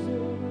Yesu.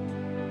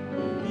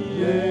 Ni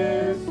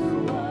Yesu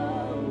wa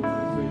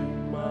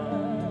uzima.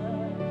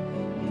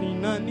 Ni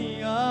nani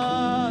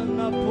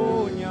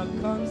anaponya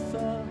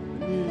kansa?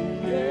 Ni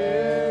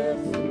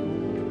Yesu.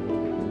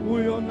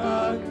 Huyo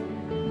nani?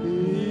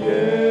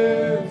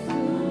 Yesu,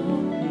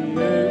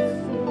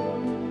 Yesu,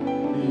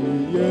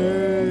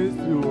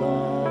 Yesu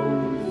wa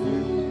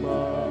uzima.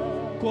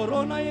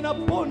 Korona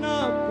inapona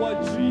kwa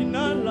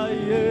jina la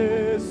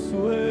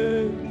Yesu.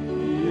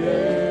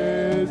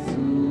 Yesu.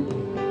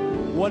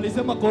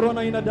 Walisema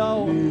korona ina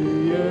dawa.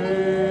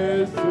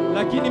 Yesu.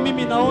 Lakini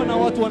mimi naona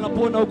watu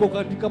wanapona huko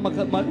katika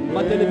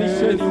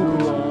matelevisheni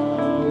huko.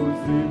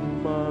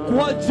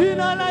 Kwa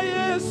jina la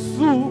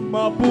Yesu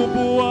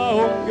mabubu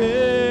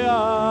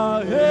waongea.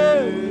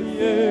 Hey,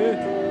 yeah.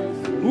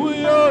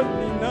 Huyo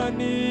ni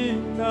nani?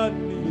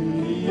 Nani?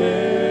 Ni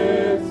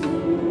Yesu,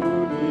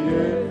 ni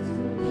Yesu.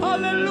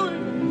 Hallelujah.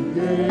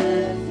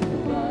 Yesu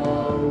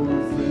wa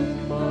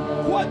uzima.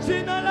 Kwa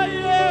jina la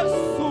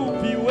Yesu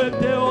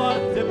viwete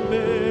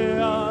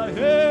watembea.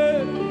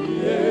 Hey,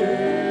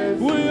 yeah.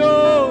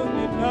 Huyo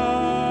ni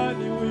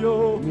nani?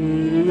 Huyo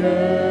ni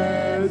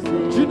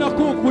Yesu. Jina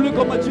kuu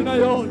kuliko majina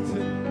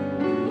yote.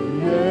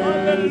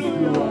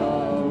 Hallelujah.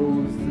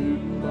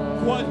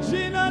 Kwa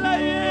jina la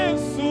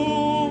Yesu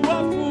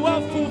wafu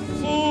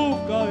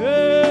wafufuka.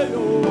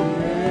 Heyo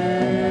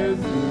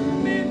Yesu.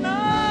 Ni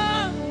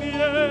nani?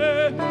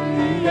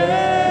 Ni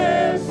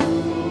Yesu.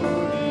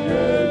 Ni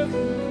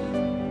Yesu.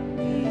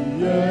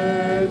 Ni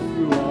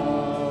Yesu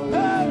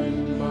wa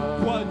uzima.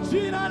 Kwa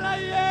jina la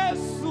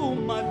Yesu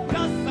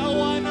matasa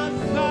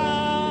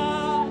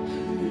wanazaa.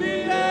 Ni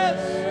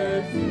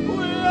Yesu.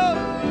 Huyo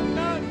ni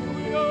nani?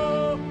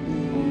 Huyo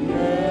ni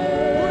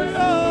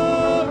Yesu.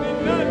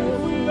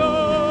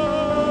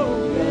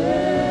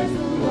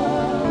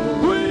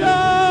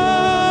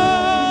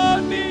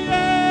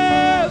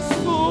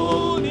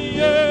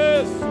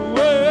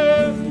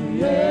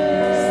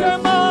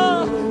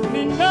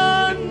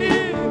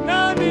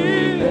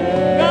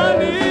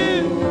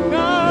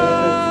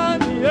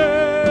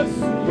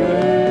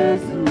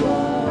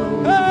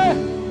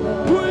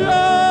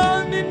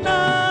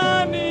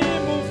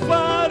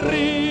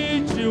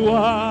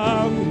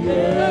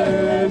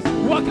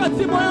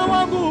 Wakati moyo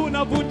wangu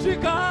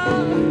unavunjika,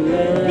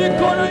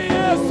 niko na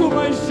Yesu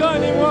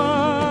maishani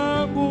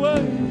mwangu.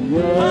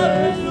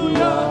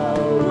 Hallelujah.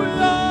 Huyo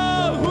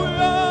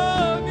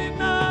ni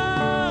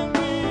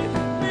nani?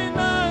 Ni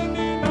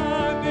nani?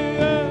 Nani?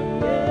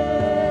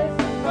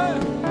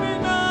 Ni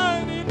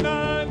nani?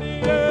 Nani?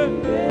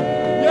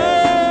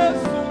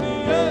 Yesu ni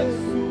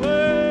Yesu.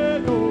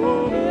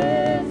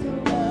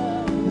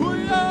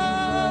 Huyo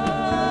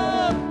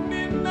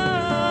ni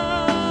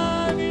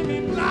nani? Ni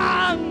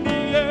nani?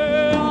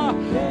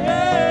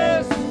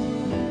 Yes,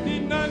 ni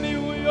nani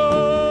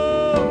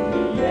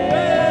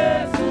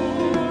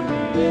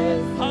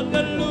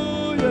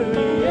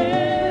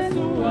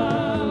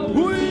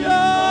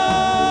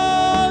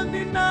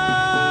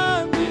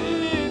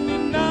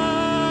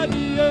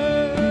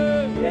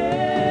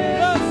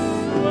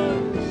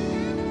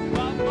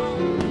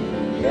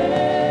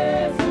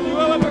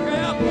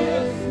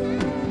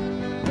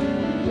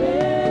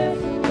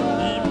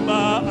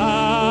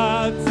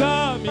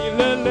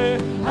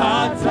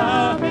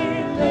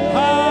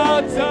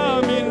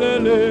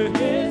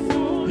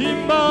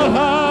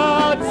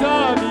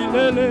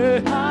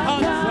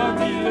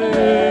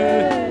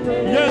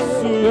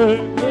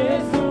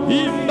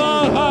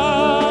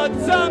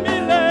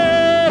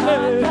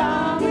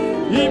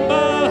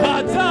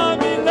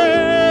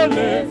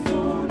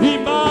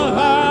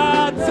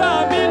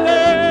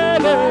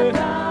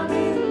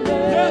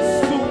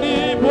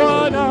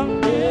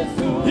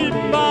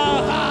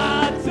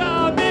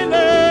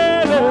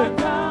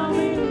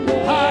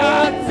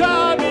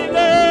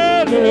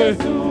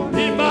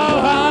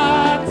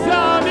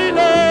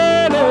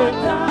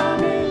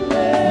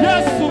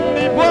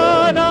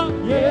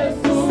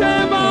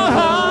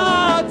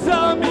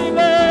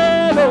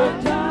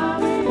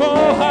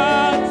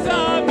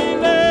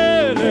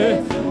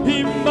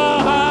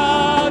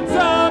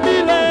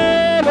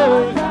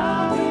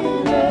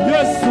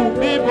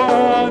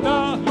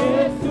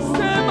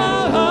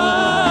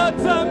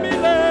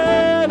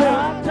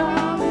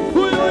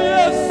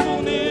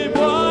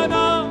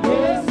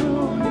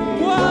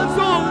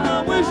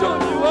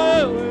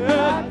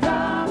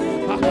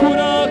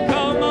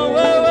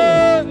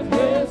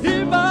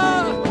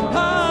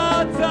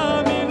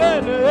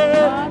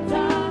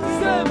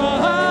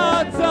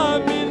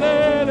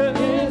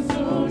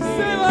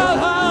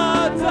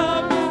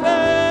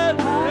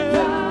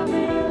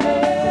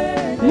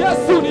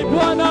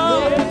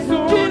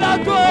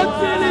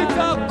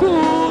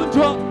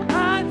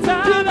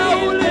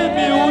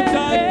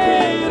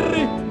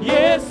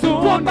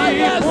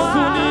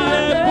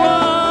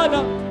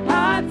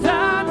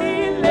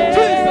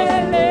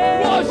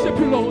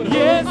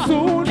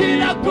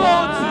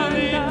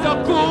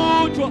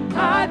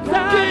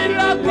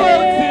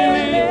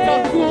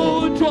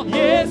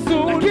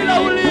Yesu na kila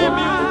ni ulimi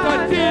Bwana.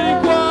 ukatili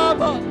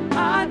kwamba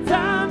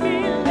Hata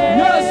milele.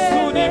 Yesu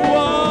ni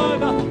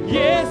Bwana.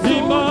 Yesu ni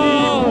Imba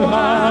Bwana.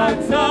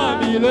 hata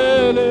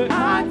milele.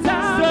 Hata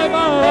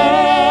Sema milele.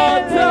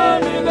 hata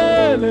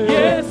milele.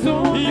 Yesu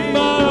ni Imba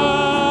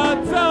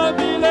hata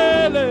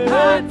milele.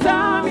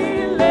 hata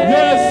milele.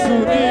 Yesu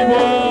ni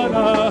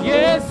Bwana.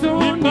 Yesu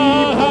ni Imba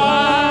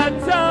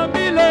hata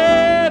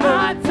milele.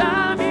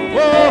 hata milele.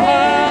 Oh,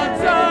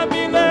 hata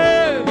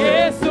milele.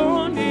 Yesu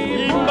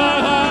ni Imba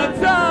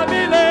hata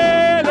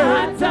milele.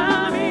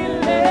 hata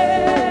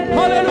milele.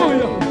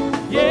 Hallelujah.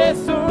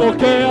 Yesu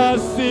Pokea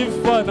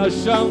sifa na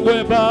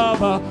shangwe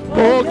Baba,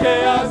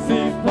 pokea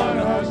sifa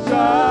na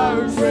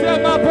shangwe.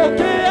 Sema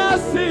pokea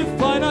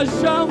sifa na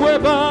shangwe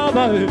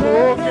Baba,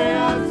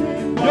 pokea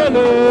sifa na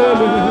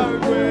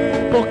shangwe.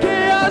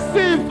 Pokea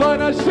sifa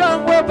na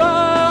shangwe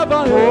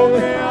Baba,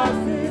 pokea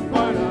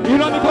sifa na shangwe.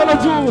 Inua mikono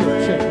juu.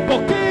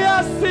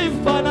 Pokea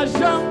sifa na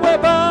shangwe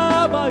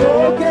Baba,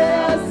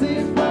 Pokea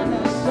sifa na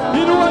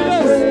shangwe. inua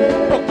Yesu.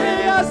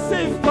 Pokea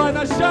sifa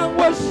na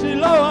shangwe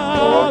Shiloah.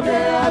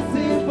 Pokea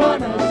sifa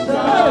na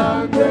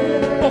shangwe.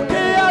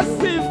 Pokea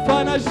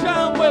sifa na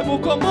shangwe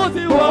mkombozi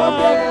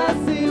wangu. Pokea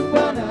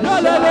sifa na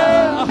Yalele.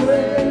 shangwe.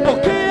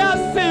 Pokea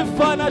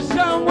sifa na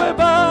shangwe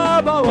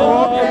Baba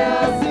wangu.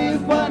 Pokea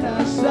sifa na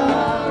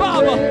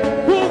Baba, shangwe.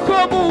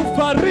 uko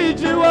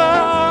mfariji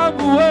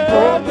wangu wewe.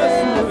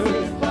 Pokea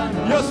sifa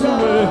na Yesu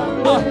wewe.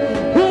 shangwe.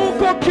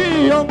 Uko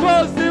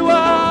kiongozi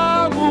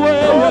wangu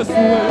wewe Yesu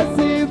Pokea wewe.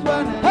 sifa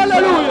na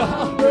Haleluya.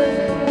 shangwe.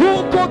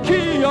 Uko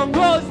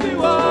kiongozi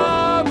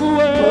wangu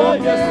wewe Yesu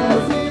Pokea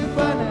wewe.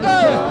 sifa na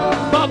Eh, shangwe.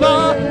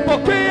 Baba,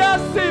 pokea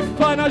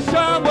sifa na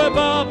shangwe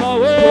Baba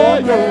wewe.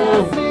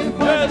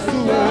 Yesu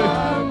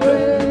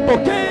wewe.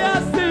 Pokea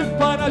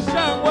sifa na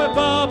shangwe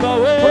Baba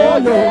wewe.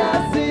 Pokea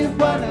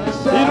sifa na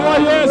Inua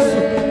shangwe. Yesu.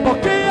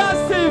 Pokea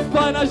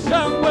sifa na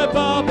shangwe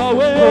Baba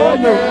wewe.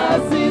 Pokea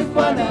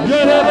sifa na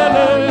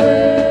Yelelele.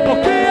 shangwe.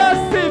 Pokea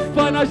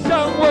sifa na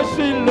shangwe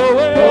Shiloh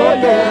wewe.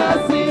 Pokea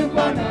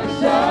sifa na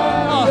Ah,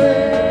 shangwe.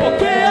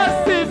 pokea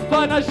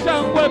sifa na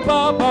shangwe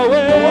Baba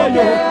wewe.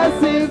 Pokea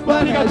sifa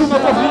Piga na tu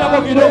makofi yako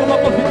shangwe. kidogo,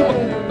 makofi tu.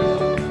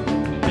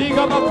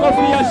 Piga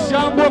makofi ya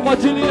shangwe kwa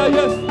ajili ya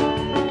Yesu.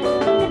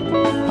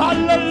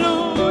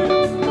 Hallelujah.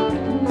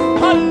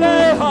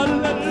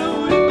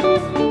 Hallelujah.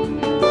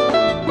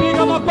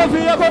 Piga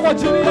makofi yako kwa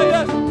ajili ya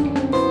Yesu.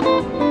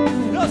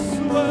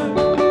 Yesu wewe.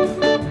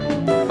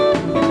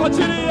 Kwa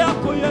ajili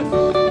yako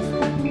Yesu.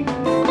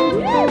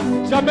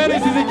 Jameni,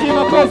 sisikii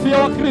makofi ya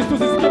Wakristo,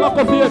 sisikii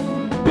makofi yetu.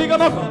 Piga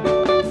makofi.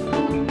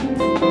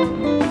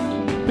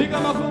 Piga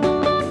makofi.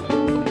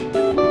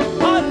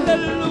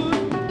 Hallelujah.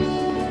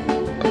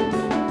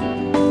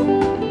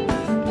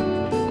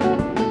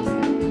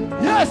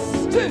 Yes,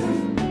 Jesus.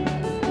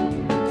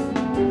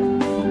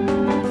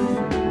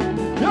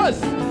 Yes.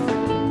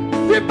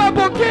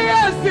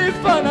 Nimepokea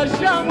sifa na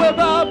shangwe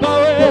Baba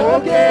wewe.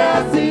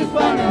 Pokea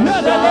sifa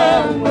na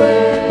shangwe.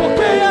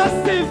 Pokea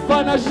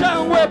sifa na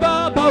shangwe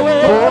Baba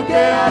wewe.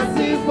 Pokea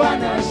sifa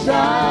na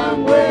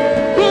shangwe.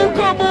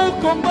 Uko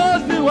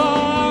mkombozi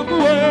wangu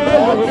wewe.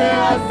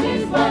 Pokea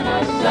sifa na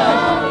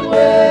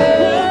shangwe.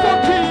 Uko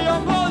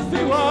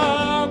kiongozi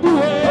wangu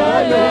wewe.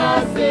 Pokea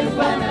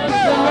sifa na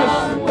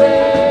shangwe.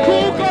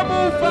 Uko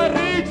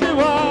mfariji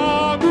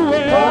wangu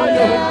wewe.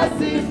 Pokea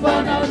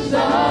sifa na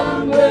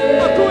shangwe.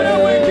 Hakuna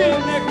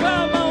mwingine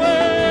kama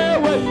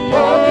wewe.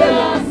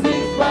 Pokea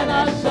sifa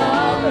na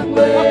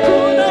shangwe.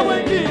 Hakuna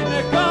mwingine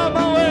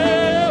kama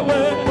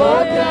wewe.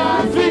 Pokea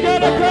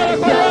Vigelegele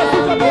kwa Yesu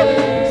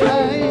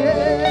jamani.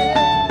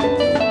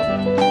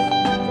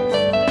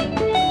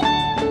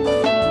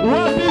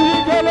 Wapi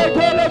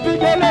vigelegele,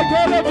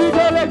 vigelegele,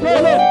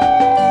 vigelegele.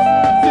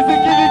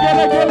 Sisiki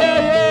vigelegele ya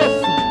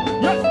Yesu.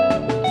 Yes.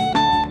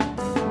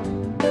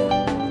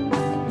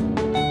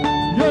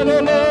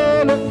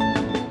 Yelelele.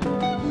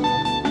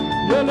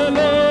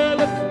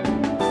 Yelelele.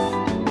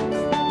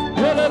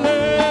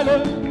 Yelelele.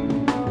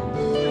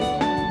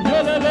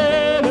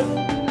 Yelelele.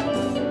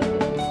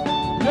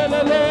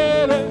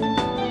 Yelelele.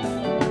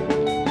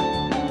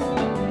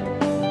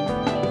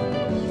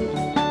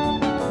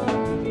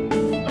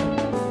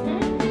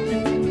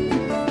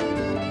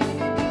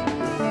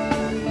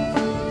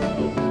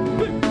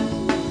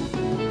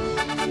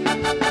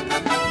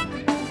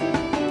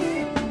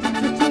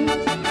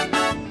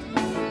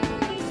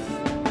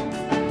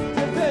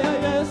 Tetea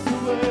Yesu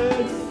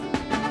wewe.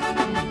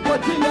 Kwa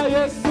ajili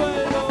ya Yesu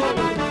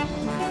wewe.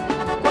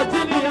 Kwa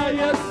ajili ya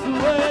Yesu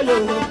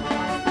wewe.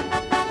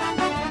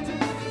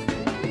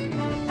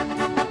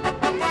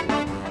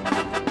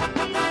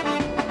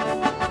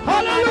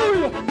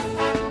 Hallelujah.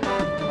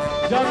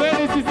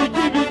 Jameni,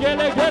 sisikii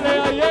vigelegele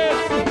ya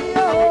Yesu.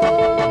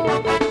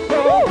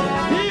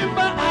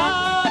 Imba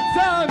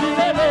hata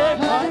milele.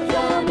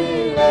 Hata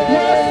milele.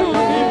 Yesu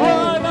ni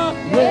Bwana.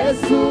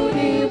 Yesu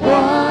ni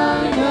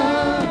Bwana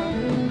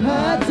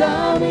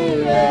hata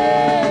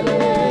milele.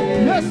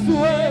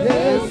 Yesu wewe.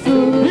 Yesu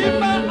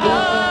Imba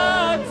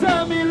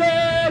hata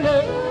milele.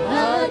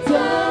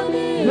 hata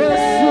milele.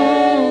 Yesu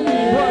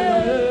ni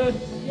Bwana.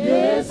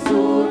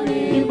 Yesu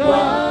ni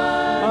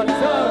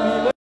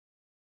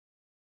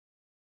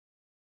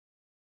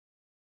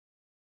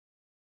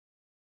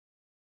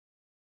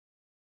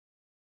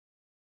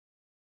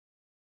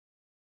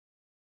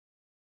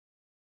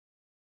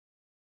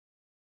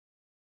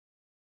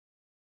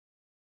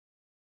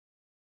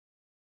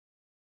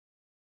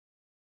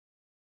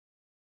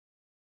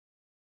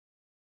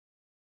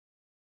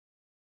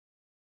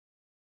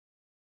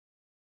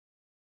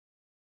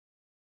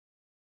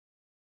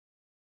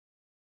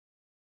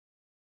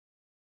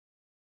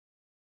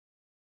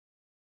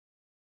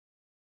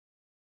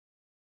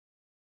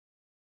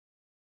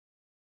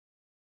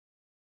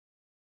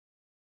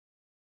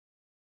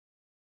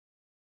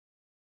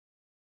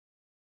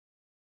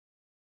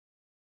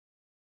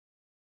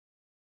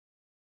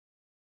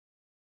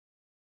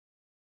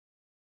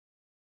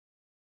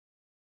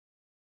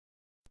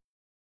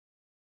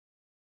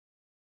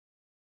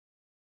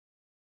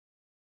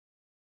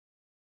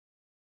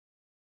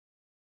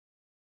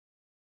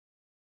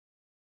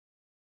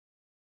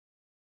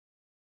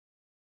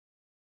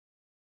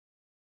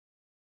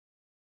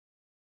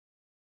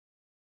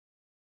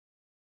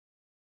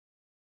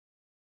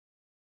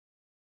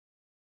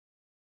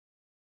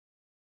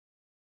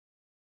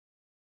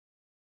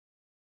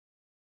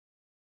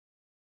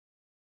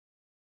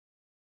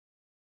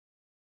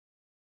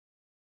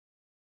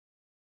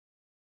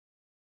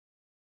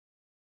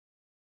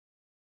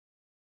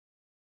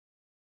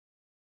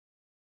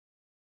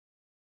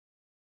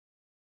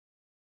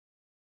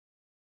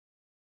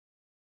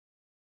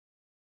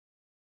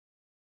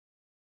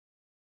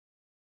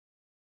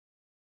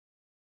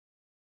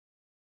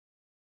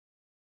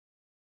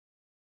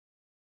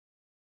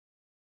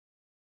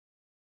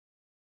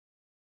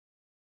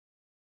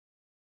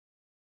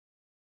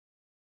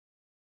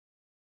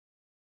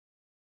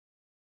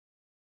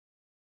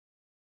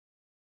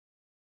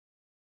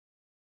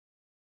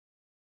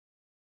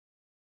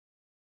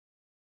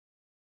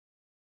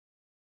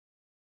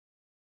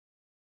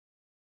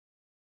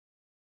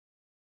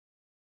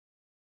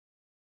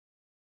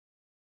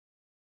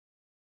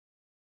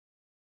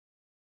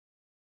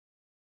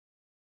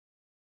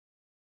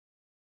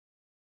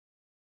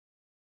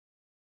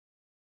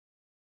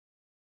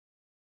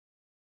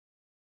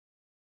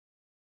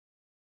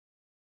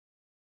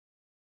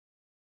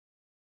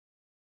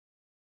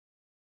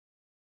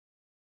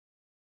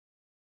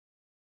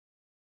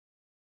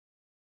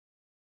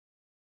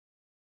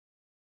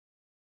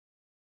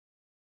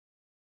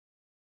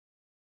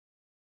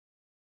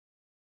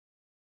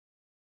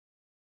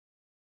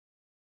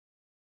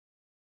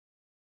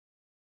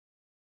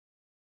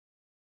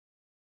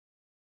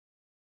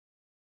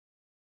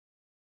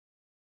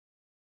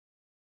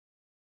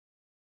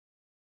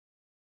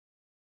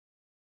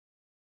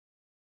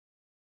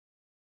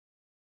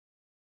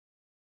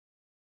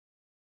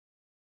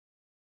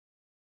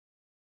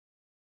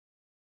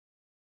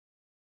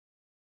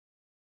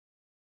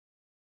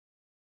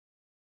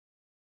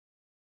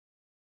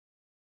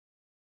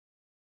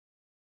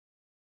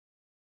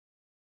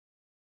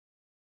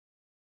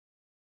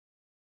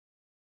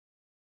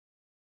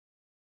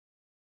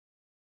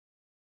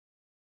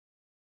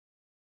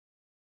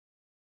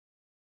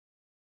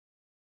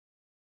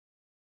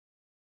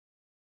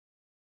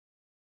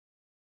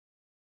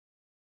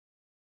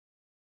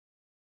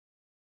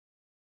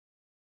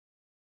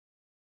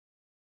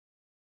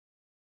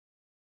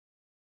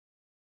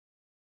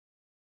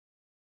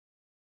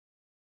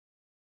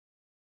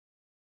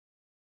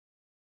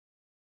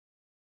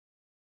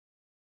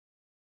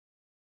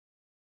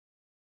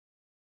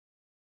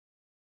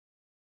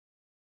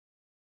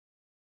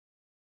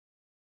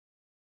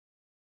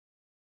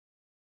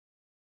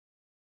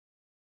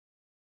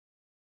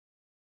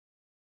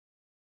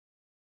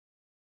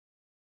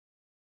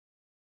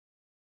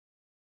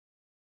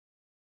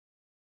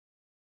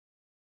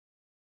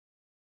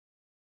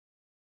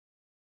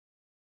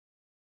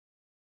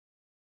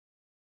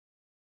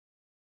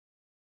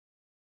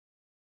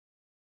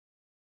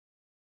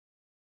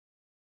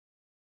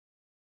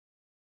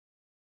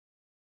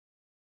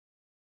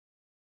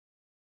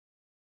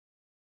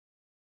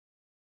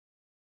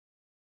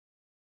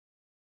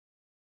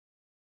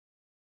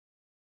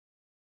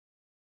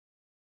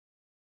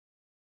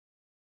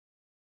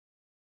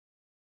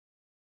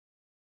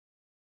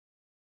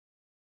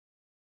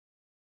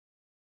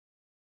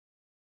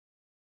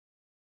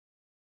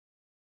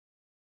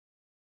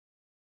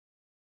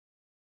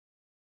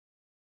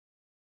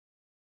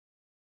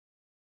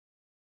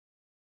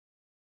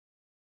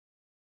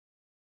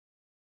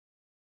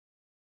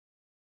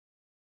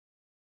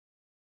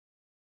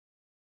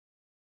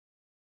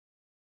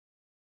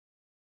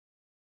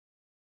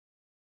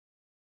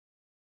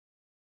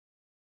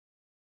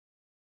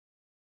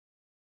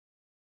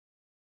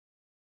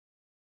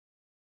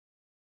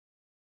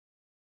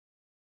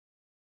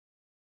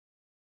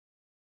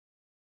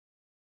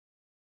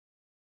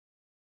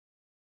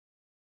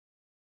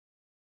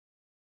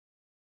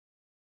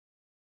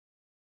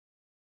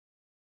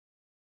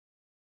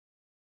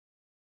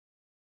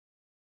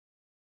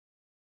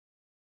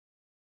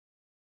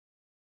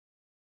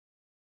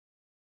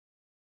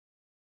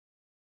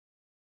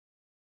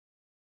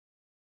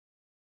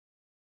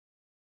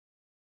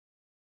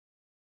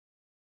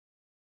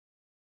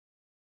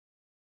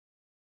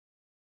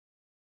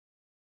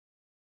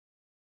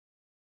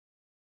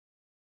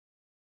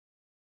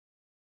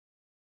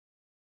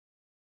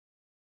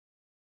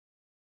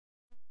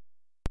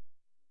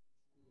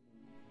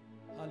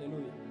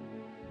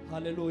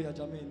Haleluya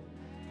jameni.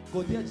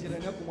 Gotea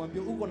jirani yako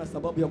mwambie uko na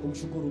sababu ya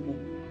kumshukuru Mungu.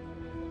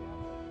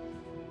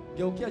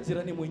 Geukia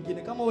jirani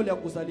mwingine kama ule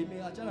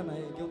akusalimia achana na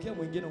yeye. Geukia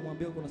mwingine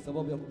umwambie uko na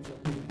sababu ya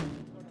kumshukuru.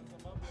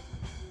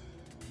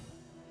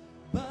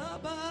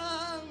 Baba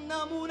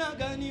namuna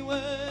gani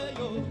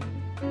wewe?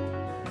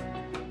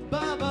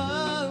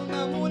 Baba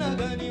namuna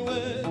gani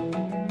wewe?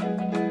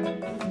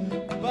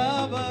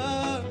 Baba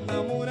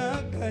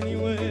namuna gani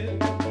wewe?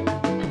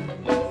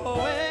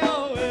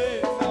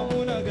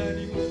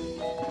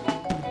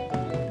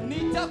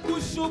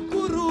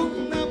 Nitakushukuru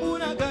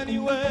namuna gani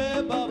we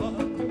Baba,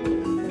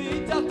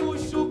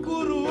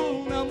 nitakushukuru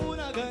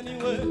namuna gani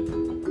we,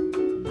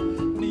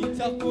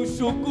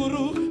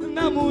 nitakushukuru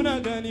namuna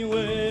gani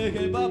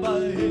we Baba,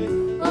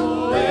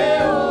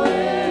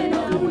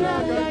 namuna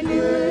gani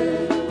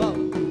we Baba,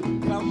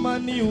 kama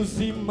ni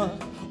uzima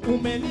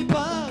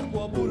umenipa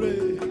kwa bure,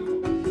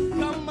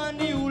 kama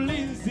ni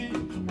ulinzi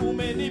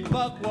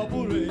umenipa kwa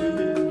bure,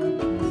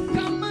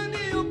 kama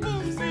ni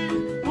upumzi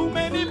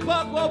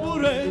umenipa kwa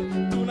bure,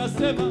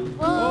 tunasema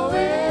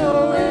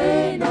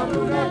owe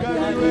namuna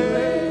gani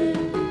we.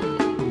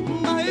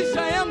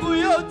 Maisha yangu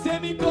yote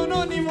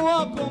mikononi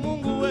mwako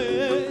Mungu we,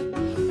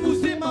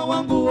 uzima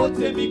wangu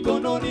wote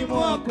mikononi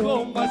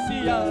mwako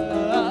Masia,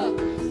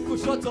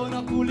 kushoto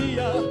na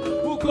kulia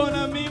uko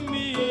na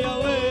mimi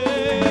yawe,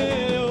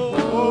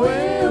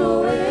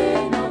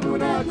 owe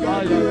namuna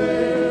gani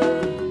we.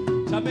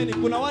 Jameni,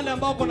 kuna wale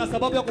ambao kuna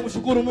sababu ya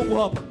kumshukuru Mungu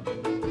hapa.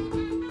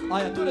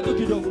 Aya, tuende tu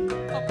kidogo.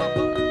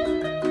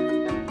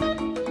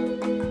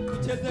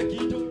 Cheze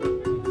kidogo.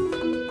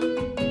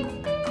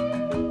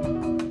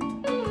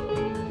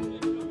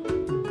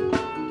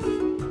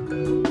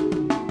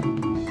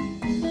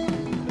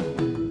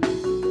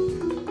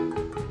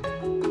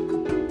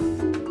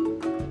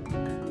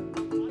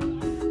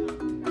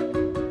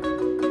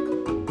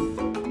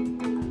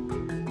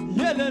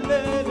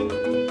 Yelelele.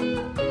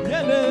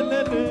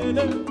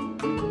 Yelelele.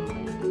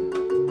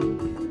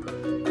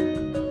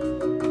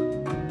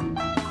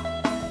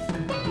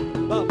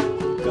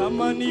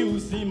 Kama ni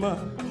uzima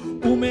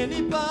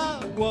umenipa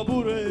kwa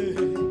bure,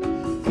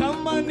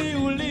 kama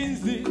ni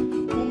ulinzi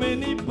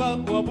umenipa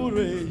kwa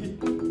bure,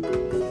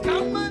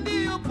 kama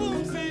ni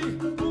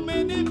upumzi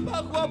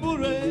umenipa kwa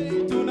bure,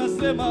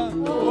 tunasema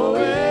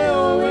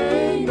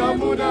owe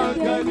namuna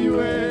gani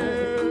we.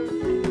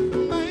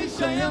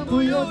 Maisha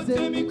yangu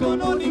yote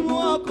mikononi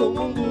mwako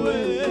Mungu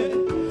we,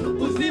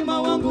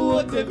 uzima wangu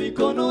wote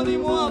mikononi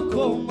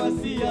mwako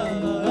Masia,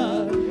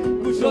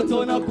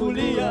 kushoto na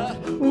kulia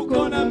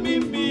uko na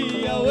mimi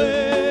yawe,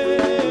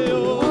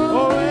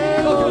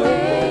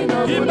 owe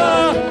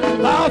namuna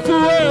afu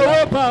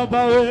wewe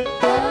Baba we,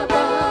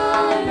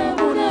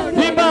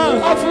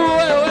 Baba afu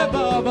wewe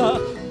Baba,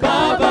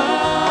 Baba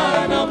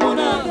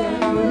namuna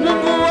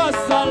Mungu wa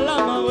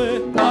salama we,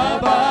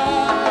 Baba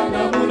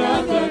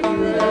namuna gani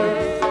we,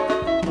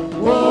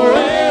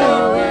 owe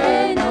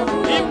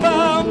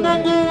namuna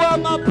Mungu wa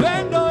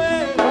mapendo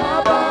we,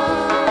 Baba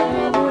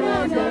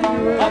namuna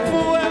gani we, afu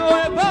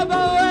wewe Baba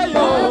we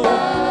yo,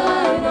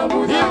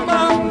 Baba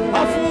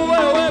afu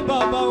wewe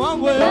Baba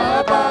wangu we,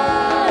 Baba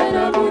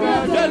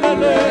namuna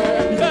gani we,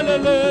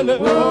 yelelele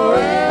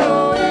owe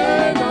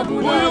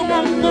namuna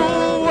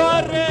Mungu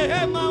wa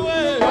rehema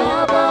we,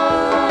 Baba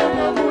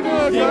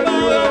namuna gani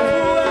we,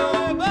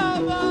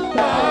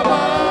 Baba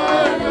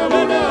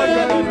namuna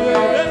gani we,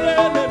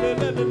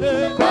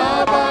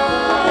 Baba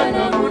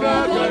namuna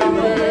gani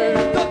we,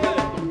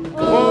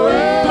 owe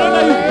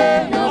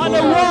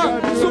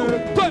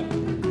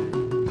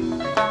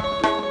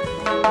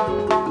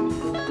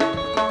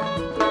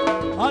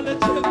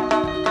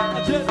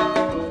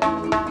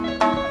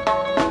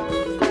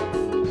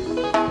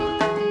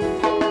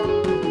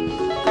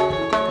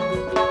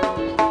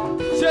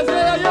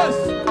yes,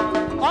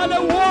 all I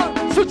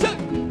want to check.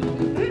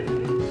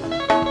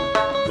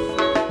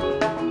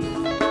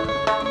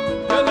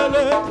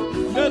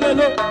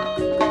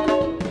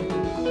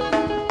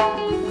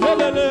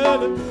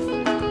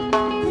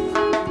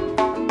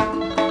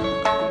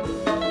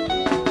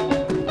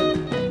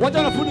 What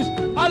are the finish?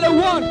 All I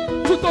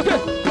want to talk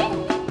it.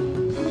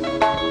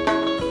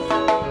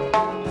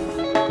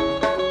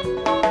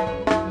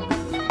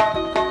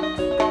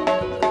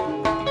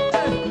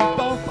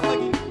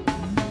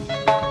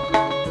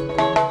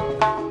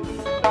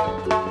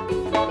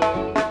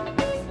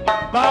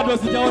 Bado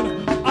sijaona.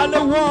 I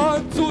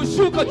want to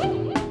sugar.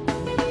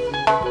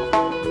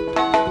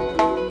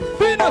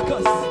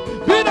 Binacus,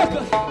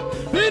 binacus,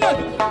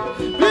 binacus,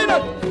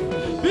 binacus,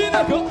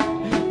 binacus,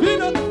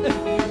 binacus,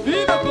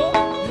 binacus,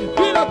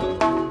 binacus.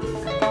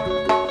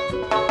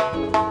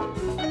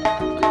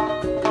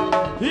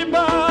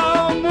 Imba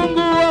Mungu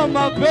wa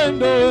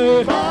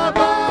mapendo.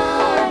 Baba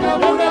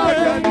namuna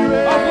gani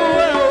we. Afu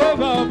wewe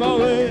Baba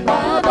we.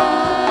 Baba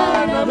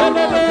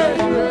namuna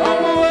gani we.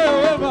 Afu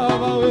wewe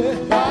Baba we.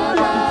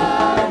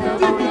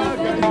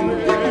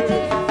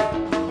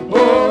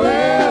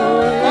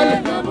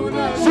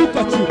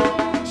 Sukati,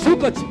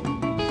 sukati,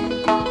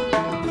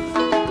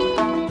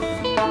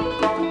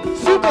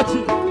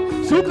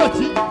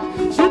 sukati,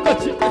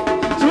 sukati,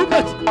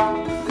 sukati.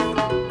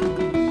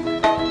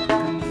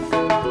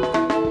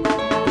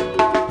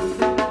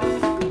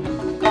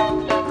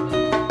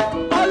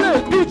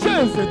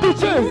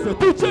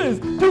 tucheze,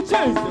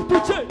 tucheze,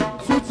 tucheze,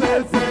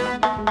 tucheze.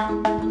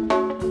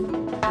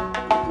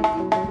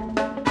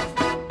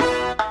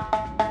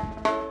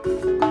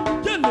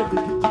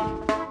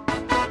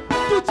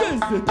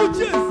 Tucheze,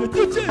 tucheze,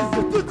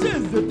 tucheze,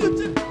 tucheze,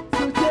 tucheze.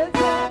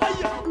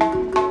 Aya.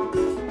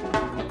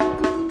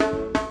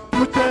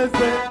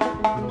 Tucheze.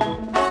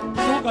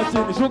 Shuka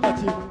chini, shuka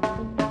chini.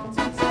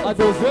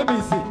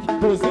 Adozemisi,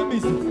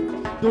 dozemisi,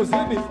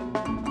 dozemisi.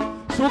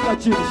 Shuka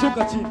chini,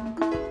 shuka chini.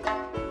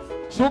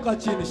 Shuka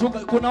chini, shuka.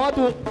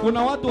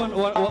 Kuna watu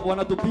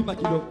wanatupima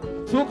kidogo.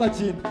 Shuka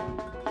chini.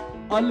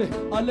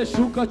 Ale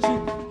shuka chini.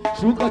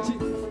 Shuka chini.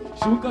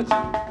 Shuka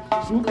chini.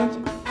 Shuka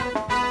chini.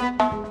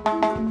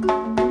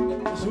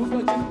 Shuka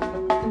chini.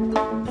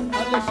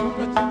 Ale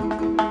shuka chini.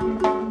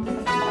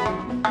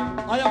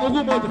 Aya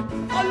mguu moja.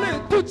 Ale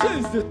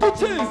tucheze,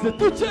 tucheze,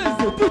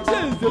 tucheze,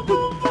 tucheze.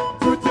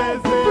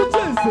 Tucheze,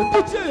 tucheze,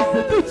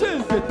 tucheze,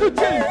 tucheze,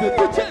 tucheze,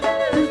 tucheze.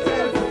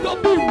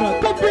 Tobina,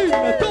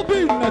 tobina,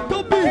 tobina,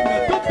 tobina,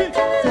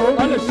 tobina.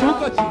 Ale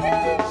shuka chini.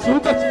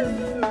 Shuka chini.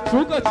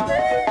 Shuka chini.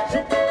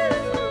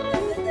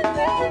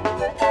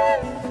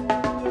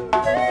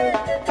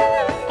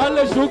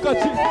 Ale shuka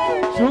chini.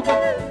 Shuka.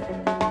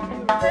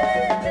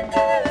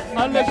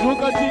 Ale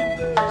shuka chini.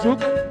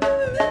 Shuka.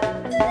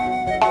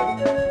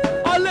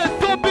 Ale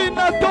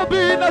tobina,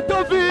 tobina,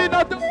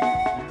 tobina,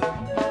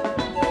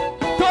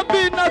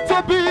 tobina,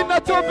 tobina,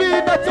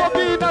 tobina,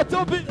 tobina,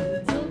 tobina.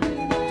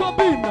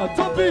 Tobina,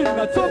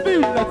 tobina,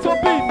 tobina,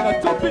 tobina,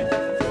 tobina.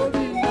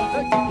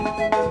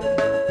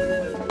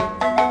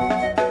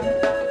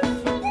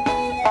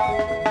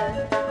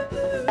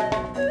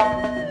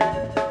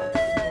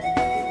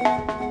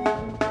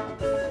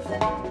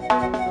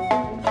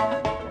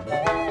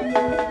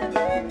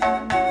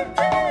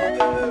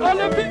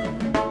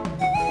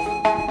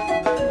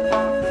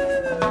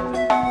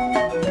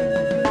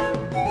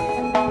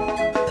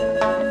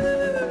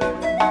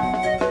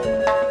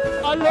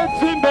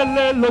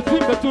 Lo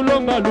timbe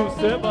tulonga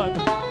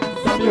lusebana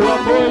Sami wa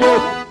moyo,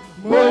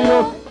 moyo,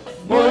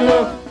 moyo,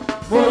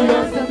 moyo.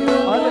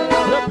 Ale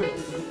zepe,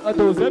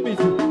 adoze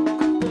miti.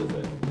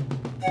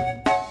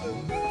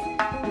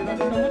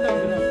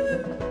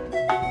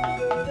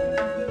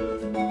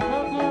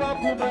 Mungu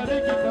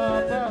akubariki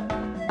baba.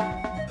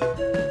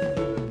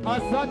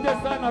 Asante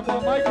sana kwa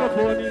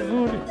microphone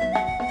nzuri.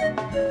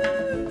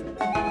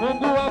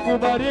 Mungu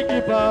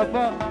akubariki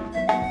baba.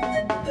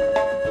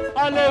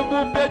 Ale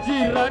mupe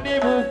jirani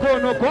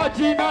mkono kwa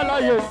jina la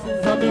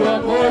Yesu. Sami wa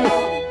moyo,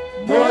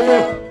 moyo,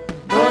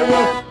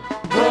 moyo,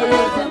 moyo.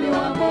 Sami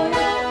wa moyo.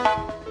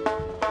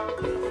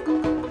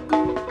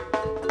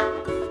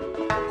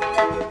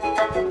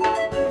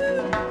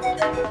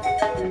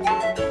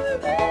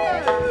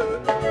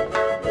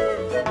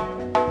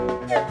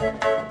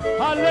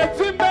 Ale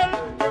timbel,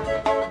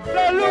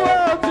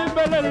 lelua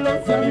timbelelo.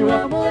 Sami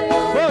wa moyo,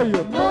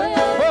 moyo, moyo,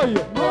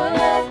 moyo.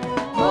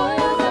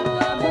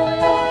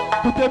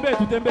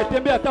 Tutembee,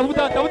 tembea,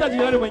 tafuta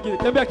jirani mwingine.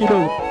 Tembea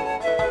kidogo.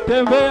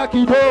 Tembea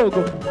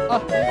kidogo.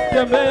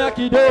 Tembea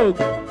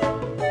kidogo.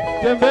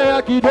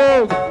 Tembea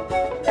kidogo.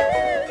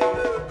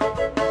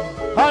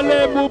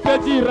 Ale mupe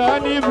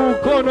jirani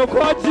mkono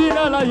kwa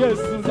jina la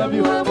Yesu.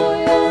 Moyo,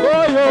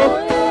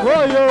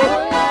 moyo,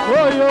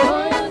 moyo.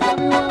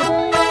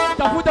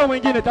 Tafuta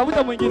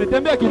mwingine.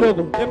 Tembea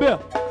kidogo. Tembea.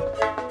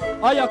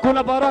 Aya,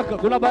 kuna baraka.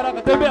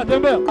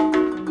 Tembea.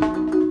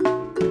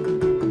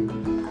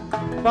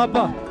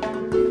 Baba,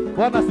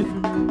 Bwana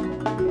sifiwe.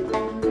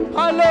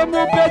 Ale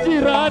mupe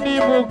jirani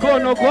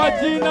mkono kwa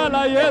jina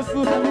la Yesu.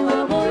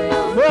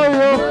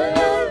 Moyo.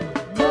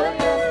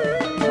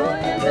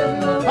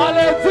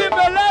 Ale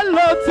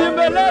timbelelo,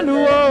 timbelelo.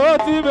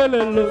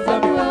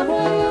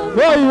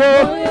 Moyo,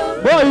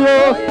 moyo,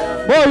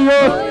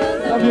 moyo.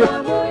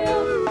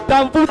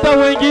 Tafuta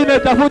mwingine.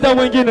 Tafuta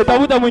mwingine.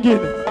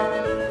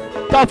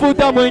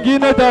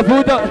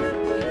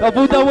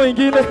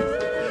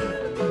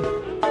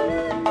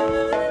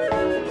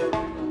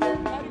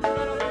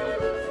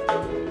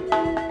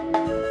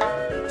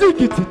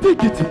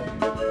 Tikiti.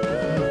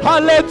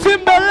 Ale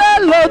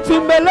timbelelo.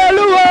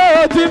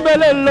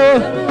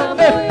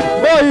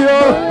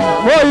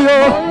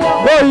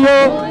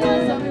 Moyo.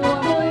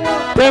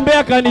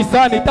 Tembea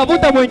kanisani,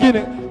 tafuta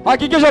mwingine.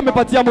 Hakikisha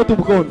umepatia mtu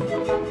mkono.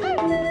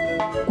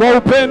 Kwa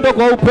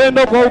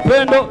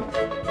upendo.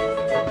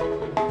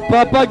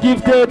 Papa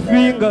gifted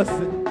fingers.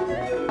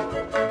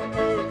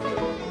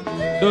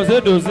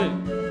 Doze.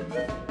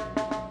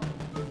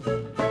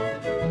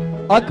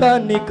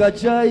 Akanika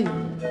chai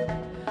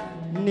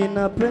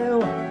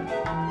ninapewa.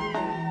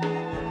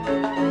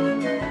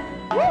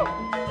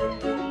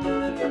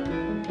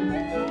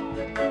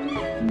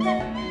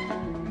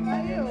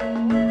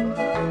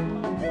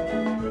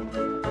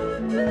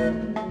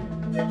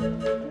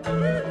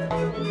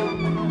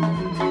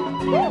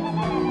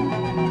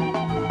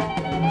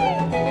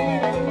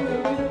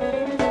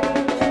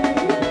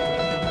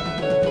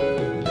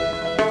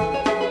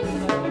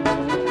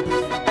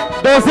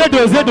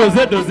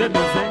 Doze.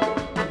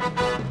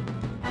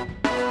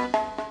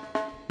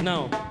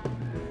 Now,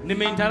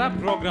 nime interrupt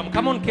program.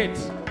 Come on, Kate.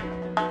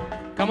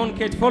 Come on,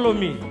 Kate, follow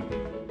me.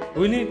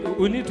 We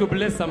need to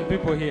bless some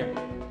people here.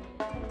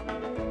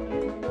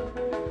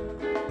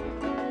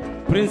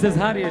 Princess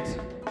Harriet,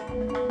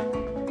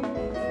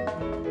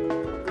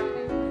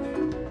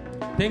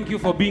 thank you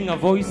for being a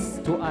voice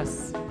to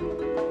us.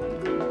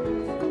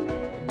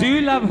 Do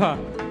you love her?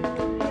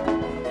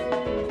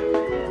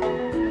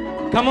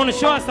 Come on,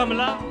 show us some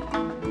love.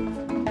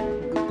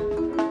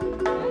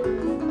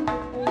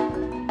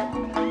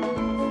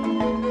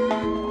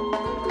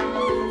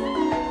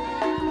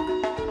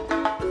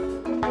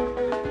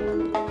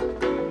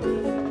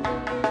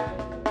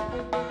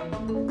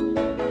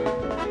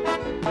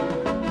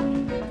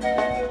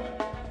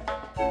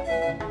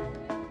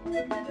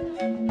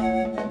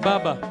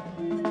 Baba.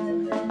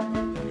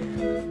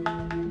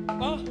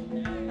 Oh,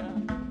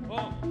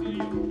 to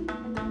you.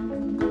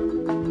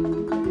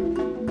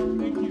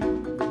 Thank you.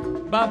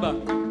 Baba.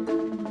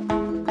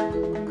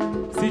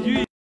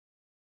 Sijui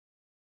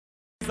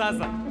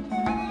sasa.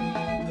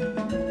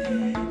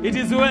 It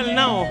is well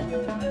now.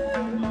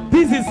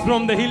 This is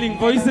from the Healing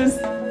Voices.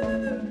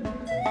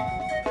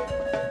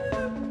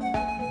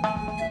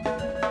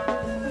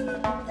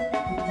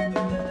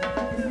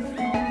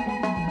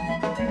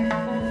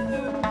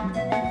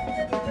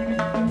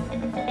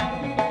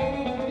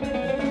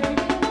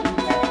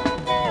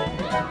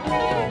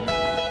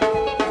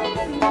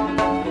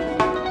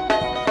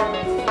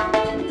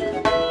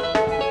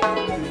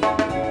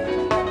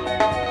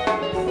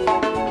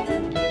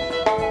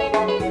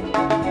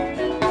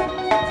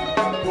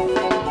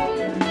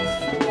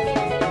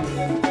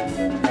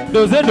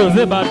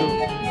 Doze bado.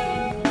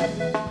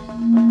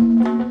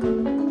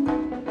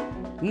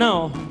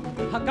 Now,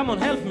 come on,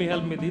 help me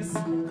this.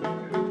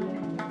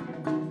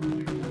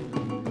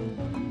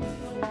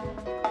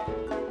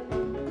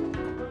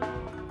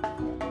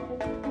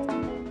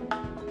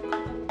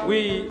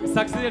 We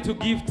succeeded to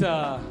gift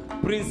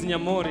Prince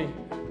Nyamori.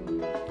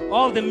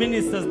 All the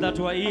ministers that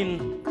were in.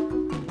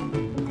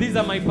 These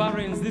are my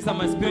parents, these are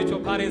my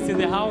spiritual parents in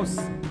the house.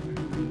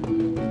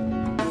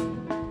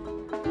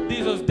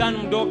 This was Dan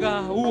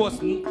Mdoga,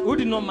 who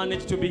did not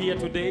manage to be here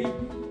today.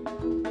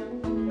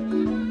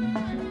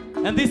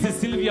 And this is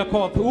Sylvia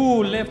Koth,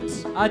 who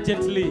left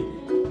urgently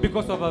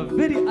because of a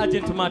very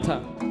urgent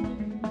matter.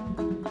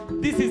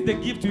 This is the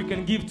gift we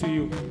can give to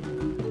you.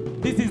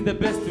 This is the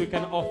best we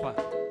can offer.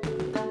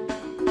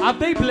 Have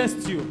they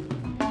blessed you?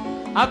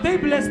 Have they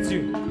blessed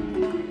you?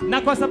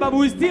 Na kwa sababu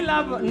we still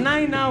have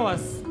 9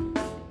 hours.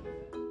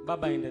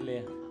 Baba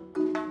endelea.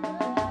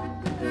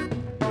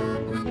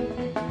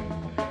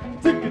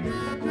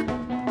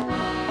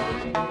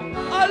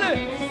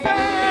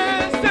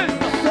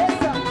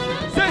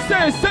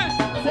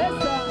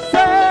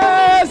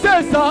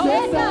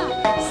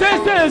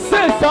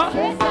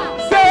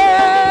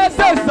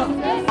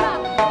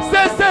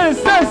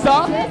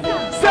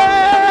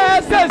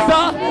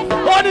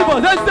 On y va,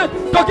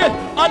 ok,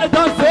 allez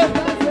danser,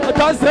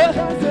 danser,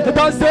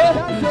 danser,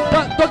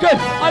 ok,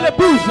 allez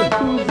bouge,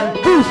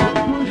 bouge,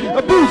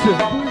 bouge,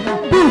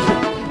 bouge,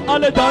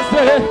 allez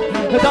danser,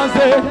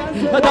 danser,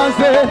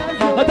 danser,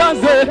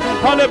 danser,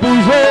 allez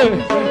bouger,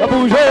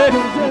 bouger,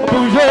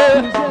 bouger,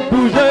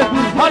 bouger,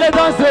 allez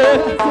danser,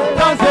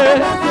 danser,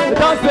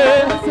 danser,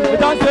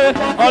 danser,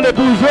 allez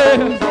bouger,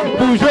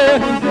 bouger,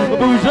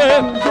 bouger,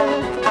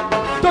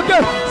 ok,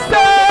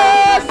 c'est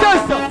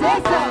ça.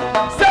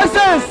 C'est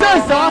ça, c'est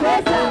ça,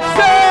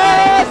 c'est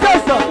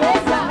ça,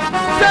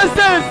 c'est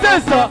ça, c'est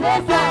ça,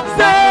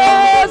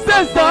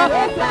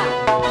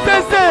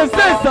 c'est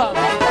ça,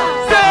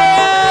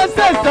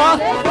 c'est ça,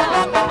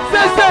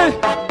 c'est ça,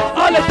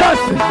 allez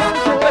danse,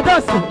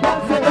 danse,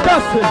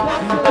 danse,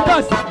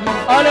 danse,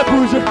 allez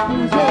bouge,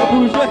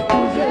 bouge,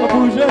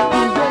 bouge,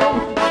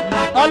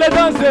 allez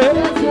danser,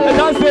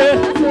 danser,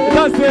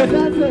 danser,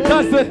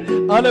 danser,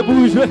 allez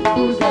bouger,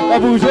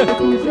 bouger.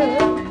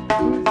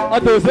 A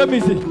danser,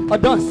 musique, a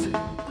danse,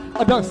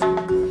 a danse,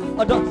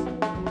 a danse.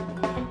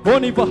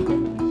 On y va.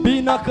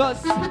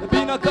 Binakas,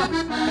 binakas,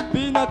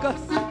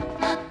 binakas.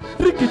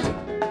 Trickit,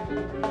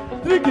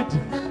 trickit.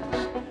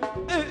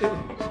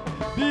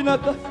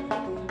 Binakas.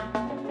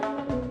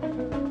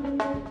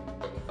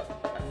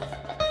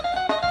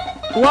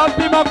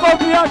 Wapi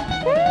makofi yake?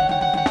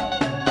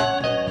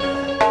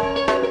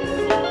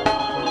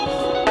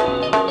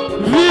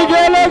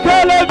 Vigele,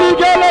 gele,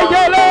 vigele,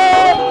 gele.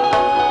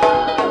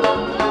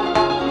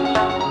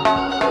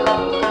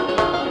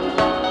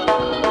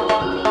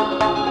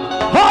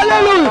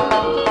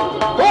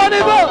 On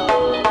y va.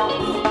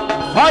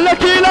 Allez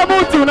kila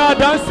mtu na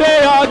danse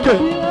yake.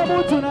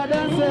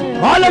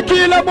 Allez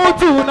kila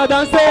mtu na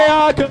danse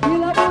yake.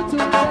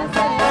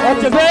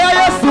 Chezea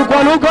Yesu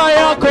kwa lugha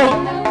yako.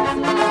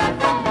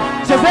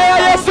 Chezea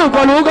Yesu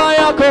kwa lugha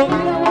yako.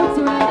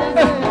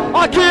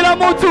 Kila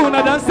mtu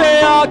na danse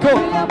yako.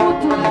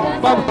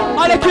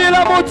 Allez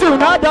kila mtu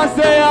na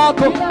danse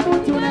yako.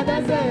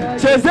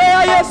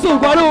 Chezea Yesu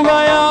kwa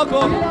lugha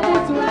yako.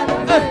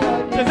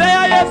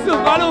 Chezea Yesu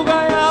kwa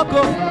lugha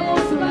yako.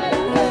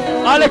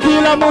 Ale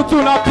kila mtu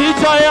na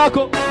picha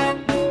yako.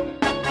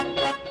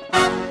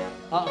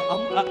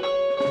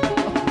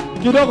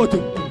 Kidogo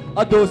tu.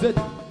 Adoze.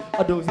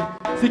 Adoze.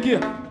 Sikia.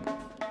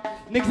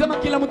 Nikisema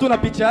kila mtu na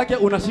picha yake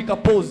unashika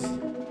pose.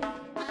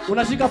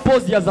 Unashika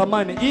pose ya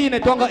zamani. Hii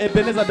inaitwa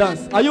Ebenezer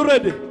dance. Are you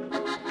ready?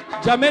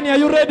 Jameni, are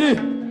you ready?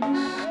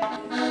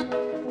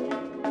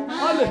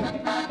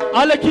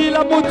 Ale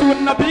kila mtu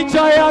na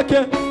picha yake.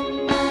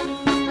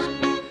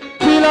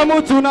 Kila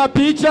mtu na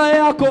picha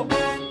yako.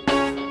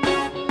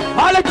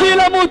 Ale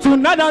kila mtu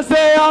na dance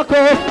yako.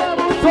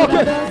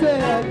 Okay.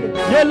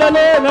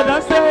 Yelele na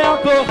dance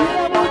yako.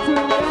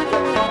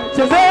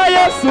 Chezea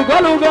Yesu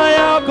kwa lugha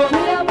yako.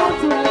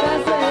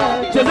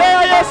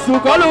 Chezea Yesu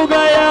kwa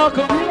lugha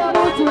yako.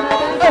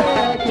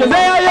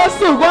 Chezea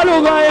Yesu kwa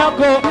lugha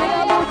yako.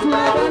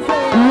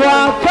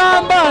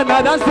 Wakamba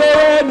na dance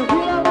yenu.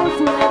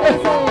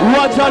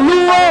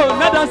 Wajaluo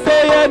na dance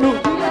yenu.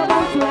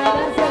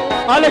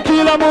 Ale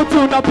kila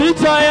mtu na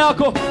picha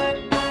yako.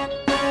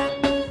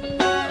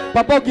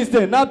 Papa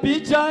Kiste na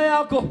picha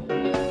yako.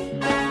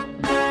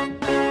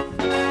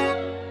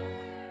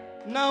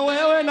 Na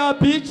wewe na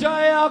picha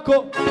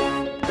yako.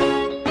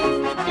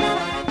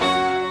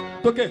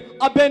 Okay,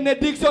 a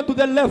benediction to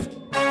the left.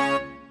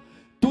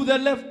 To the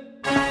left.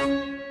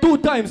 2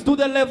 times to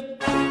the left.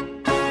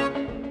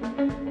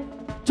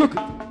 Chuk.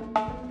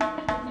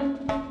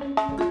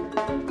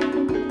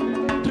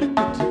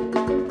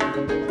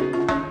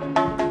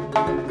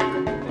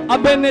 A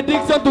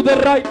benediction to the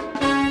right.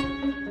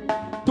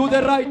 To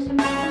the right.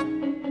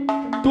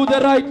 To the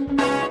right.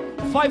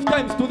 5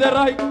 times to the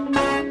right.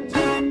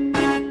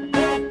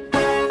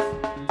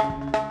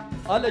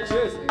 Ale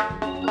chase.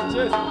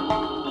 Chase.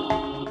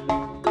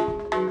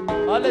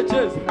 Ale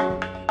chase.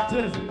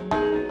 Chase.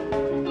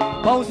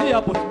 Bounce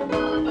hapo.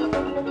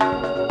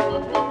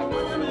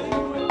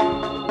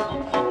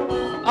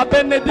 A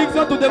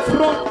benediction to the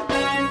front.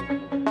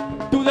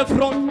 To the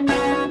front.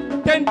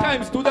 10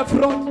 times to the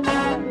front.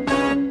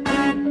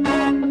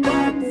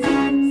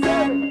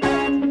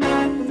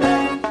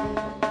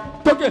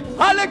 Okay.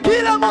 Ale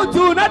kila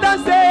mtu na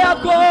dance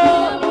yako.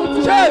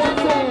 Chase.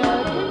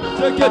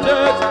 Check it.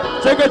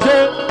 Check it.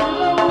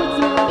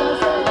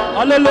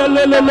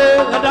 Alelelelele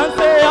na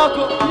dance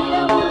yako.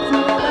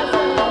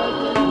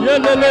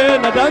 Yelele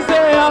na dance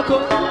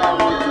yako.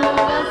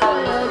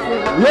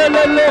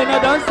 Yelele na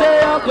dance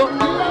yako.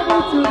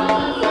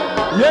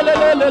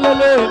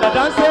 Yelelelele na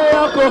dance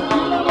yako.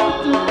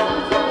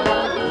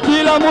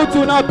 Kila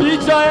mtu na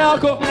picha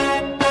yako.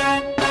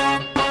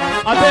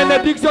 A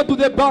benediction to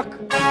the back.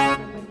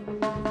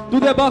 To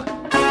the back.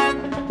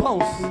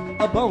 Bounce.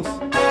 A bounce.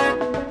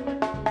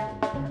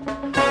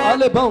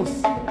 Ale bounce.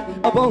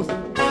 A bounce.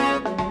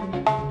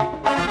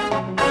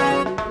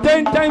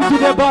 10 times to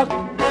the back.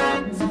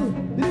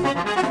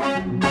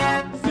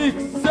 6,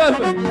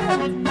 7.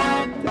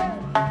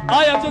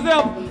 Aya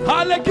chezea.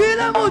 Ale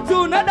kila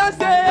mtu na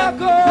dance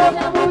yako.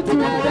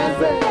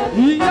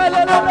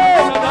 Yelele na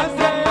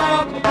dance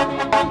yako.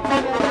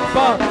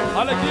 Pa.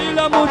 Ale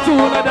kila mtu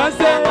na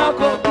dance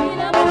yako.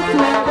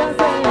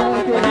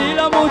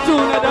 Kila mtu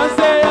na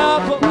dance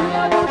yako.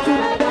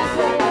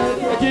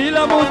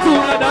 Kila mtu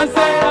na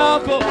dance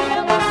yako.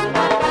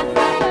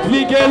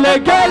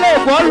 Vigelegele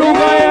kwa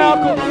lugha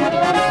yako.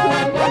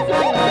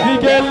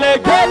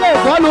 Vigelegele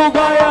kwa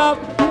lugha yako.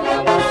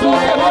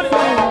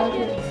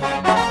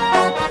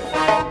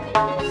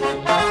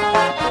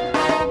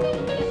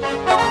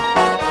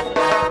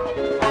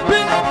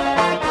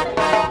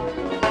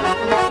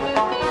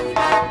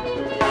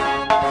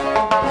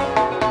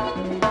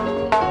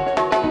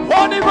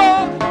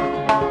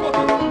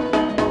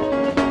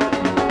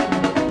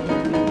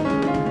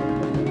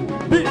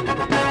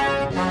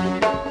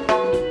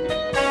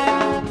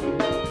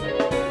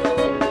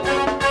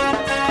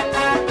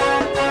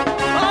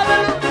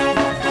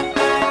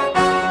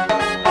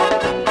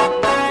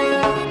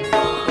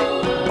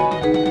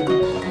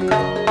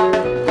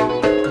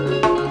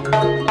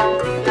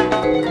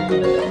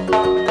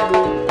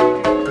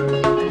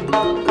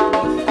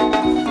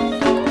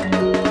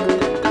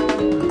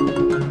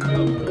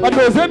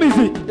 Adoze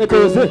music,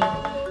 adoze,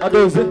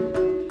 adoze,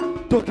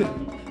 toke,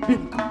 bin.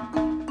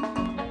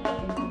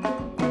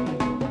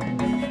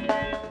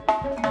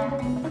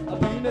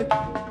 Abine,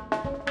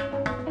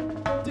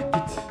 take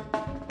it,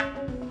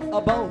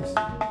 a bounce.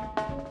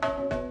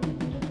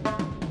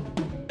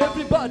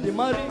 Everybody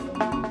maringo.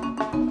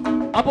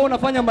 Hapa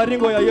unafanya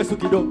maringo ya Yesu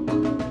kidogo.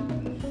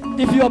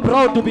 If you are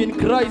proud to be in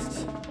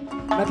Christ,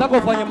 nataka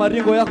ufanye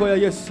maringo yako ya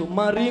Yesu.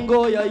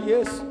 Maringo ya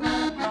Yesu.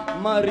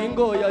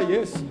 Maringo ya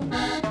Yesu.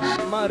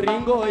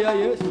 Maringo ya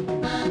Yesu.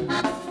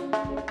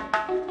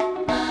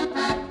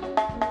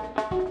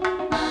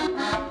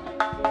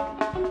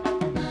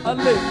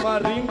 Ale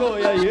maringo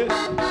ya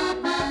Yesu.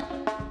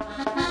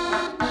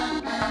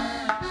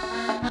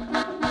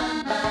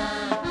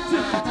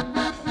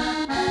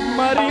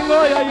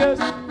 Maringo ya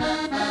Yesu.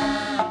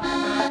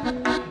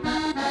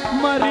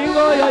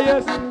 Maringo ya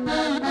Yesu.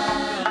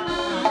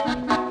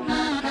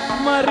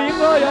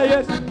 Maringo ya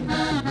Yesu.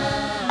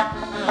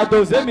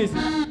 Adoze misi.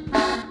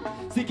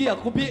 Sikia,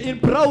 to be in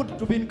proud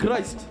to be in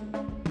Christ.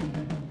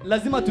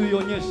 Lazima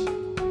tuionyeshe.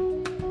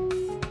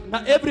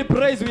 Na every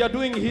praise we are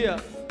doing here,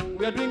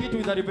 We are doing it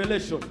with a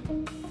revelation.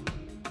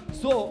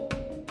 So,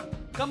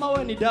 kama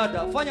wewe ni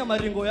dada, fanya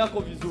maringo yako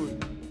vizuri.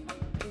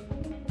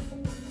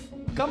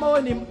 Kama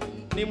wewe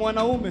ni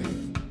mwanaume,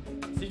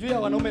 sijui ya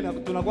wanaume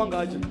tunakuanga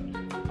aje.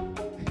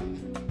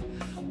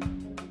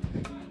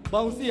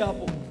 Bounce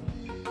hapo.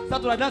 Sasa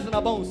tuna dance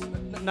na bounce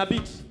na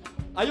beat.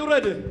 Are you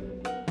ready?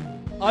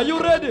 Are you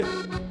ready?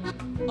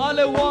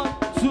 Ale 1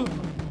 2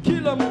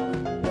 kila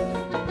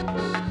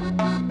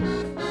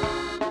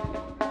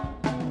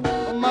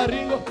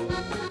maringo.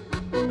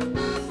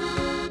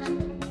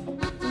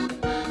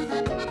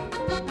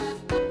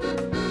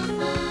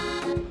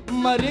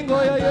 Maringo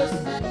ya Yesu.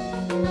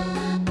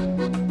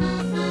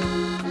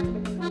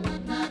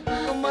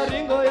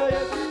 Maringo ya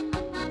Yesu.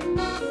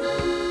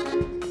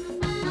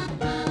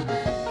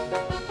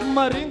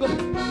 Maringo.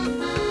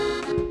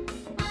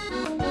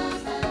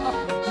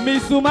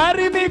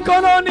 Misumari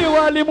mikononi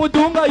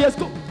walimudunga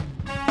Yesu.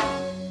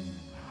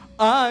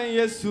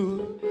 Yesu,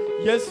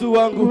 Yesu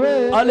wangu.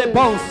 Ale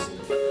bounce.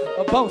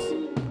 Bounce.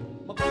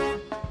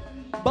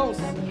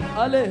 Bounce.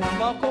 Ale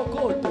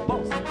makokoto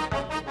bounce.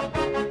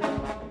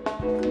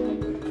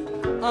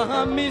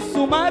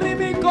 Misumari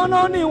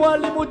mikononi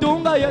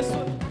walimudunga Yesu.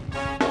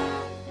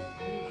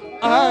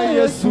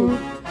 Yesu,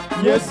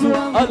 Yesu,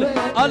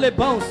 ale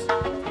bounce.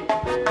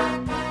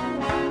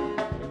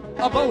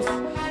 Bounce,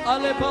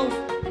 ale bounce.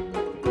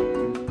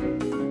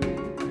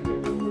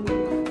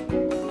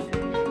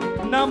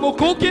 Na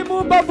mukuki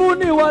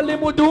mubavuni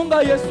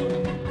walimudunga Yesu.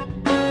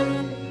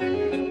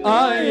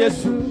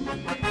 Yesu,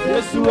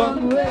 Yesu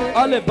wangu.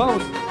 Ale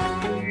bounce.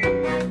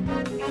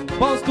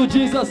 Bounce to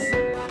Jesus.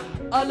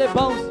 Ale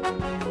bounce.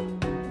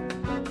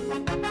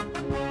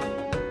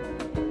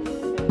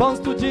 Bounce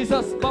to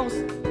Jesus, bounce.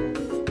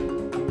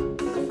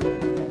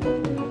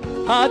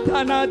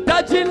 Hata na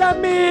taji la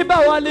miba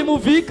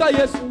walimuvika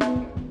Yesu.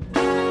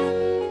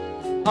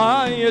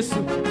 Yesu,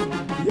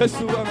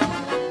 Yesu wangu.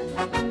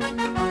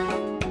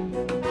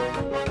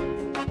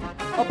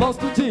 Bounce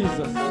to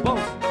Jesus,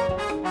 bounce.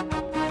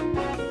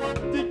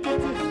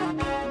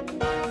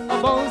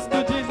 Bounce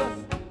to Jesus.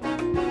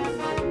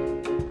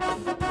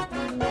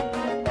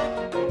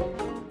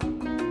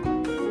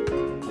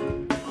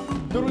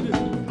 Turudi.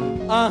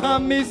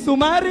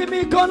 Misumari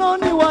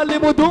mikononi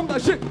walimudunga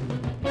shi.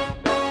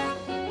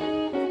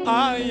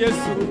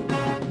 Yesu,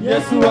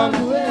 Yesu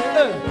wangu.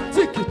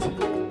 Take it.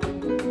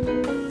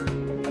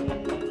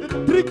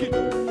 Drink it.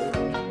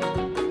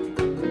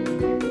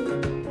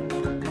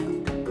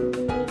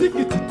 Take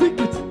it,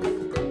 take it.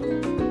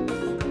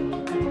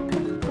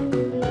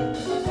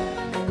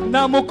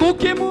 Na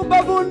mukuki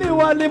mubavuni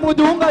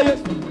walimudunga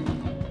Yesu.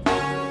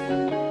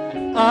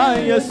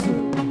 Yesu,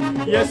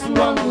 Yesu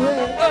wangu.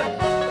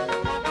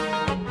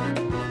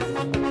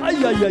 Ay.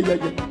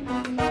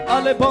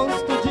 Ale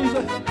bounce to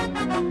Jesus.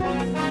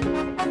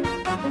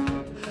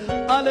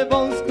 Ale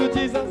bounce to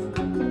Jesus.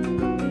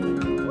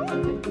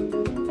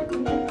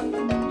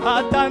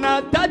 Hata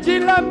na taji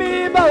la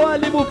miba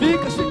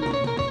walimuvika shi.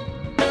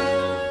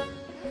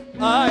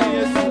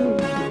 Yesu,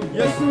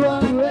 Yesu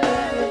wangu.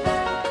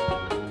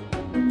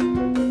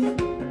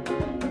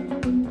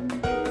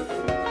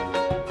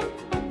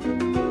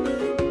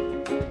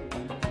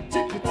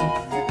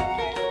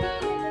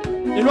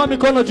 Inua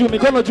mikono juu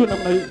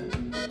namna hii.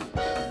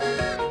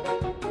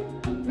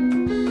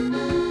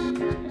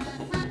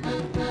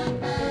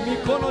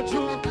 Mikono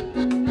juu.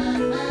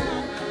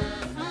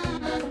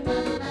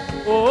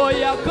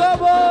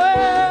 Yakobo,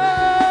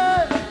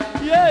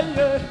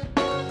 yeah.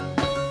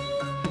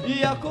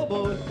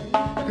 Yakobo,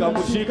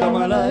 kamushika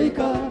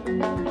malaika.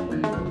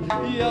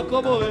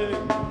 Yakobo,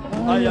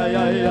 ay.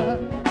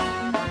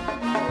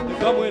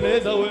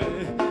 Kamweleza we,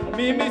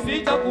 mimi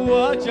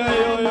sitakuacha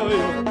yo.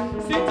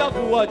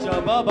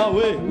 Sitakuacha baba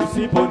we,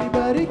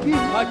 usiponibariki.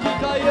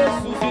 Hakika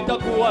Yesu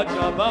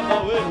sitakuacha baba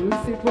we,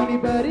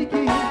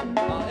 usiponibariki.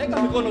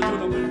 Eka mikono juu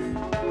na wewe.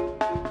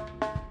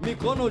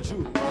 Mikono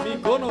juu.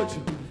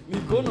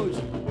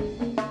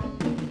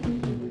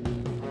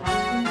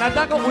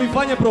 Nataka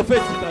uifanye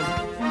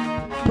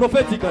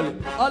prophetically.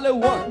 Ale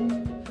 1.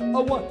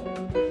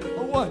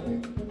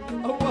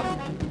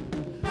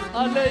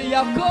 Ale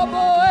Yakobo,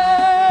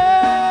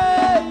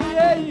 yeah.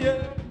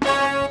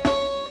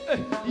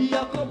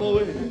 Yakobo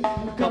we,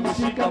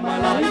 kamushika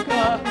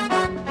malaika.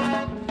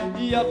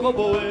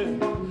 Yakobo we,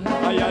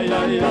 ay.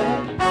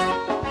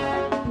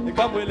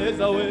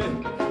 Nikamweleza we,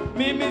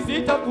 mimi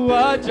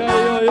sitakuacha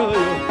yo.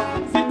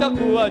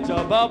 Sitakuacha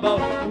baba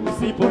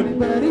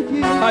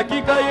usiponibariki.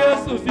 Hakika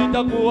Yesu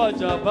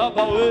sitakuacha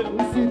baba we,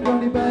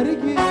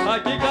 usiponibariki.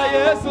 Hakika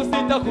Yesu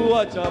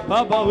sitakuacha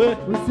baba we,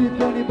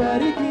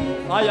 usiponibariki.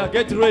 Aya,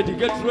 get ready.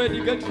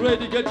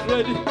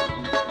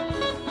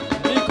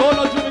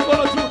 Mikono juu.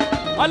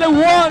 Ale 1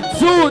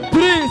 2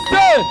 3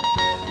 say.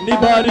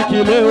 Nibariki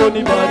leo,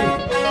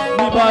 nibariki.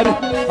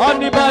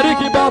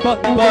 Nibariki baba,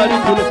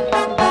 nibariki leo.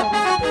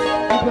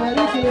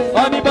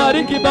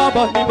 Nibariki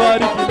baba,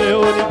 nibariki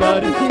leo,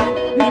 nibariki.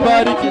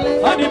 Nibariki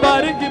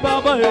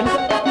baba,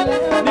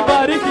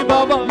 nibariki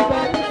baba.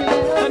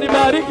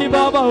 Nibariki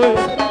baba we.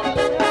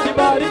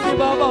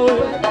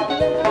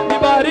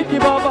 Nibariki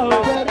baba we.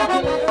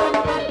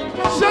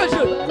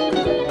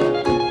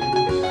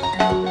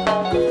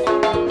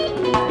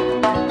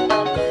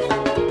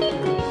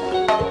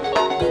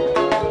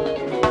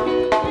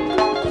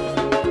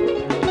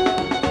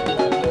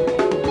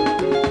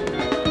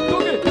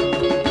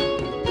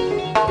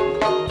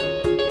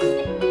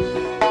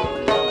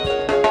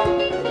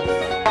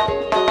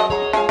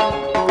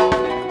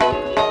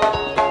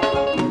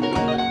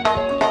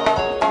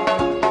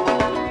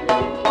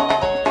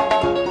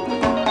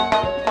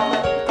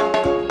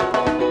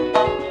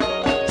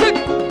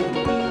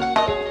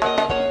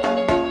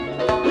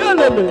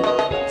 Yelele.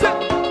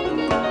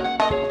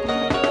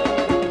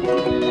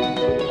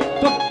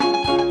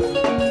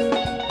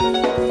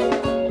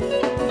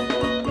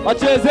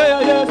 Achezea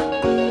Yesu.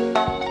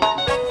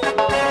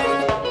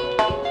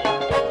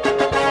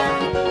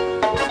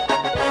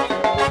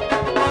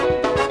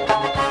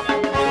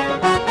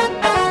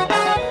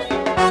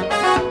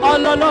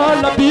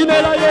 La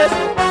binela Yesu.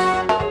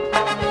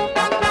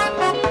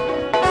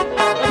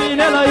 La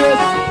binela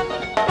Yesu.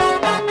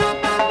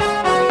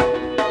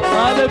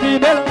 La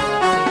binela.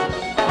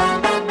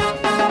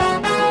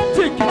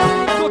 Take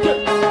it. Okay.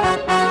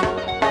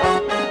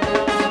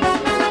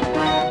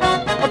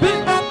 A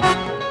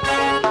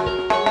bit.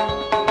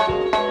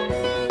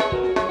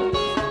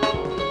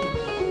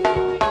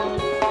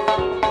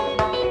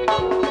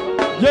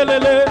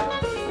 Yelele.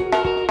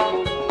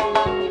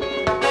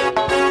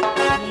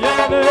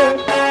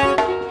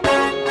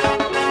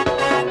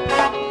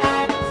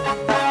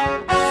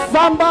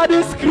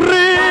 Somebody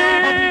scream.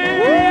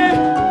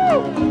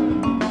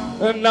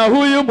 Na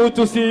huyu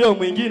mtu sio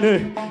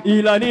mwingine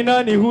ila ni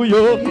nani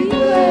huyo?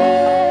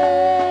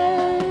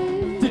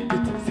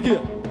 Sikia.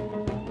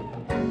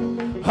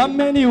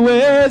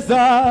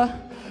 Ameniweza,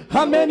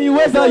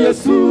 ameniweza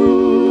Yesu.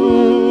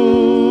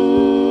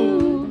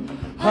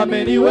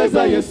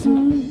 Ameniweza Yesu.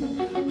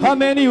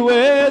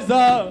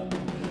 Ameniweza,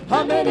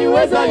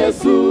 ameniweza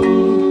Yesu.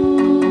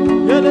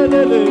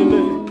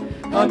 Yelelelele.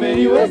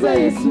 Ameniweza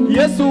Yesu.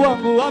 Yesu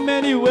wangu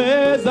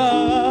ameniweza.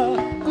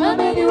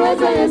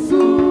 Ameniweza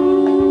Yesu.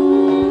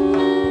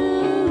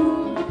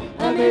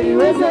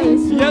 Ameniweza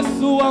Yesu.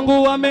 Yesu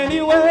wangu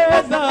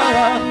ameniweza.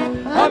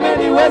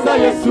 Ameniweza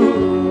Yesu.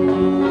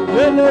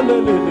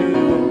 Lelelelele.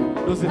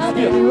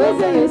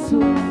 Ameniweza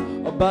Yesu.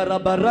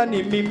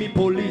 Barabarani mimi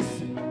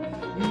polisi,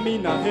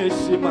 mina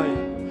heshima.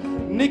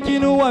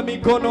 Nikinua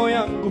mikono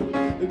yangu,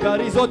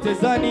 gari zote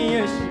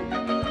zanieshi.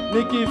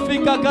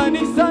 Nikifika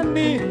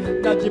kanisani,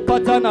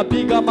 najipata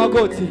napiga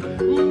magoti.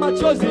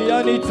 Machozi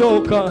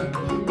yanitoka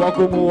kwa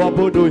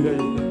kumuabudu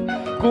yeye.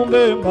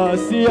 Kumbe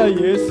masia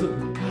Yesu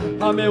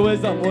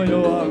ameweza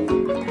moyo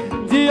wangu.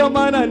 Ndiyo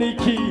maana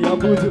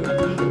nikiabudu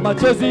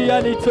machozi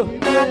yanitoka.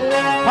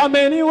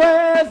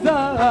 Ameniweza.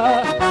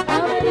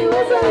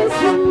 Ameniweza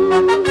Yesu.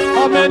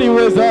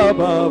 Ameniweza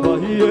Baba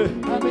yeah.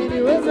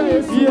 Ameniweza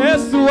Yesu.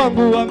 Yesu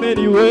wangu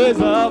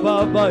ameniweza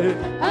Baba yeah.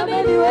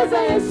 Ameniweza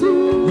Yesu.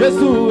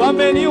 Yesu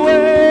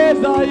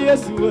ameniweza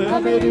Yesu.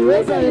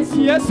 Ameniweza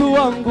Yesu. Yesu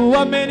wangu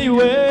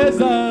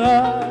ameniweza.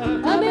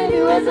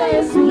 Ameniweza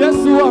Yesu.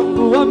 Yesu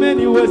wangu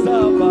ameniweza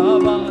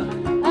Baba.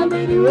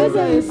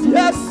 Ameniweza Yesu.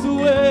 Yesu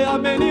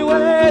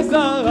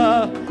ameniweza.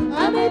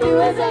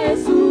 Ameniweza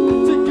Yesu.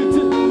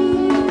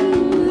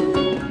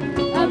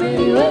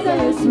 Ameniweza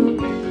Yesu.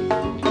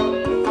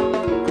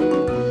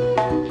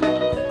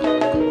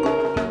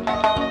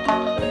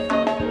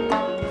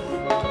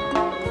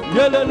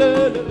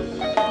 Yelelele.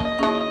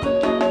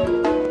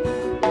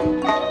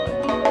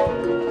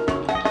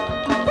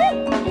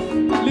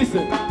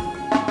 Listen.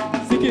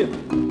 Sikia.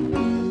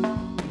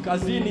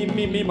 Kazini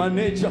mimi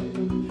manager,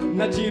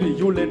 najiri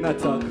yule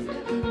nataka.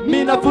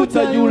 Mimi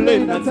nafuta yule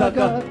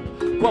nataka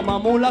kwa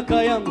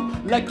mamlaka yangu,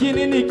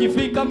 lakini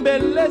nikifika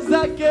mbele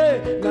zake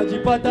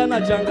najipata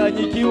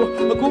nachanganyikiwa.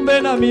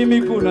 Kumbe na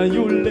mimi kuna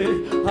yule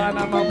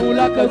ana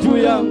mamlaka juu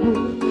yangu.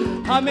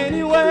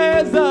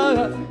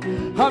 Ameniweza,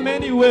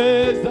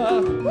 ameniweza.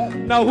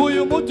 Na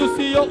huyu mtu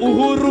sio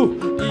Uhuru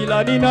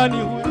ila ni nani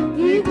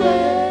huyu?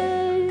 Igwe.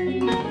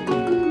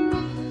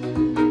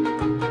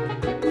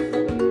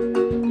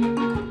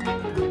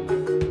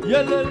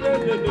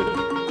 Yelelelele.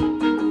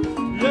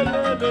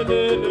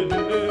 Yelelelele.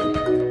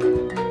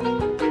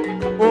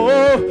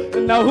 Oh,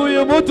 na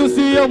huyu mtu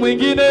sio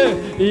mwingine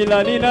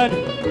ila ni nani?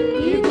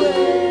 Igwe.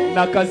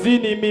 Na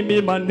kazini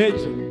mimi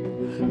manager,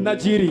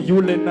 najiri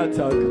yule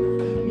nataka.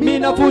 Mimi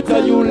nafuta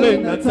yule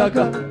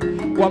nataka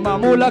kwa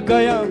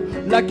mamlaka yangu,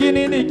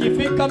 lakini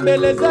nikifika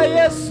mbele za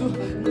Yesu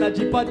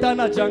najipata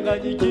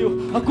nachanganyikiwa.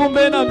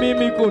 Kumbe na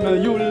mimi kuna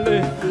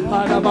yule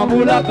ana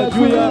mamlaka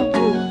juu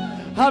yangu.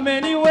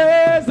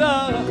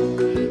 Ameniweza,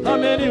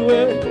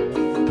 ameniweza.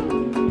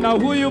 Na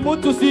huyu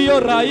mtu sio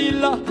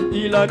Raila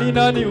ila ni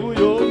nani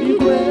huyo?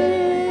 Igwe.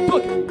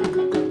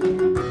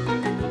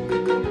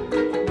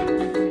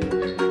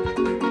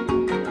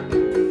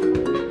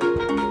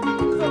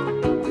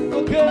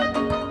 Okay.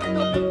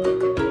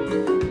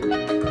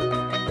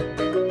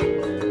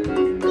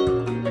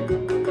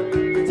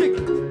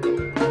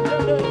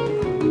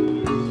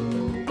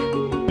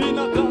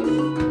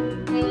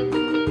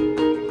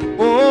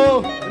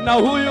 Oh, na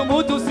huyu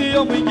mtu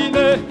sio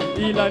mwingine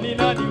ila ni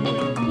nani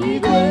huyu?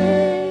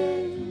 Igwe.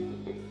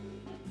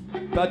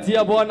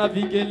 Katia Bwana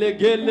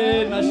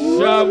vigelegele na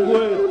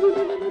shangwe.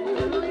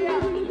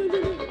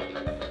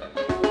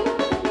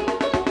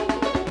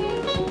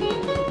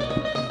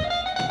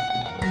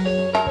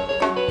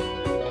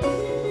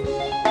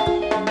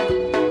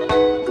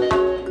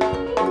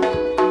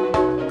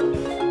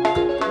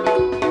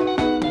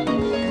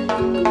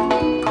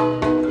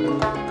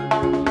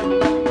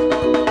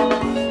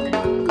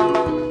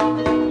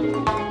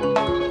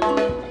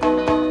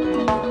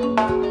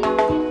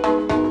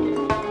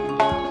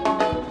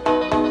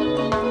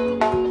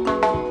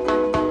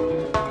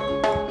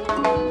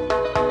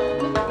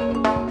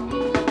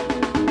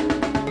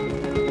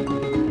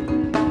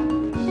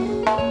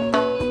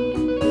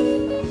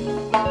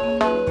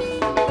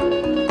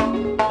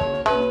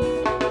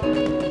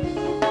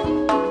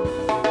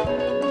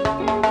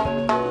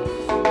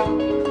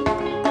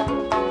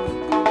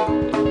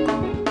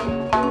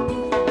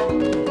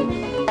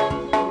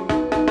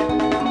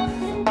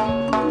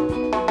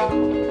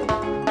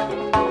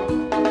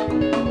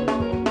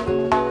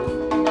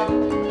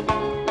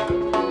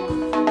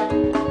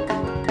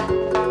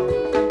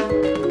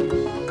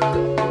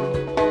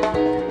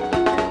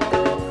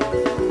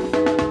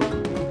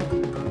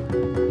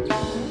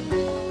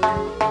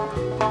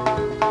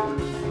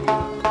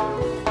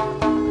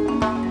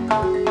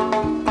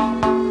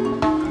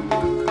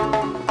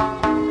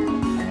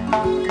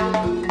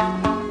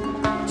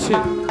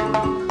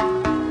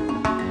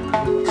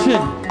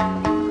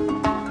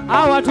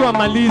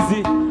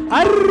 amalizi.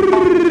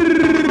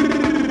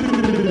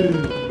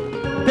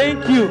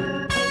 Thank you.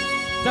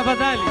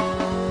 Tafadhali.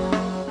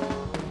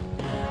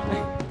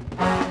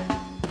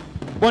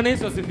 Bwana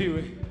Yesu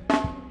asifiwe.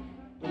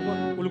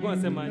 Ulikuwa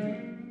unasemaje?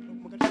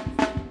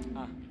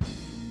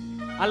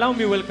 Allow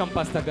me welcome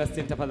Pastor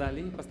Augustine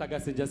tafadhali. Pastor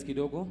Augustine just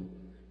kidogo.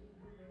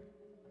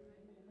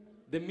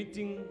 The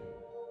meeting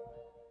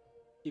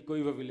iko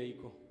hivyo vile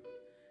iko.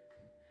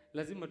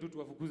 Lazima tu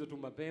tuwafukuze tu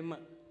mapema.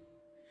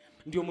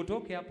 Ndio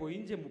mtoke hapo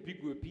nje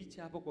mpigwe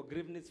picha hapo kwa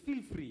Graveness.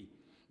 Feel free.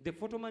 The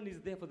photoman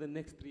is there for the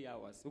next 3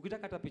 hours.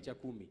 Ukitaka hata picha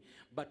 10.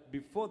 But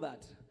before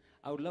that,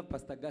 I would love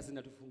Pastor Augustine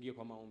atufungie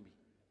kwa maombi.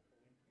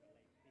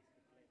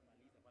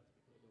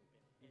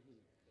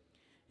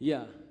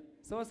 Yeah.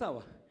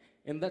 Sawa.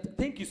 And that,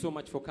 thank you so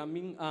much for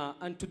coming.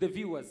 And to the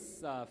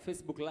viewers,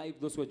 Facebook Live,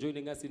 those who are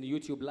joining us in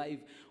YouTube Live,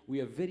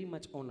 we are very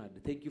much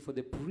honored. Thank you for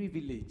the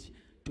privilege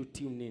to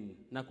tune in.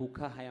 Na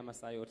kukaa haya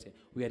masaa yote.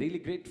 We are really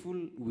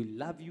grateful. We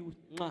love you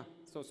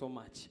so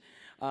much.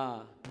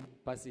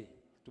 Pasi,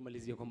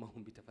 tumalizie kwa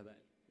maombi tafadhali.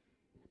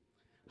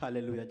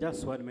 Hallelujah.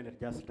 Just 1 minute,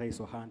 just raise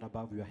your hand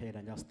above your head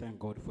and just thank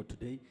God for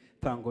today.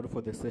 Thank God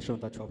for the session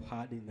that you have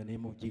had in the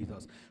name of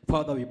Jesus.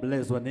 Father, we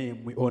bless your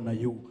name. We honor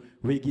you.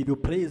 We give you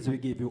praise. We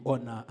give you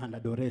honor and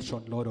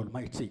adoration, Lord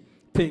Almighty.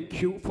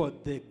 Thank you for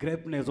the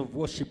greatness of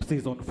worship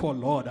season 4,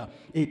 Lord.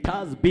 It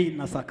has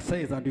been a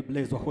success and we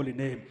bless your holy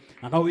name.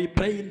 And now we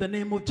pray in the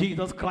name of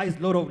Jesus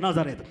Christ, Lord of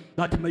Nazareth,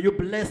 that may you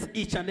bless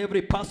each and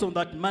every person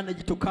that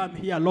managed to come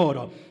here,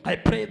 Lord. I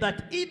pray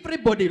that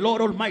everybody, Lord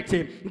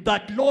Almighty,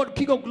 that Lord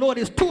King of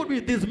Glory stood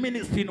with this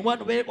ministry in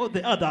one way or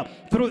the other,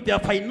 through their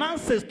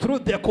finances, through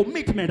their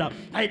commitment.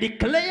 I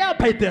declare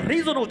by the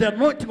reason of the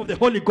anointing of the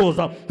Holy Ghost,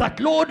 that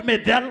Lord, may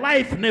their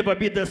life never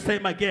be the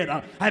same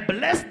again. I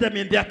bless them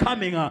in their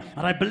coming, and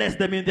I bless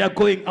them in their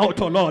going out,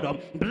 oh Lord.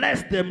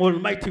 Bless them,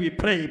 Almighty, we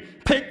pray.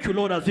 Thank you,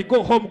 Lord, as we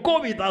go home.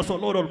 Go with us, oh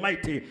Lord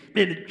Almighty.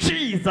 In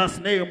Jesus'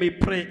 name we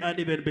pray and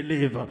even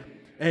believe.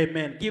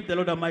 Amen. Give the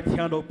Lord a mighty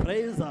hand of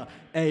praise.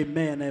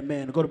 Amen,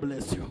 amen. God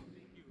bless you.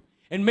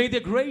 And may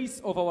the grace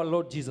of our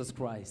Lord Jesus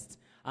Christ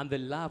and the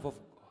love of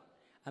God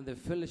and the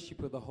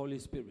fellowship of the Holy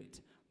Spirit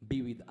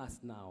be with us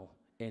now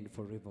and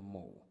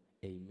forevermore.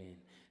 Amen.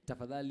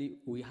 Tafadhali,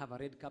 we have a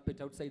red carpet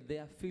outside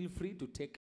there. Feel free to take